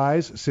to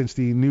rise since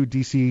the new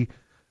D.C.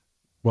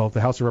 Well,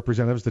 the House of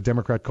Representatives, the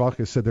Democrat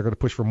caucus, said they're going to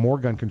push for more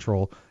gun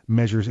control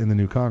measures in the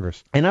new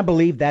Congress. And I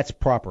believe that's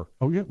proper.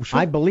 Oh yeah, sure.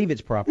 I believe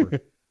it's proper.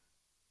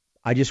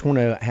 I just want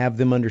to have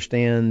them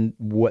understand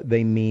what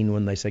they mean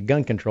when they say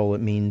gun control.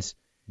 It means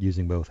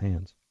using both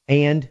hands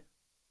and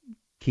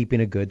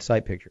keeping a good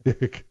sight picture.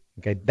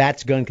 Okay,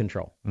 that's gun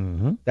control.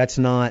 Mm-hmm. That's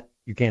not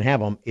you can't have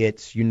them.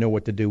 It's you know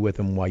what to do with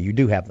them while you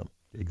do have them.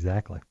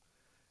 Exactly.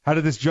 How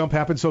did this jump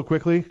happen so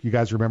quickly? You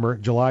guys remember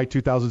July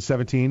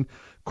 2017,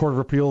 Court of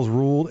Appeals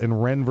ruled in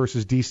Wren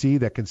versus D.C.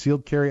 that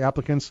concealed carry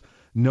applicants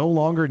no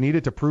longer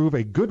needed to prove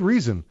a good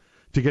reason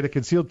to get a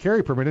concealed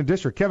carry permit in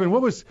district. Kevin,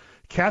 what was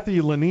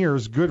Kathy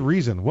Lanier's good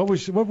reason? What her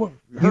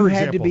You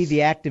had examples? to be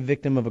the active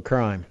victim of a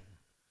crime.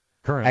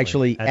 Currently.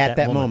 Actually, at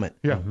that moment.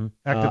 Yeah,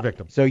 active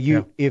victim. So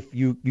if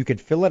you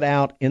could fill it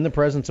out in the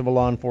presence of a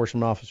law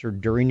enforcement officer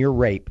during your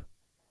rape,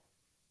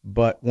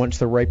 but once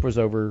the rape was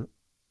over,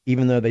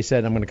 even though they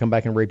said, I'm going to come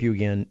back and rape you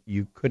again,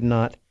 you could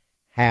not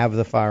have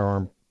the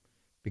firearm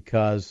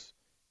because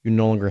you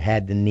no longer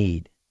had the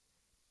need.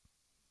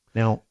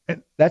 Now,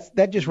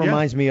 that just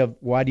reminds me of,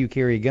 why do you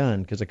carry a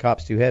gun? Because a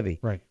cop's too heavy.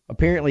 Right.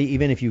 Apparently,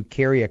 even if you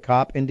carry a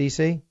cop in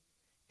D.C.,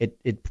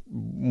 it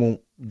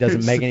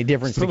doesn't make any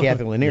difference to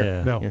Kathy Lanier.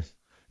 Yeah. No. Yes.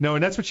 No,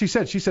 and that's what she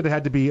said. She said it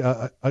had to be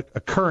a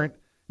current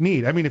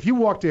need. I mean, if you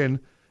walked in,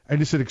 and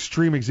just an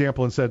extreme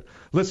example, and said,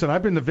 listen,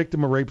 I've been the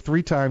victim of rape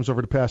 3 times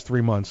over the past 3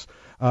 months.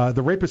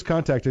 The rapist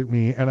contacted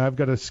me, and I've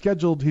got he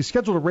scheduled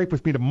a rape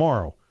with me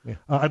tomorrow. Yeah.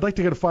 I'd like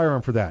to get a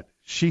firearm for that.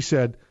 She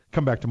said,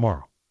 come back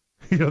tomorrow.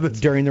 That's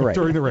during the rape.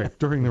 During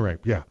the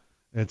rape. Yeah.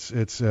 It's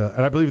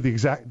and I believe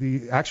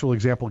the actual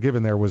example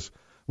given there was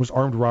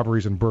armed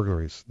robberies and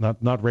burglaries,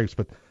 not rapes,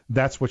 but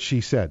that's what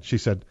she said. She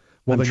said,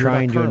 well, I'm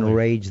trying to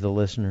enrage the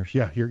listeners.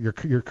 Yeah,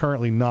 you're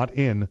currently not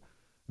in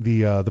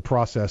the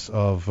process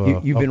of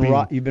you've been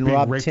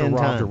robbed 10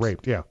 times. Or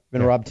raped. Yeah,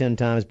 been robbed 10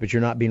 times, but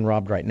you're not being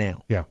robbed right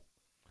now. Yeah.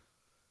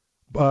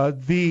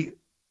 The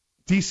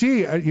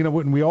DC,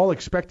 when we all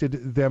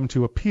expected them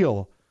to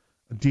appeal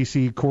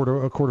DC Court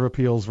of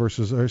Appeals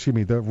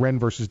the Wren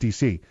versus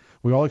DC.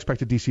 We all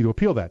expected DC to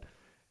appeal that,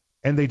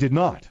 and they did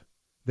not.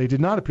 They did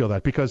not appeal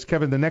that because,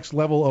 Kevin, the next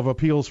level of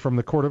appeals from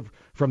the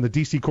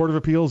DC Court of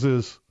Appeals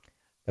is.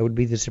 That would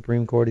be the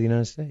Supreme Court of the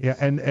United States. Yeah,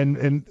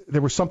 and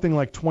there was something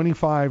like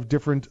 25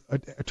 different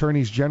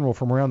attorneys general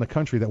from around the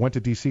country that went to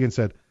D.C. and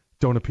said,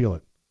 don't appeal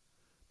it.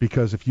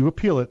 Because if you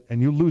appeal it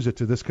and you lose it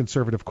to this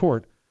conservative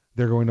court,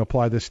 they're going to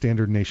apply this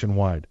standard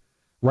nationwide.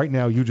 Right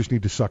now, you just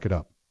need to suck it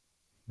up.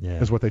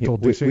 Yeah. Is what they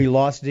told D.C. We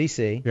lost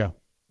D.C. Yeah.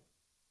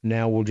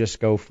 Now we'll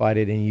just go fight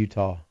it in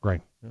Utah.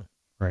 Right. Yeah.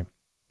 Right.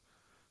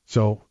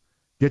 So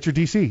get your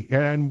DC.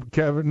 And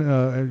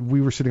Kevin,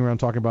 we were sitting around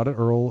talking about it.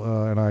 Earl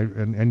and I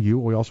and you.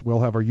 We also will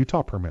have our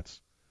Utah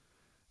permits.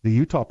 The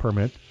Utah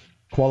permit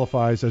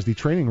qualifies as the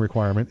training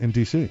requirement in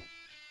DC.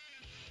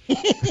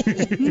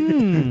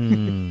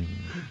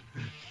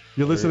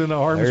 You're listening to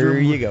Arms Room.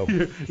 There you go.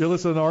 You're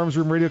listening to Arms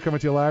Room Radio, coming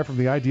to you live from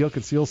the Ideal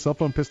Concealed Cell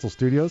Phone Pistol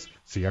Studios.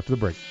 See you after the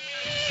break.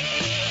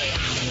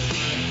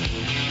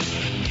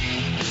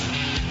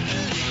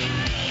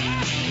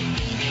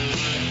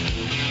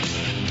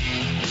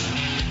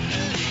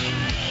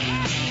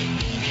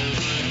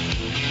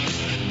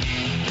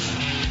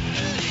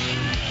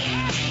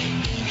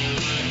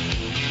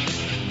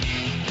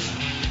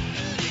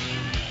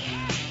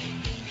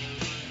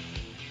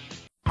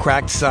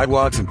 Cracked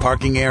sidewalks and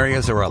parking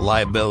areas are a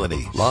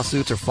liability.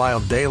 Lawsuits are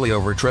filed daily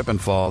over trip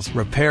and falls.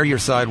 Repair your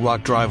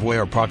sidewalk, driveway,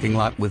 or parking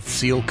lot with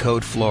Seal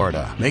Coat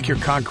Florida. Make your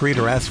concrete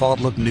or asphalt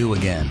look new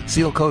again.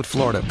 Seal Coat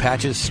Florida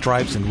patches,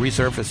 stripes, and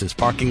resurfaces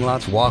parking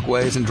lots,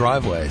 walkways, and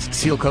driveways.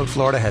 Seal Coat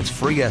Florida has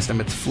free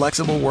estimates,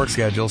 flexible work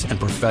schedules,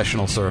 and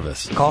professional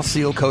service. Call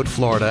Seal Coat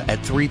Florida at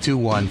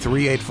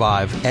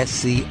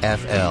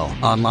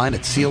 321-385-SCFL. Online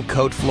at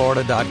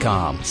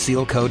sealcoatflorida.com.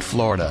 Seal Coat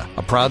Florida,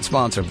 a proud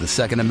sponsor of the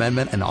Second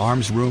Amendment and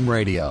Arms Room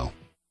Radio.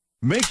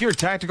 Make your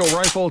tactical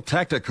rifle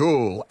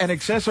tactical and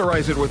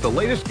accessorize it with the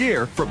latest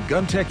gear from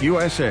GunTech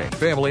USA.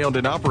 Family-owned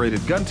and operated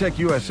GunTech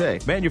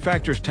USA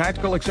manufactures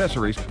tactical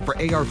accessories for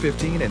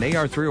AR-15 and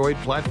AR-308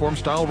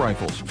 platform-style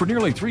rifles. For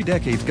nearly 3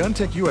 decades,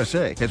 GunTech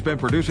USA has been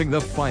producing the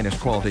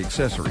finest quality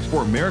accessories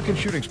for American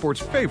shooting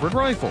sports' favorite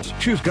rifles.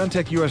 Choose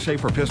GunTech USA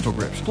for pistol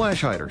grips, flash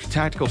hiders,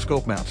 tactical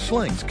scope mounts,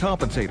 slings,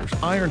 compensators,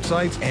 iron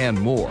sights,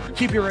 and more.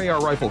 Keep your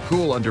AR rifle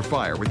cool under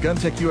fire with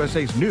GunTech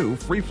USA's new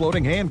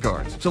free-floating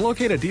handguards. So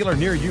locate a dealer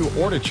near you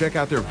or to check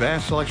out their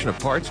vast selection of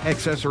parts,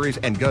 accessories,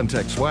 and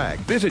GunTech swag.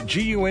 Visit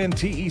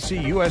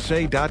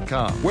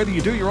GUNTECUSA.com. Whether you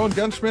do your own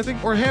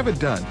gunsmithing or have it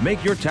done,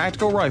 make your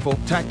tactical rifle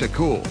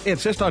tactical.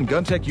 Insist on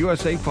GunTech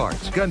USA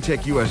parts.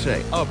 GunTech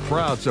USA, a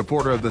proud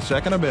supporter of the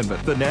Second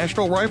Amendment, the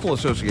National Rifle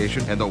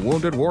Association, and the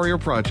Wounded Warrior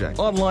Project.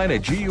 Online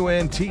at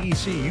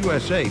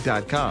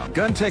GUNTECUSA.com.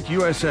 GunTech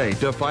USA,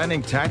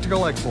 defining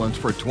tactical excellence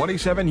for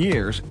 27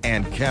 years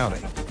and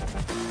counting.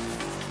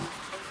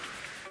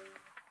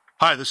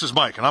 Hi, this is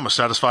Mike, and I'm a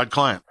satisfied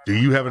client. Do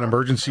you have an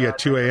emergency at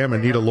 2 a.m.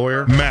 and need a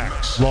lawyer?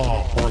 Max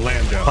Law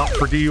Orlando. Hot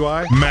for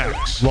DUI?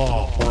 Max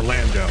Law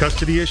Orlando.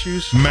 Custody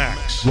issues?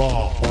 Max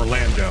Law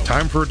Orlando.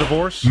 Time for a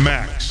divorce?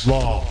 Max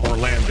Law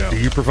Orlando. Do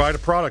you provide a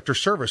product or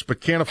service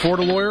but can't afford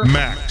a lawyer?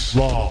 Max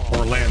Law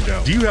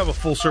Orlando. Do you have a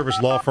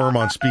full-service law firm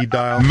on speed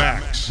dial?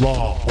 Max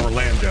Law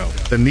Orlando.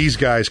 Then these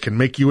guys can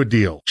make you a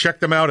deal.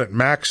 Check them out at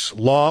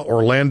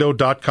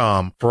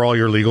maxlaworlando.com for all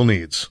your legal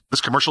needs.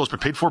 This commercial has been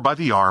paid for by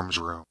the Arms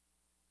Room.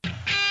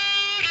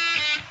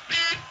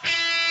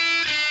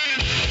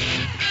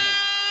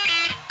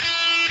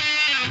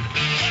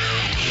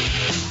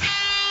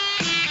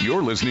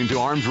 You're listening to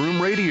Arms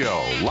Room Radio,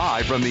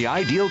 live from the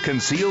Ideal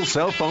Concealed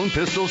Cell Phone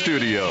Pistol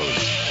Studios.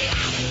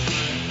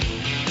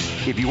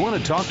 If you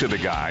want to talk to the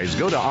guys,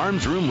 go to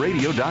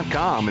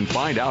armsroomradio.com and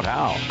find out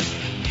how.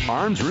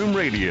 Arms Room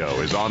Radio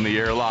is on the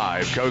air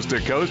live, coast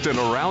to coast and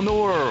around the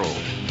world.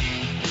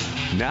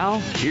 Now,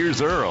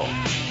 here's Earl. The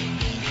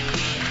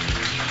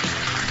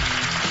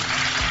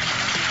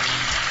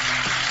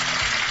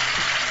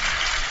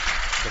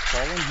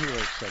Fallen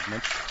Heroes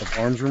segment of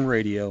Arms Room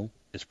Radio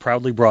is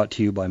proudly brought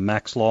to you by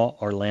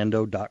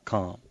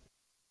MaxLawOrlando.com.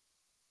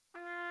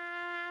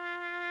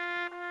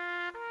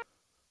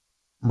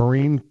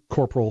 Marine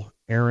Corporal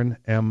Aaron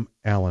M.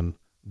 Allen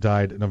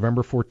died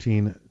November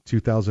 14,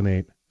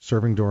 2008,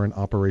 serving during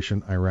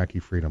Operation Iraqi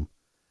Freedom.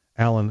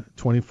 Allen,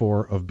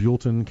 24, of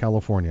Buellton,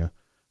 California,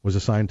 was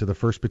assigned to the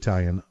 1st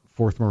Battalion,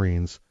 4th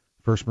Marines,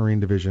 1st Marine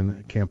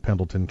Division, Camp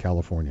Pendleton,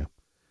 California.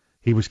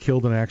 He was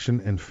killed in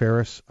action in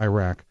Faris,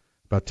 Iraq,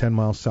 about 10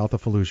 miles south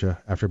of Fallujah,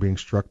 after being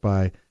struck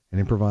by an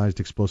improvised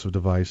explosive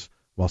device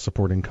while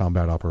supporting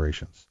combat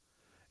operations.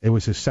 It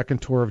was his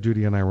second tour of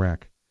duty in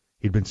Iraq.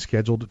 He'd been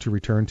scheduled to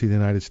return to the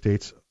United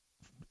States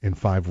in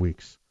 5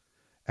 weeks.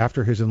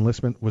 After his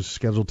enlistment was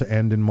scheduled to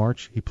end in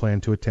March, he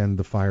planned to attend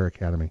the Fire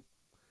Academy.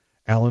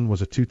 Allen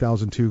was a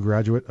 2002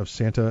 graduate of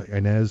Santa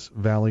Ynez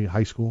Valley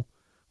High School,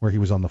 where he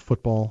was on the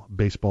football,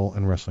 baseball,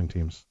 and wrestling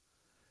teams.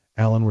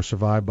 Allen was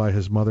survived by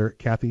his mother,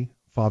 Kathy,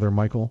 father,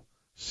 Michael,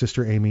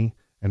 sister, Amy,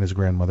 and his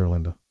grandmother,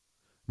 Linda.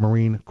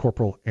 Marine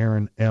Corporal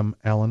Aaron M.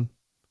 Allen,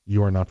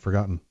 you are not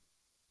forgotten.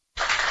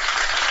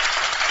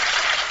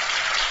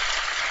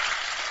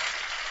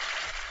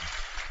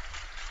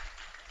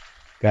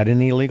 Got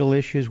any legal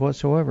issues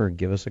whatsoever?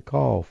 Give us a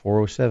call,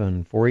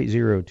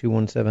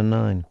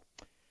 407-480-2179.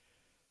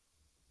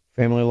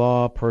 Family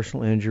law,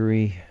 personal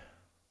injury,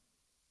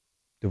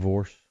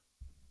 divorce,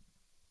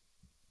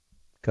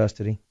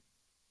 custody.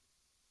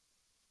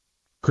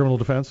 Criminal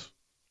defense?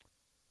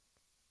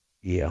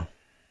 Yeah.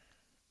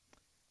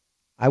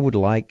 I would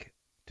like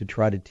to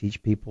try to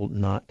teach people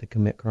not to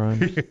commit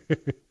crimes,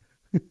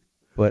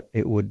 but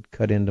it would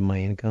cut into my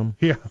income.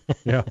 Yeah.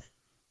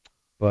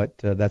 But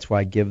that's why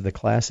I give the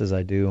classes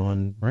I do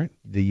on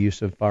the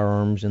use of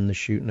firearms in the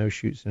shoot, no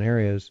shoot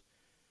scenarios,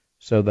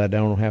 so that I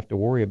don't have to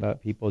worry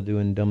about people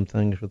doing dumb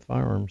things with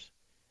firearms.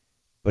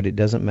 But it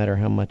doesn't matter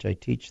how much I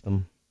teach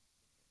them.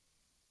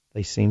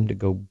 They seem to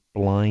go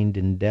blind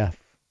and deaf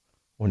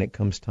when it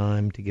comes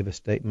time to give a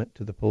statement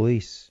to the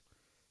police.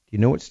 Do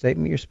you know what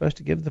statement you're supposed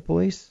to give the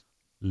police?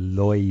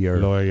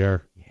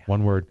 Lawyer. Yeah.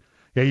 One word.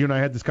 Yeah, you and I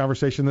had this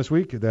conversation this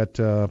week that,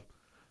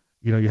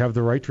 you have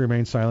the right to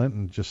remain silent,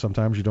 and just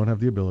sometimes you don't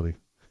have the ability.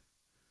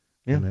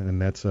 Yeah.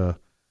 And that's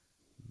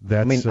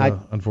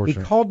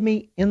unfortunate. He called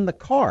me in the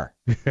car.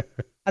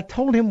 I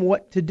told him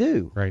what to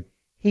do. Right.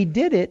 He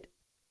did it.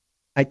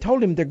 I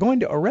told him they're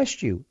going to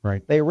arrest you.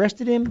 Right. They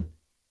arrested him,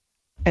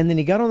 and then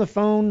he got on the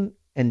phone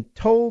and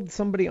told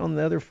somebody on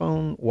the other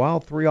phone while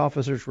 3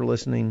 officers were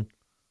listening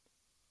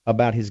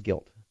about his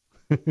guilt.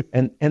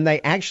 and they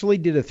actually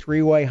did a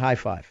 3-way high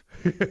five.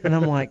 And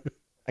I'm like,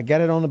 I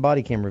got it on the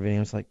body camera video. I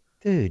was like,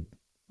 dude,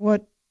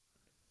 what?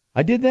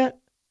 I did that?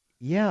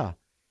 Yeah.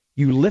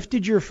 You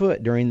lifted your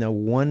foot during the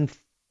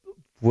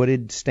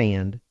 1-footed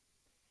stand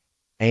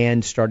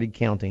and started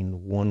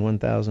counting 1,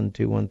 1,000,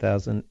 2,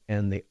 1,000,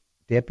 and the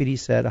deputy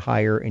said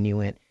higher, and you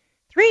went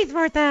 3,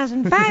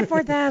 4,000, 5,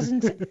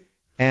 4,000,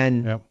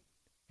 and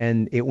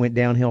it went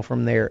downhill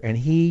from there. And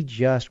he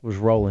just was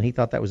rolling. He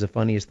thought that was the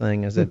funniest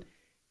thing. I said,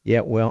 yeah,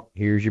 well,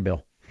 here's your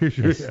bill.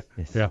 Yes.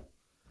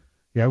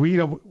 Yeah.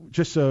 We,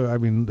 just so,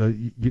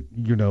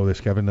 you know this,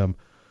 Kevin,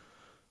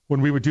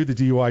 when we would do the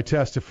DUI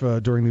test, if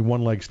during the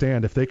one-leg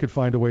stand, if they could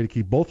find a way to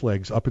keep both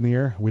legs up in the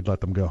air, we'd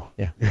let them go.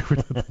 Yeah.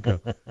 We'd let them go.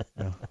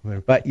 Yeah.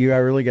 But you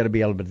really got to be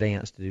able to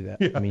dance to do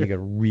that. Yeah. You got to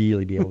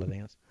really be able to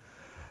dance.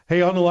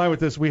 Hey, on the line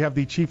with us, we have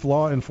the Chief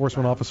Law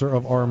Enforcement Officer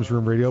of Arms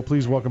Room Radio.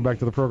 Please welcome back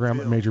to the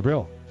program, Major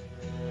Bill.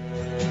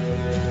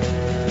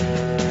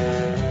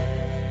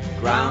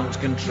 Ground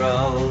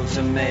control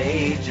to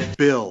Major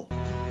Bill.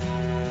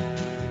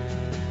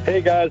 Hey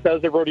guys,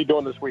 how's everybody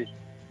doing this week?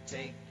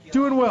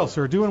 Doing well,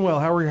 sir. Doing well.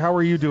 How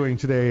are you doing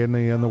today in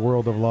the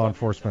world of law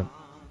enforcement?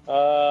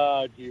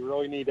 Do you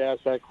really need to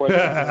ask that question?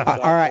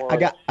 All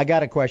right, I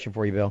got a question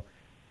for you, Bill.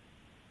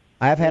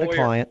 I have had a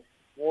client.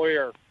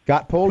 Lawyer.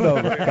 Got pulled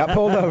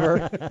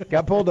over.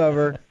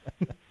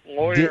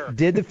 Lawyer.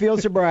 Did the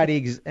field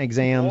sobriety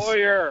exams.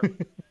 Lawyer.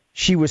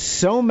 She was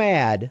so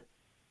mad,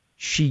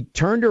 she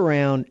turned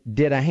around,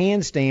 did a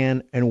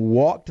handstand, and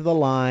walked the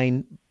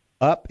line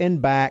up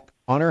and back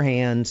on her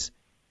hands,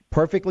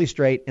 perfectly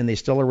straight, and they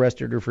still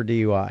arrested her for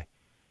DUI.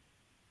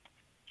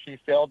 She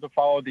failed to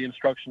follow the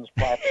instructions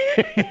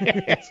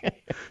properly.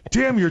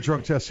 Damn, your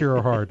drug tests here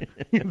are hard.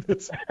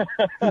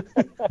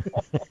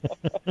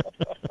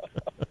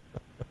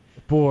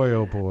 Boy,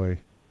 oh boy.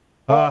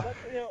 Like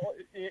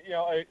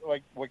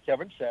what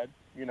Kevin said,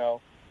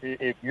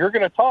 if you're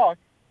going to talk,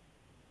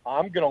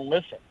 I'm going to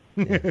listen.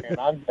 And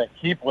I'm going to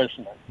keep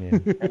listening. Yeah.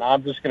 And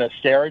I'm just going to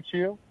stare at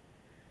you.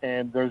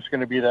 And there's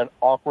going to be that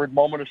awkward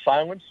moment of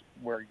silence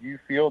where you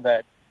feel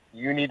that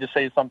you need to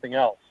say something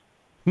else.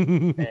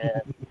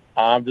 And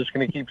I'm just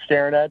going to keep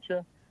staring at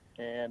you.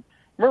 And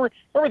remember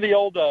the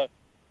old, now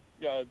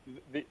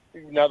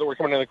that we're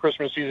coming into the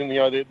Christmas season,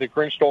 the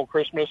Grinch stole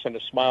Christmas and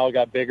the smile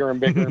got bigger and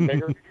bigger and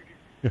bigger.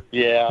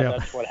 Yeah,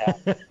 that's what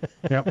happened.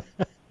 Yep.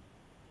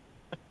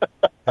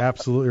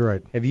 Absolutely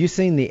right. Have you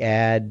seen the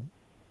ad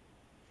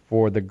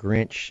for the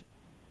Grinch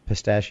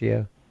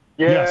pistachio?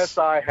 Yes,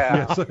 I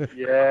have. Yes.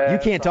 Yes. You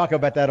can't talk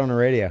about that on the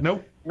radio.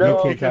 Nope. No,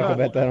 you can't talk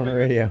about that on the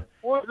radio.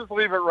 We'll just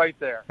leave it right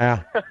there.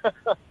 Ah.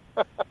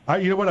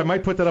 You know what? I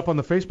might put that up on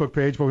the Facebook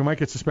page, but we might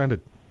get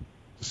suspended.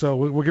 So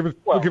we'll give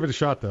it a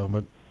shot though.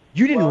 But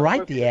you didn't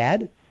write the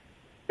ad.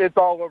 It's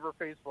all over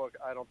Facebook.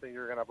 I don't think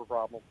you're gonna have a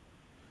problem.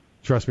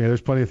 Trust me,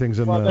 there's plenty of things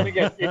in Well, the. then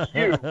again, it's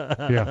you.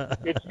 Yeah.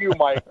 It's you,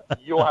 Mike.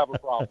 You'll have a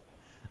problem.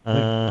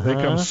 They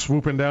come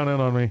swooping down in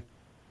on me.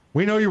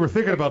 We know you were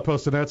thinking about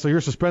posting that, so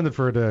you're suspended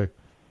for a day.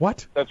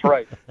 What? That's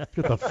right.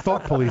 Get the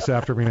thought police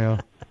after me now.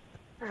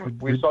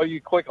 We saw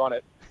you click on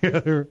it. Yeah,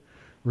 they're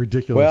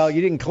ridiculous. Well,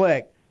 you didn't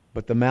click,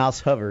 but the mouse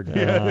hovered,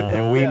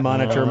 and we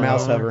monitor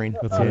mouse hovering.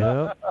 That's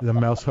the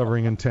mouse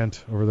hovering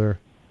intent over there.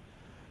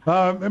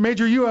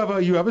 Major, you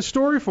have a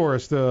story for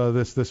us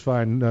this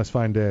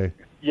fine day.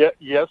 Yeah,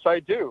 yes, I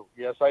do.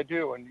 Yes, I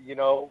do. And you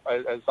know,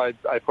 as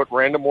I put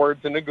random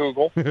words into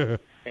Google and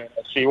I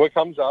see what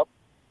comes up,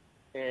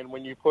 and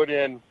when you put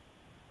in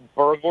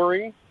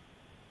burglary,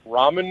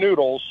 ramen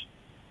noodles,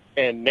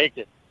 and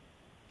naked,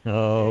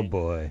 oh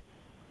boy,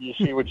 you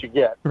see what you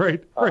get.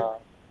 Right.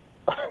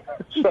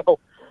 So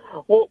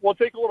we'll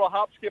take a little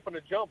hop, skip, and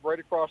a jump right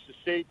across the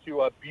state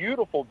to a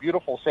beautiful,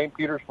 beautiful St.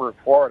 Petersburg,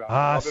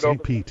 Florida.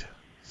 St. Pete.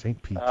 St.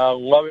 Pete.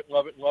 Love it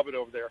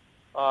over there.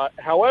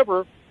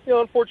 However, you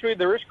know, unfortunately,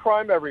 there is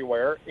crime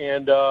everywhere,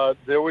 and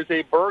there was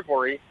a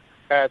burglary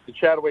at the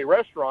Chataway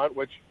restaurant,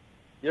 which,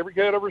 you ever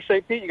get over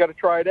St. Pete, you got to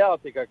try it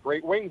out. They got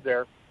great wings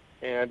there,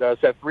 and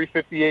it's at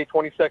 358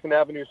 22nd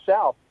Avenue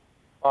South.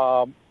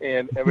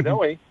 And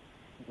evidently,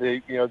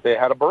 they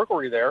had a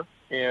burglary there,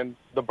 and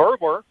the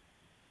burglar,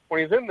 when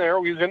he was in there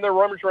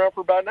rummaging around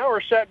for about an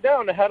hour, sat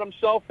down and had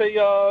himself a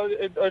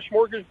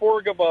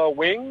smorgasbord of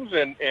wings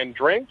and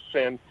drinks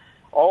and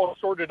all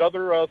assorted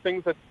other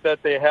things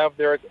that they have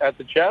there at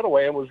the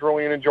Chataway, and was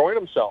really enjoying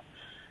himself.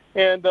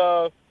 And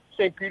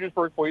St.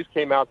 Petersburg police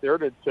came out there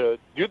to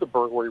do the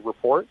burglary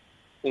report,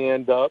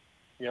 and lo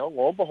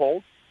and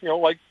behold,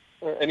 like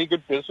any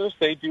good business,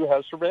 they do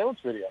have surveillance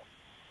video.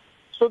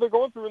 So they're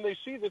going through and they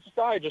see this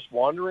guy just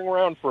wandering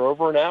around for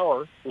over an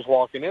hour, just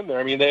walking in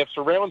there. I mean, they have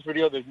surveillance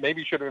video that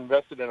maybe should have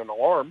invested in an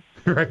alarm.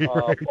 Right.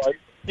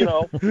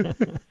 But,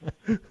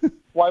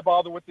 why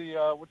bother with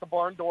the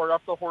barn door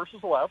after the horse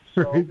is left?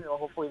 So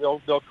hopefully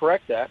they'll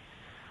correct that.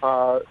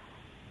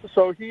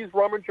 So he's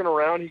rummaging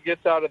around. He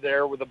gets out of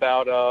there with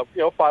about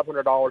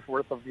 $500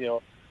 worth of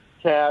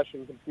cash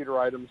and computer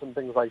items and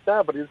things like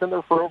that. But he was in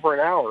there for over an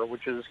hour,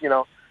 which is he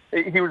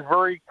was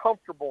very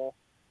comfortable.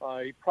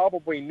 He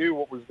probably knew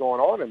what was going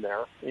on in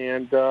there,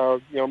 and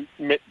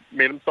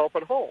made himself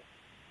at home.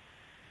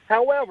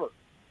 However,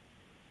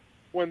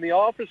 when the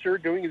officer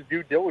doing his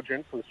due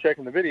diligence was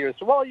checking the video, he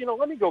said, well,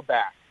 let me go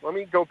back. Let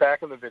me go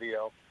back in the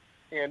video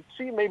and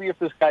see maybe if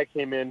this guy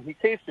came in, he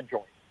cased a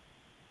joint.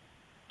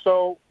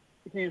 So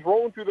he's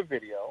rolling through the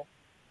video,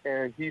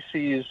 and he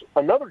sees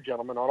another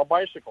gentleman on a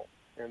bicycle,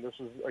 and this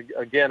is,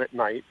 again, at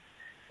night,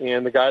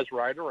 and the guy's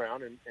riding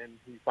around, and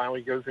he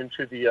finally goes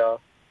into the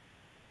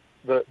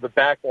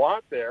back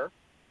lot there,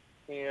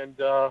 and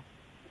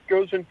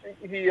goes in.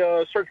 He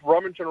starts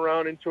rummaging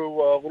around into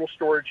a little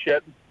storage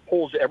shed,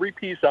 pulls every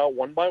piece out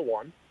one by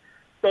one.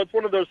 So it's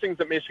one of those things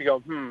that makes you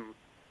go,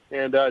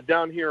 And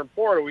down here in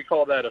Florida, we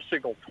call that a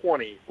signal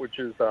 20, which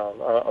is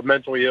a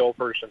mentally ill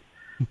person.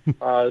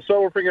 So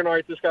we're figuring, all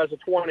right, this guy's a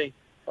 20.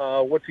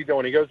 What's he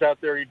doing? He goes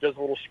out there, he does a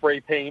little spray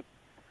paint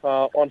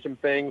on some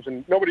things,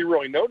 and nobody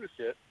really noticed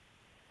it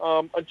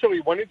until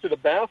he went into the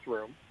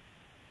bathroom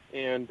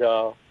and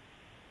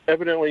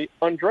evidently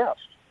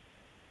undressed.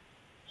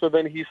 So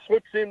then he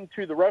slips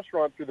into the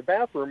restaurant through the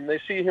bathroom, and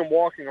they see him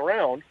walking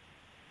around.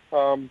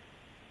 And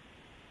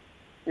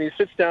he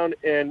sits down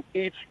and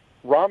eats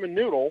ramen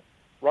noodles.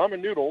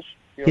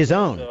 His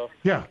own.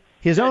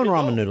 His own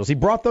ramen noodles. He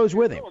brought those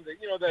with him.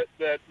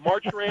 That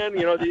Marchran,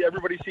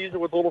 everybody sees it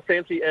with a little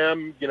fancy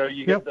M.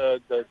 You get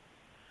the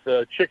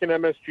chicken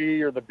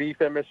MSG or the beef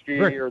MSG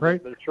or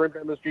the shrimp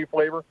MSG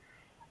flavor.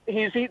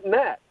 He's eating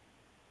that.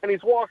 And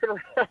he's walking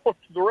around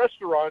the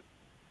restaurant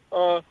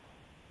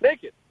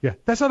naked. Yeah,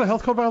 that's not a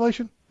health code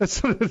violation. That's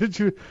did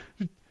you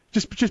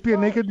just being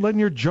naked, letting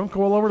your junk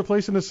go all over the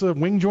place in this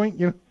wing joint,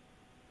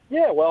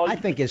 Yeah, well, I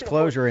think his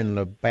clothes are in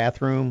the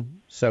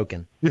bathroom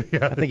soaking. Yeah,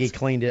 I think he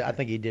cleaned it. I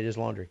think he did his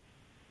laundry.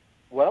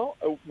 Well,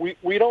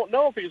 we don't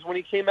know, because when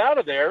he came out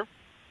of there,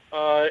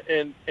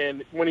 and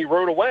when he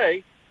rode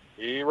away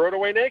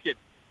naked.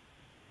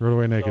 Rode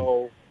away naked.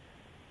 So,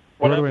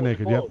 rode away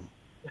naked. Yep.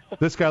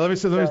 This guy,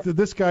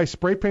 this guy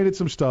spray painted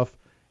some stuff,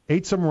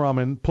 ate some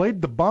ramen,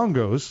 played the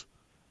bongos,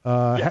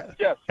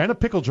 and a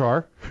pickle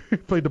jar.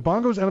 Played the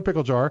bongos and a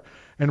pickle jar,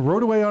 and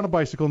rode away on a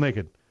bicycle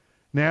naked.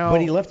 Now,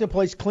 but he left the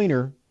place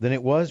cleaner than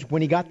it was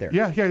when he got there.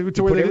 Yeah. He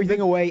put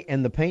everything away,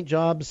 and the paint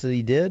jobs that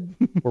he did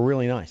were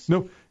really nice.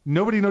 No,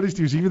 nobody noticed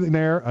he was even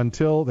there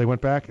until they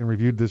went back and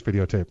reviewed this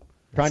videotape.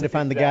 Trying to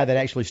find the guy that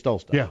actually stole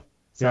stuff. Yeah.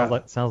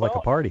 Sounds like a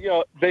party.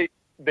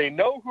 They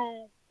know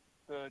who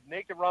the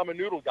naked ramen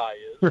noodle guy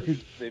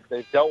is.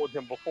 They've dealt with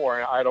him before,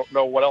 and I don't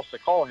know what else to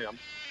call him.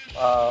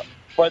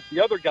 But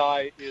the other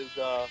guy is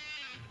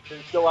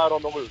still out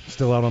on the loose.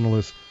 Still out on the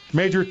loose.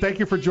 Major, thank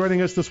you for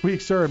joining us this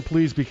week, sir, and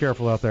please be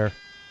careful out there.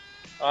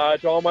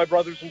 To all my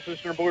brothers and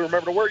sisters in blue,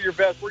 remember to wear your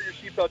vest, wear your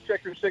seatbelt,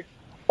 check your six.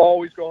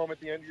 Always go home at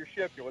the end of your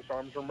shift. You'll listen to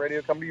Arms Room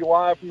Radio coming to you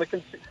live from the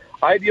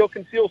Ideal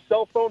Concealed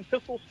Cell Phone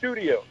Pistol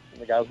Studios.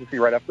 And the guys will see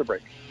you right after the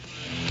break.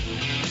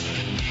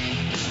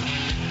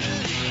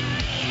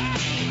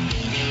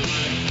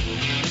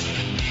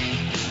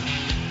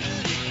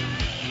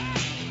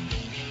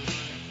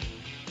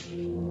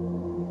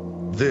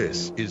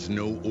 This is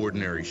no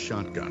ordinary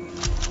shotgun.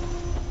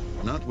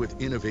 Not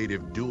with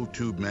innovative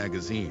dual-tube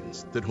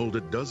magazines that hold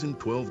a dozen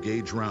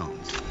 12-gauge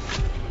rounds,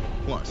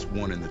 plus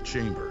one in the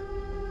chamber.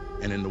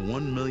 And in the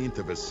 1/1,000,000th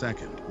of a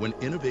second, when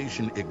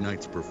innovation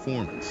ignites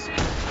performance,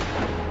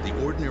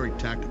 the ordinary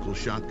tactical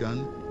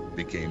shotgun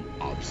became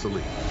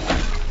obsolete.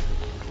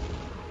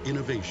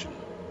 Innovation,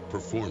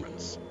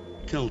 performance,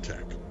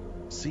 Kel-Tec.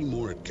 See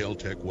more at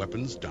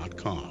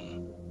keltecweapons.com.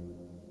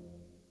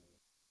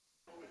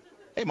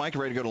 Hey, Mike,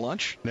 ready to go to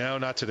lunch? No,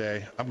 not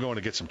today. I'm going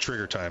to get some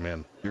trigger time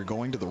in. You're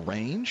going to the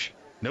range?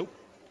 Nope.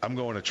 I'm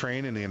going to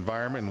train in the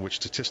environment in which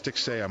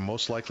statistics say I'm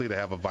most likely to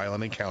have a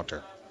violent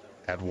encounter.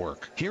 At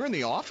work. Here in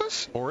the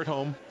office? Or at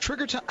home.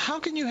 Trigger time? How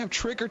can you have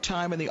trigger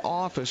time in the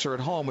office or at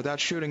home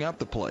without shooting up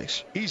the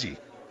place? Easy.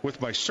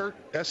 With my SIRT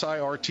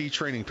SIRT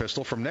training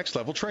pistol from Next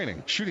Level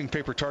Training. Shooting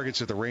paper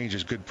targets at the range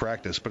is good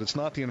practice, but it's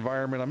not the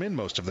environment I'm in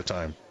most of the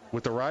time.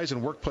 With the rise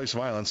in workplace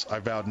violence, I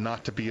vowed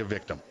not to be a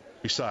victim.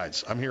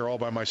 Besides, I'm here all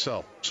by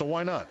myself, so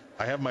why not?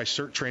 I have my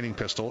SIRT training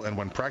pistol, and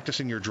when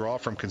practicing your draw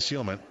from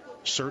concealment,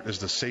 SIRT is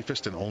the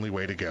safest and only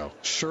way to go.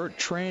 SIRT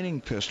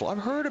training pistol. I've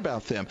heard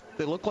about them.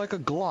 They look like a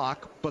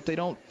Glock, but they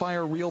don't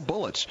fire real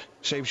bullets.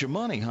 Saves you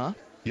money, huh?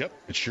 Yep,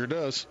 it sure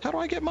does. How do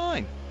I get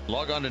mine?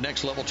 Log on to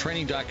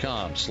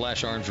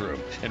nextleveltraining.com/armsroom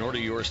and order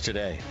yours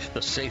today.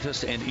 The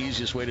safest and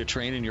easiest way to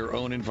train in your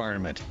own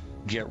environment.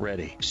 Get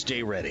ready.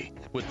 Stay ready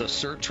with the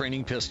SIRT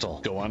training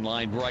pistol. Go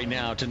online right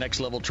now to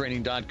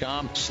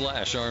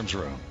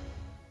nextleveltraining.com/armsroom.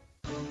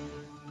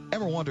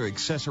 Ever want to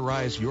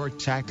accessorize your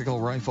tactical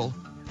rifle?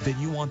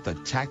 Then you want the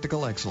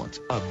tactical excellence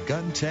of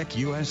GunTech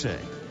USA.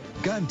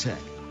 GunTech,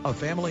 a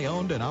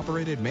family-owned and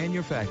operated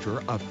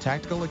manufacturer of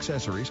tactical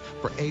accessories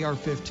for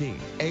AR-15,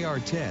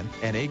 AR-10,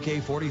 and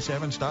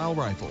AK-47 style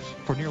rifles.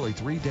 For nearly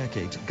 3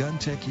 decades,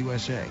 GunTech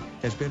USA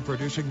has been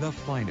producing the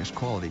finest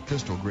quality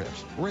pistol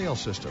grips, rail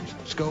systems,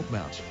 scope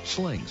mounts,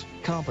 slings,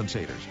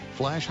 compensators,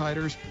 flash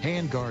hiders,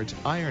 hand guards,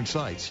 iron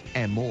sights,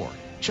 and more.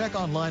 Check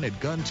online at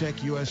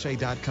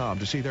GunTechUSA.com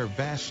to see their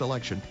vast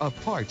selection of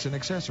parts and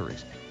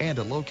accessories and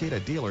to locate a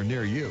dealer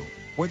near you.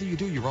 Whether you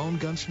do your own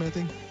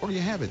gunsmithing or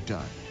you have it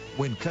done,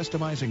 when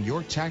customizing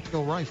your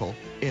tactical rifle,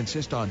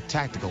 insist on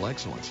tactical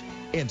excellence.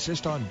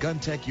 Insist on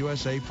GunTech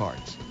USA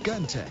parts.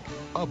 GunTech,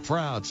 a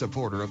proud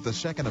supporter of the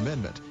Second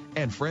Amendment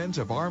and friends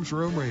of Arms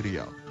Room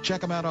Radio. Check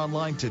them out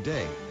online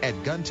today at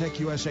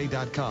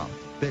GunTechUSA.com.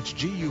 That's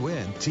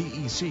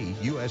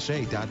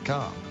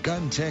GUNTECUSA.com.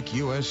 GunTech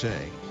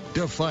USA.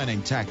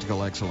 Defining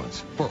tactical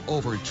excellence for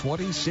over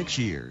 26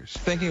 years.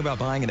 Thinking about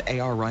buying an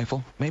AR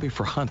rifle? Maybe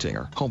for hunting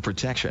or home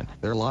protection.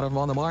 There are a lot of them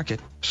on the market.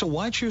 So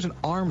why choose an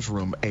Arms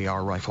Room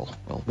AR rifle?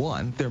 Well,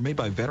 1, they're made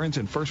by veterans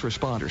and first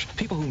responders,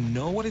 people who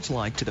know what it's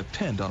like to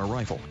depend on a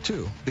rifle.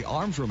 2, the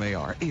Arms Room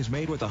AR is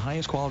made with the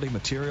highest quality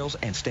materials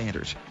and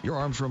standards. Your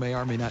Arms Room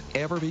AR may not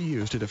ever be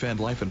used to defend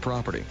life and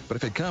property, but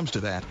if it comes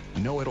to that,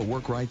 know it'll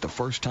work right the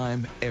first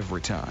time,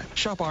 every time.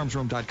 Shop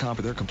armsroom.com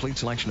for their complete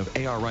selection of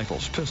AR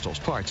rifles, pistols,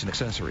 parts, and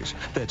accessories.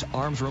 That's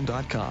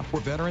armsroom.com,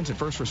 where veterans and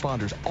first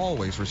responders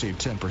always receive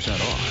 10%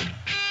 off.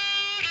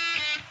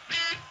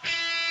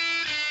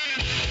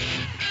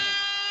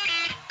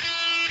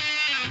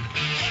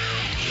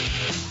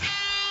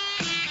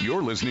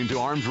 You're listening to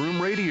Arms Room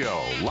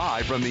Radio,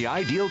 live from the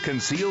Ideal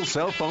Concealed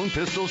Cell Phone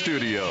Pistol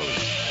Studios.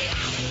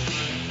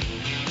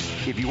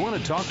 If you want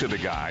to talk to the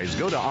guys,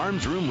 go to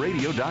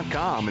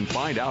armsroomradio.com and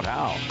find out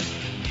how.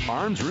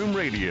 Arms Room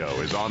Radio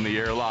is on the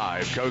air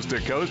live, coast to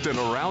coast and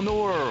around the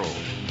world.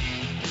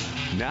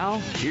 Now,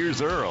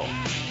 here's Earl.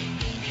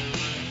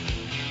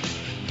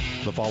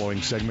 The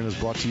following segment is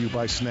brought to you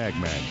by Snag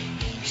Mag.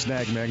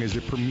 Snag Mag is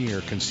the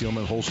premier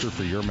concealment holster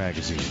for your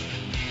magazine.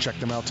 Check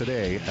them out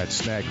today at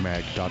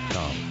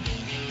snagmag.com.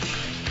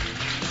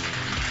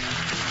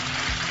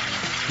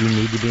 You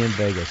need to be in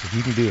Vegas if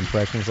you can do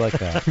impressions like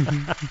that.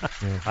 Yeah.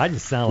 I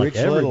just sound Rich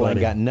like everybody. Little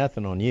ain't got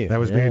nothing on you. That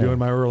was me doing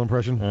my Earl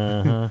impression.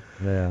 Yeah.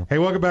 Hey,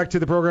 welcome back to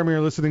the program.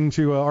 You're listening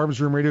to Arms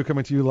Room Radio,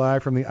 coming to you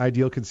live from the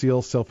Ideal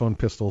Conceal Cell Phone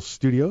Pistol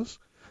Studios.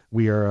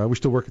 We're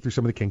still working through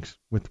some of the kinks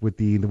with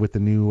the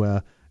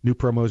new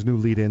promos, new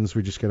lead-ins.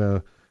 We just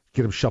gotta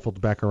get them shuffled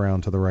back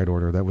around to the right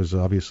order. That was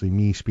obviously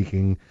me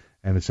speaking,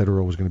 and it said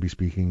Earl was going to be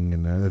speaking,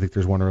 and I think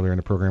there's one earlier in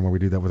the program where we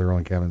do that with Earl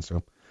and Kevin.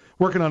 So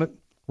working on it.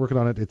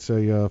 It's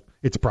a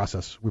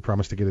process. We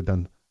promise to get it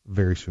done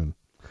very soon.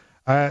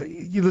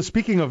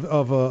 Speaking of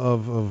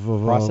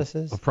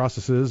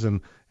processes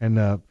and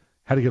how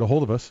to get a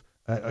hold of us,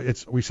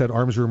 We said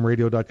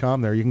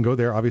armsroomradio.com there. You can go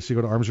there. Obviously,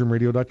 go to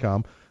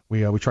armsroomradio.com.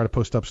 We try to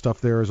post up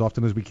stuff there as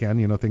often as we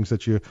can. Things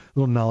that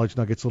little knowledge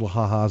nuggets, little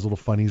ha-has, little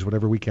funnies,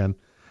 whatever we can.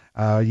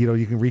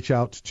 You can reach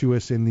out to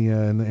us in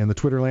the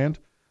Twitter land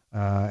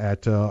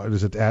at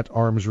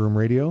Arms Room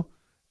Radio,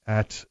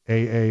 at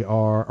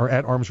AAR, or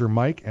at Arms Room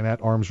Mike, and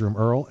at Arms Room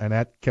Earl, and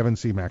at Kevin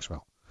C.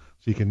 Maxwell.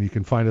 So you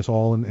can find us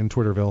all in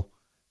Twitterville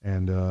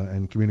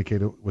and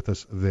communicate with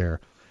us there.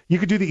 You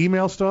could do the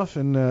email stuff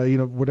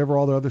and whatever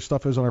all the other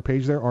stuff is on our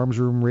page there,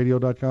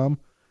 armsroomradio.com.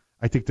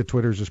 I think the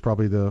Twitter's is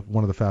probably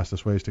one of the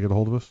fastest ways to get a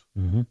hold of us.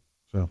 Mm-hmm.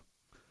 So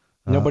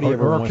nobody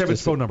ever or wants Kevin's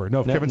to phone number.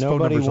 No, Kevin's phone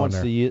number's on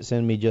there. Nobody wants to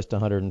send me just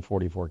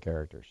 144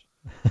 characters.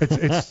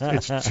 It's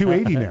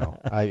 280 now.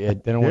 They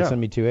don't want to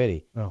send me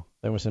 280. No.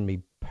 They want to send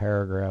me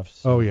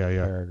paragraphs. Oh yeah.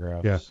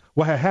 Paragraphs. Yeah.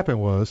 What happened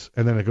was,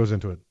 and then it goes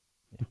into it.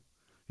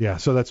 Yeah.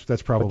 So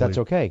that's probably. But that's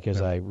okay because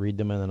I read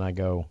them and then I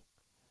go.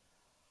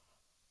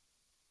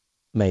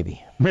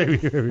 Maybe.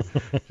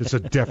 It's a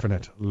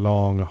definite,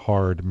 long,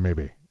 hard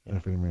maybe. Yeah.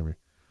 Definite maybe.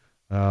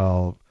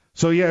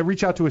 So yeah,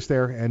 reach out to us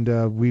there, and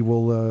we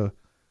will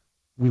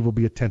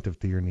be attentive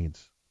to your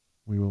needs.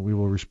 We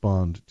will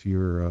respond to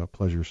your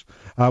pleasures.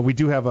 We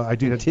do have I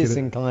do have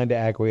disinclined to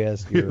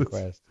acquiesce to your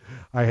request.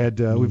 I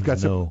had we've got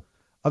some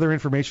other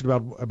information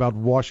about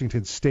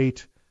Washington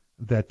State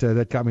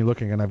that got me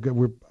looking, and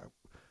we're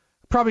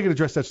probably going to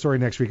address that story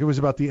next week. It was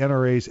about the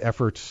NRA's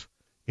efforts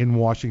in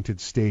Washington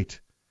State.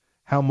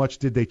 How much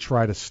did they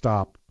try to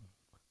stop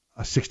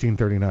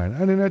 1639?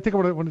 And then I think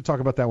I want to talk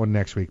about that one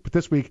next week. But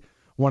this week,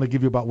 I want to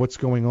give you about what's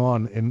going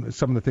on in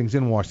some of the things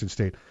in Washington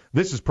State.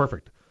 This is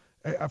perfect.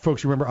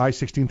 Folks, remember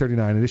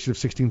I-1639, Initiative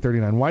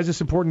 1639. Why is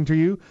this important to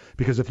you?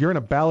 Because if you're in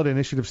a ballot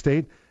initiative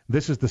state,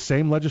 this is the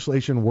same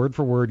legislation, word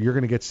for word, you're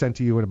going to get sent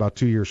to you in about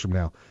 2 years from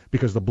now.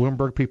 Because the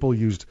Bloomberg people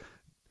used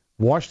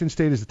Washington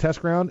State as the test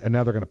ground, and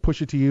now they're going to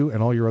push it to you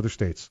and all your other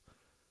states.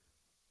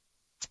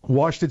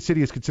 Washington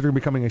City is considering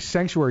becoming a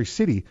sanctuary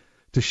city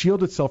to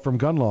shield itself from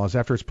gun laws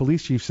after its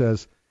police chief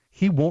says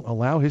he won't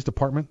allow his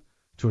department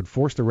to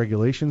enforce the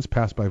regulations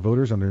passed by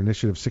voters under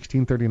Initiative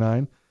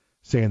 1639,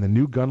 saying the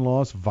new gun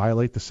laws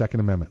violate the Second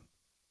Amendment.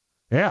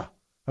 Yeah. How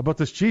about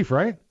this chief,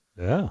 right?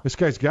 Yeah. This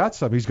guy's got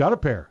some. He's got a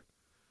pair.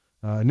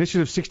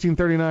 Initiative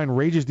 1639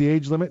 raises the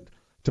age limit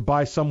to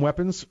buy some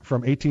weapons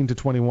from 18 to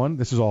 21.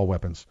 This is all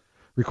weapons.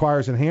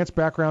 Requires enhanced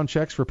background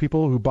checks for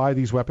people who buy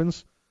these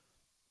weapons.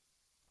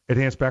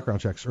 Enhanced background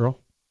checks, Earl?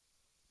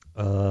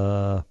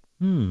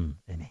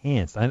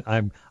 Enhanced.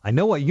 I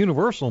know what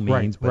universal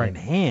means, but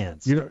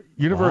enhanced.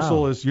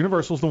 Universal's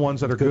the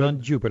ones that are good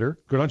on Jupiter.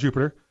 Good on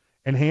Jupiter.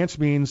 Enhanced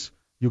means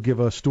you'll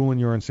give a stool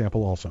and urine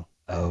sample also.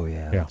 Oh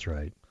yeah. That's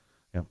right.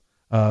 Yeah.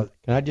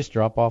 Can I just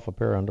drop off a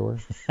pair of underwear?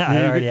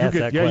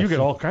 You get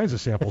all kinds of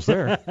samples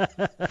there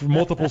from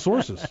multiple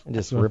sources. And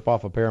just rip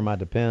off a pair of my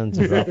Depends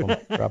and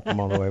drop them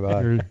on the way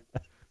by.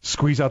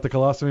 Squeeze out the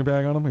colostomy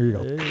bag on them. Here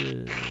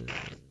you go.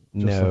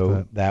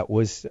 No, that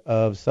was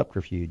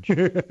subterfuge.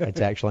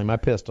 It's actually my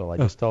pistol. I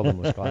just told him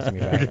it was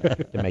colostomy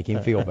bag to make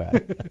him feel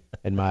bad.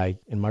 And my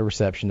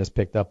receptionist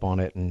picked up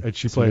on it, and as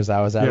soon as I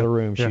was out of the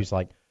room, she was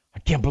like, "I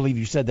can't believe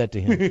you said that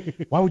to him.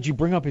 Why would you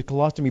bring up his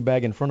colostomy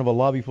bag in front of a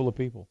lobby full of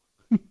people?"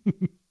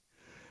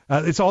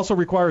 It also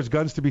requires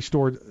guns to be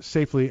stored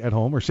safely at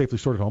home or safely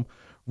stored at home.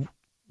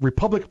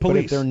 Republic Police.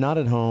 But if they're not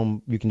at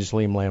home, you can just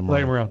lay them around.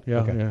 Lay them around. Yeah,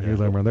 okay. You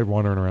lay them around. They're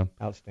wandering around.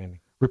 Outstanding.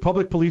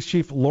 Republic Police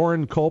Chief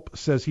Lauren Culp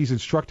says he's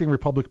instructing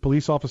Republic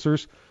police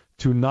officers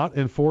to not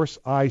enforce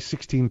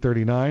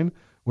I-1639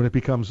 when it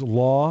becomes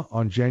law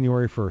on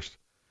January 1st.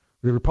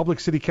 The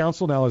Republic City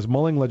Council now is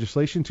mulling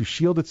legislation to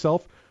shield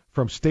itself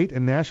from state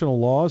and national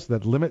laws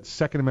that limit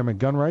Second Amendment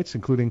gun rights,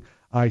 including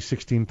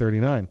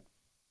I-1639.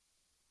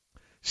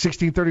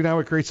 1639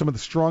 would create some of the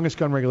strongest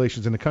gun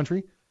regulations in the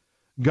country.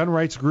 Gun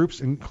rights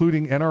groups,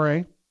 including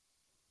NRA,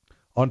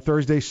 on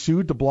Thursday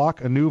sued to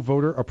block a new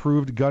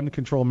voter-approved gun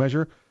control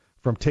measure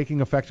from taking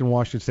effect in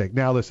Washington State.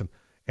 Now listen,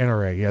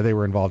 NRA, they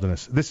were involved in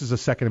this. This is a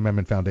Second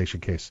Amendment Foundation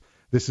case.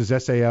 This is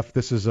SAF.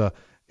 This is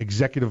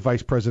Executive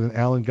Vice President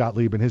Alan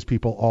Gottlieb and his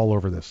people all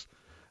over this.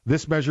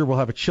 This measure will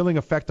have a chilling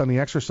effect on the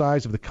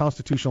exercise of the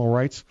constitutional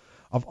rights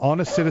of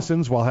honest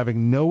citizens while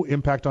having no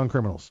impact on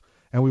criminals,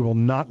 and we will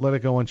not let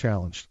it go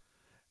unchallenged.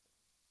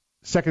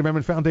 Second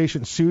Amendment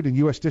Foundation sued in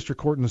U.S.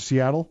 District Court in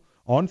Seattle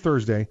on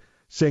Thursday,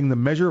 saying the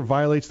measure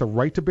violates the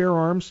right to bear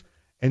arms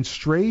and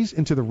strays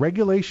into the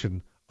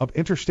regulation of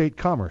interstate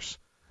commerce,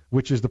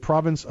 which is the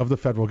province of the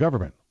federal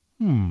government.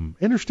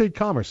 Interstate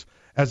commerce.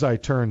 As I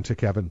turn to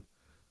Kevin,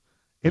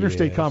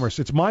 interstate commerce.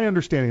 It's my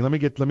understanding.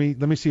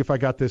 Let me see if I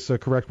got this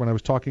correct when I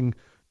was talking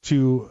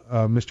to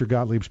Mr.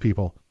 Gottlieb's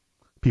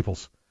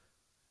peoples.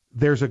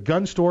 There's a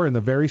gun store in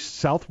the very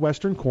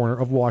southwestern corner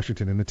of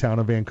Washington, in the town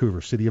of Vancouver,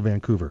 city of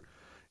Vancouver.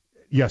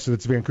 Yes,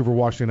 it's Vancouver,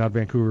 Washington, not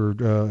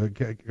Vancouver,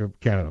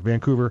 Canada.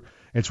 Vancouver.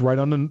 It's right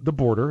on the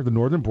border, the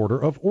northern border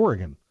of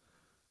Oregon.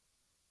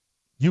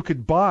 You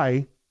could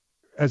buy,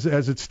 as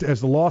the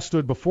law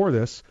stood before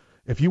this,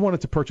 if you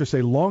wanted to purchase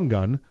a long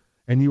gun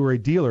and you were a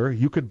dealer,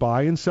 you could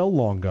buy and sell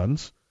long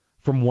guns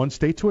from one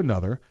state to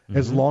another,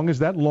 as long as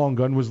that long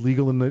gun was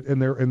legal in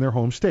their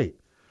home state.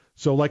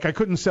 So, like, I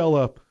couldn't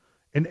sell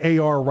an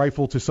AR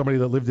rifle to somebody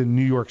that lived in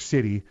New York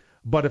City,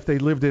 but if they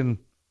lived in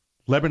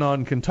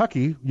Lebanon,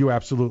 Kentucky, you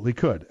absolutely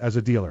could as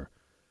a dealer.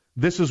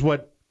 This is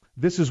what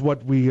has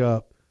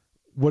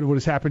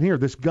happened here.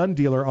 This gun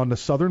dealer on the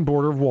southern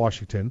border of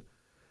Washington,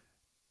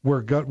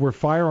 where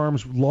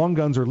firearms, long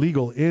guns are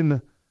legal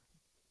in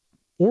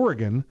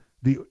Oregon,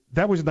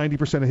 that was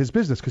 90% of his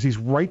business because he's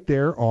right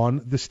there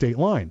on the state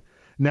line.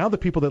 Now the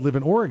people that live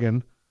in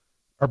Oregon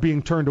are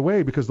being turned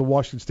away because the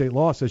Washington state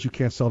law says you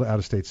can't sell to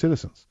out-of-state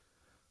citizens.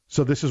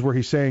 So this is where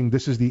he's saying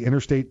this is the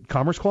Interstate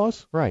Commerce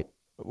Clause? Right.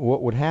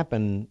 What would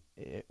happen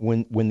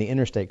when the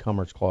Interstate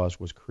Commerce Clause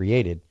was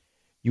created,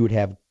 you would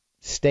have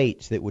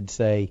states that would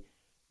say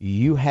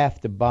you have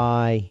to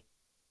buy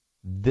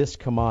this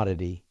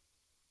commodity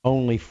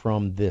only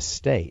from this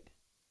state.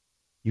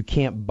 You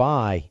can't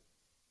buy,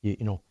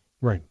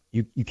 right.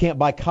 You can't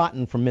buy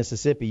cotton from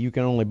Mississippi. You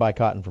can only buy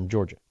cotton from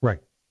Georgia. Right.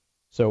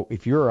 So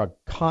if you're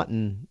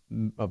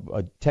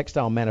a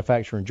textile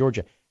manufacturer in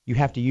Georgia, you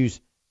have to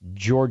use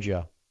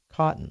Georgia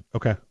cotton.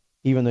 Okay.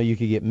 Even though you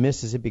could get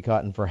Mississippi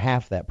cotton for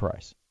half that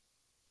price.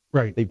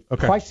 Right. They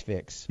okay. price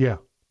fix. Yeah.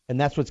 And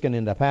that's what's going to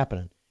end up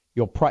happening.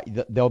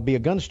 There'll be a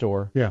gun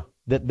store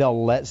that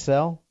they'll let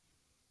sell,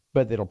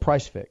 but it'll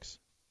price fix.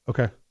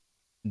 Okay.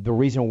 The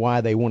reason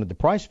why they wanted the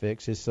price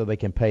fix is so they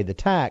can pay the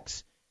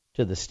tax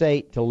to the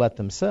state to let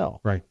them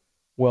sell. Right.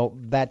 Well,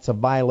 that's a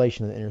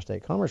violation of the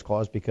Interstate Commerce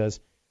Clause because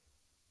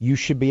you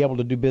should be able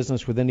to do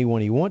business with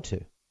anyone you want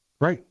to.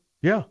 Right.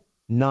 Yeah.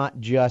 Not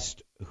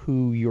just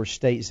who your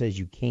state says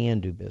you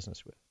can do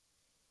business with.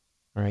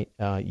 All right.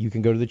 You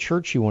can go to the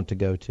church you want to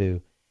go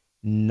to,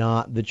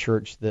 not the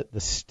church that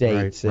the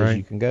state says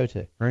you can go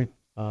to. Right.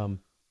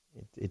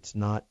 It's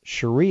not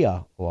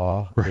Sharia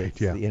law. Right. It's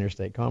the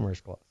Interstate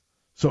Commerce Clause.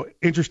 So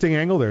interesting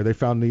angle there. They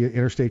found the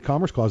Interstate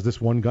Commerce Clause.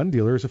 This one gun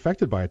dealer is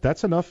affected by it.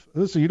 That's enough.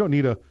 Listen, you don't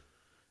need a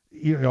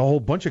whole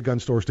bunch of gun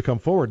stores to come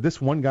forward.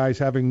 This one guy's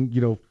having,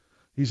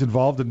 he's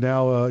involved in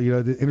now,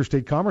 the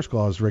Interstate Commerce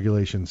Clause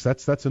regulations.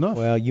 That's enough.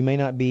 Well, you may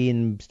not be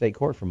in state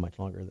court for much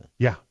longer then.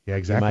 Yeah,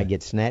 exactly. You might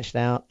get snatched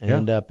out and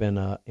end up in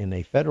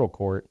a federal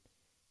court.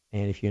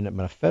 And if you end up in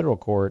a federal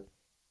court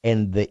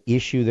and the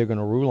issue they're going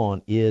to rule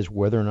on is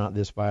whether or not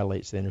this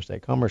violates the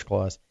Interstate Commerce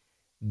Clause,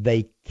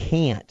 they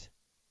can't,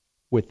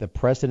 with the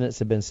precedents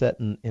that have been set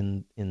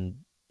in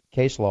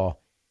case law,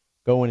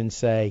 go in and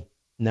say,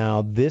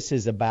 now this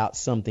is about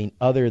something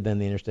other than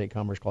the Interstate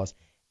Commerce Clause.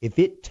 If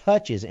it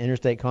touches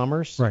interstate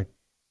commerce,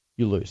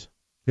 you lose.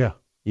 Yeah.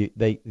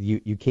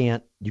 You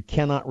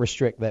cannot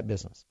restrict that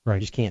business. Right.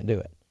 You just can't do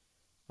it.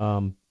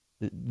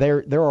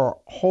 There are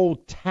whole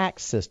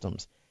tax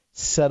systems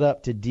set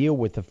up to deal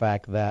with the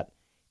fact that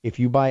if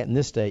you buy it in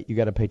this state, you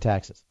got to pay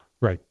taxes.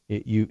 Right.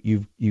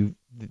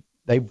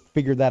 They've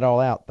figured that all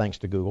out thanks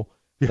to Google.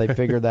 They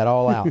figured that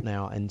all out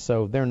now, and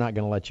so they're not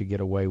going to let you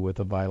get away with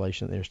a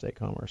violation of the Interstate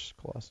Commerce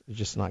Clause. It's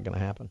just not going to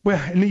happen. Well,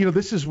 and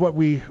this is what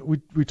we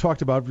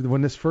talked about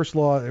when this first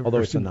law.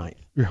 Although it's the ninth.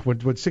 Yeah, when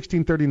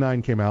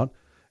 1639 came out,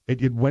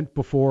 it went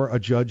before a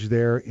judge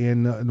there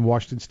in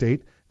Washington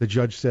State. The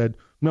judge said,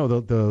 no,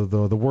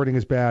 the wording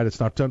is bad. It's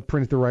not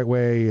printed the right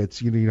way.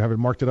 It's you haven't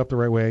marked it up the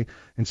right way,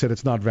 and said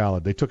it's not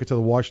valid. They took it to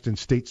the Washington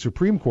State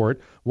Supreme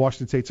Court.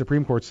 Washington State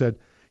Supreme Court said,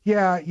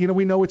 yeah,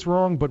 we know it's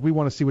wrong, but we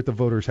want to see what the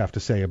voters have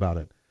to say about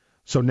it.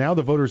 So now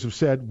the voters have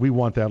said, we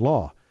want that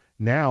law.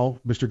 Now,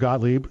 Mr.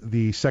 Gottlieb,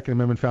 the Second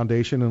Amendment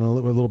Foundation, and a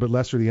little bit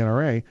lesser the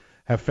NRA,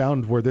 have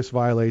found where this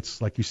violates,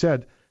 like you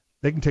said,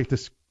 they can take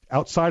this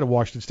outside of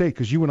Washington State,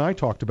 because you and I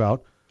talked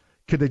about,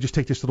 could they just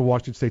take this to the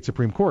Washington State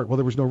Supreme Court? Well,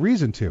 there was no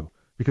reason to,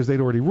 because they'd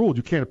already ruled.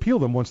 You can't appeal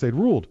them once they'd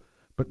ruled,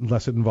 but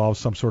unless it involves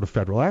some sort of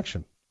federal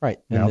action.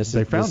 Right. Now And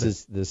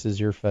this is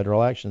your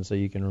federal action, so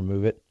you can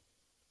remove it.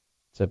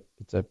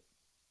 It's a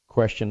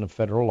question of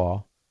federal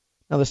law.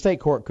 Now, the state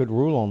court could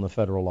rule on the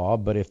federal law,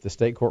 but if the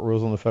state court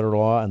rules on the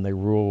federal law and they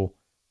rule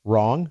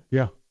wrong,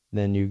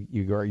 then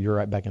you're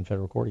right back in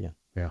federal court again.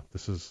 Yeah,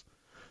 this is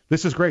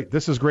great.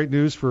 This is great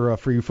news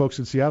for you folks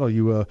in Seattle.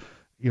 You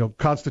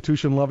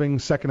Constitution loving,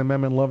 Second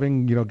Amendment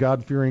loving,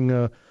 God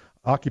fearing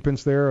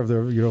occupants there of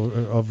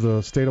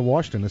the state of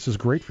Washington. This is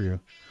great for you.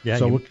 Yeah,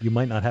 so you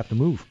might not have to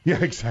move.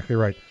 Yeah, exactly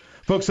right.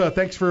 Folks,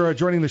 thanks for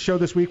joining the show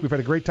this week. We've had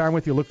a great time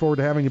with you. Look forward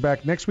to having you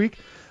back next week.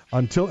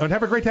 And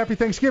have a great, happy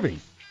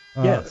Thanksgiving.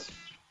 Yes.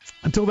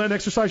 Until then,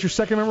 exercise your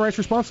Second Amendment rights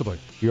responsibly.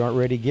 If you aren't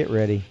ready, get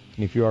ready.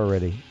 And if you are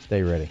ready,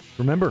 stay ready.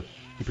 Remember,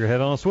 keep your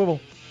head on a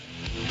swivel.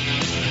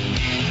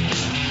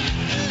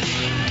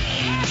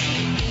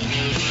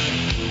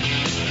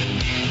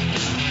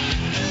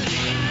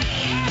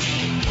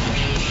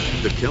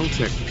 The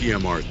Kel-Tec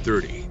PMR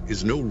 30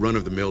 is no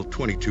run-of-the-mill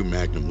 .22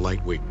 Magnum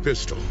lightweight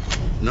pistol,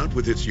 not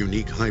with its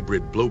unique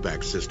hybrid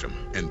blowback system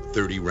and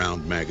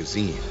 30-round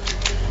magazine.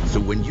 So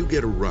when you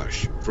get a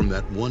rush from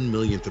that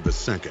 1/1,000,000th of a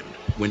second,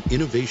 when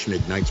innovation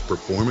ignites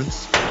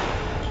performance,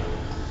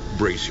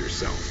 brace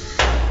yourself.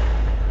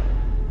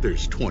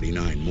 There's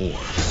 29 more.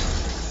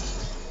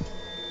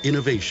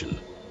 Innovation,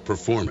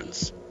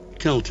 performance,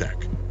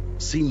 Kel-Tec.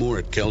 See more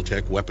at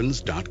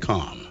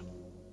keltechweapons.com.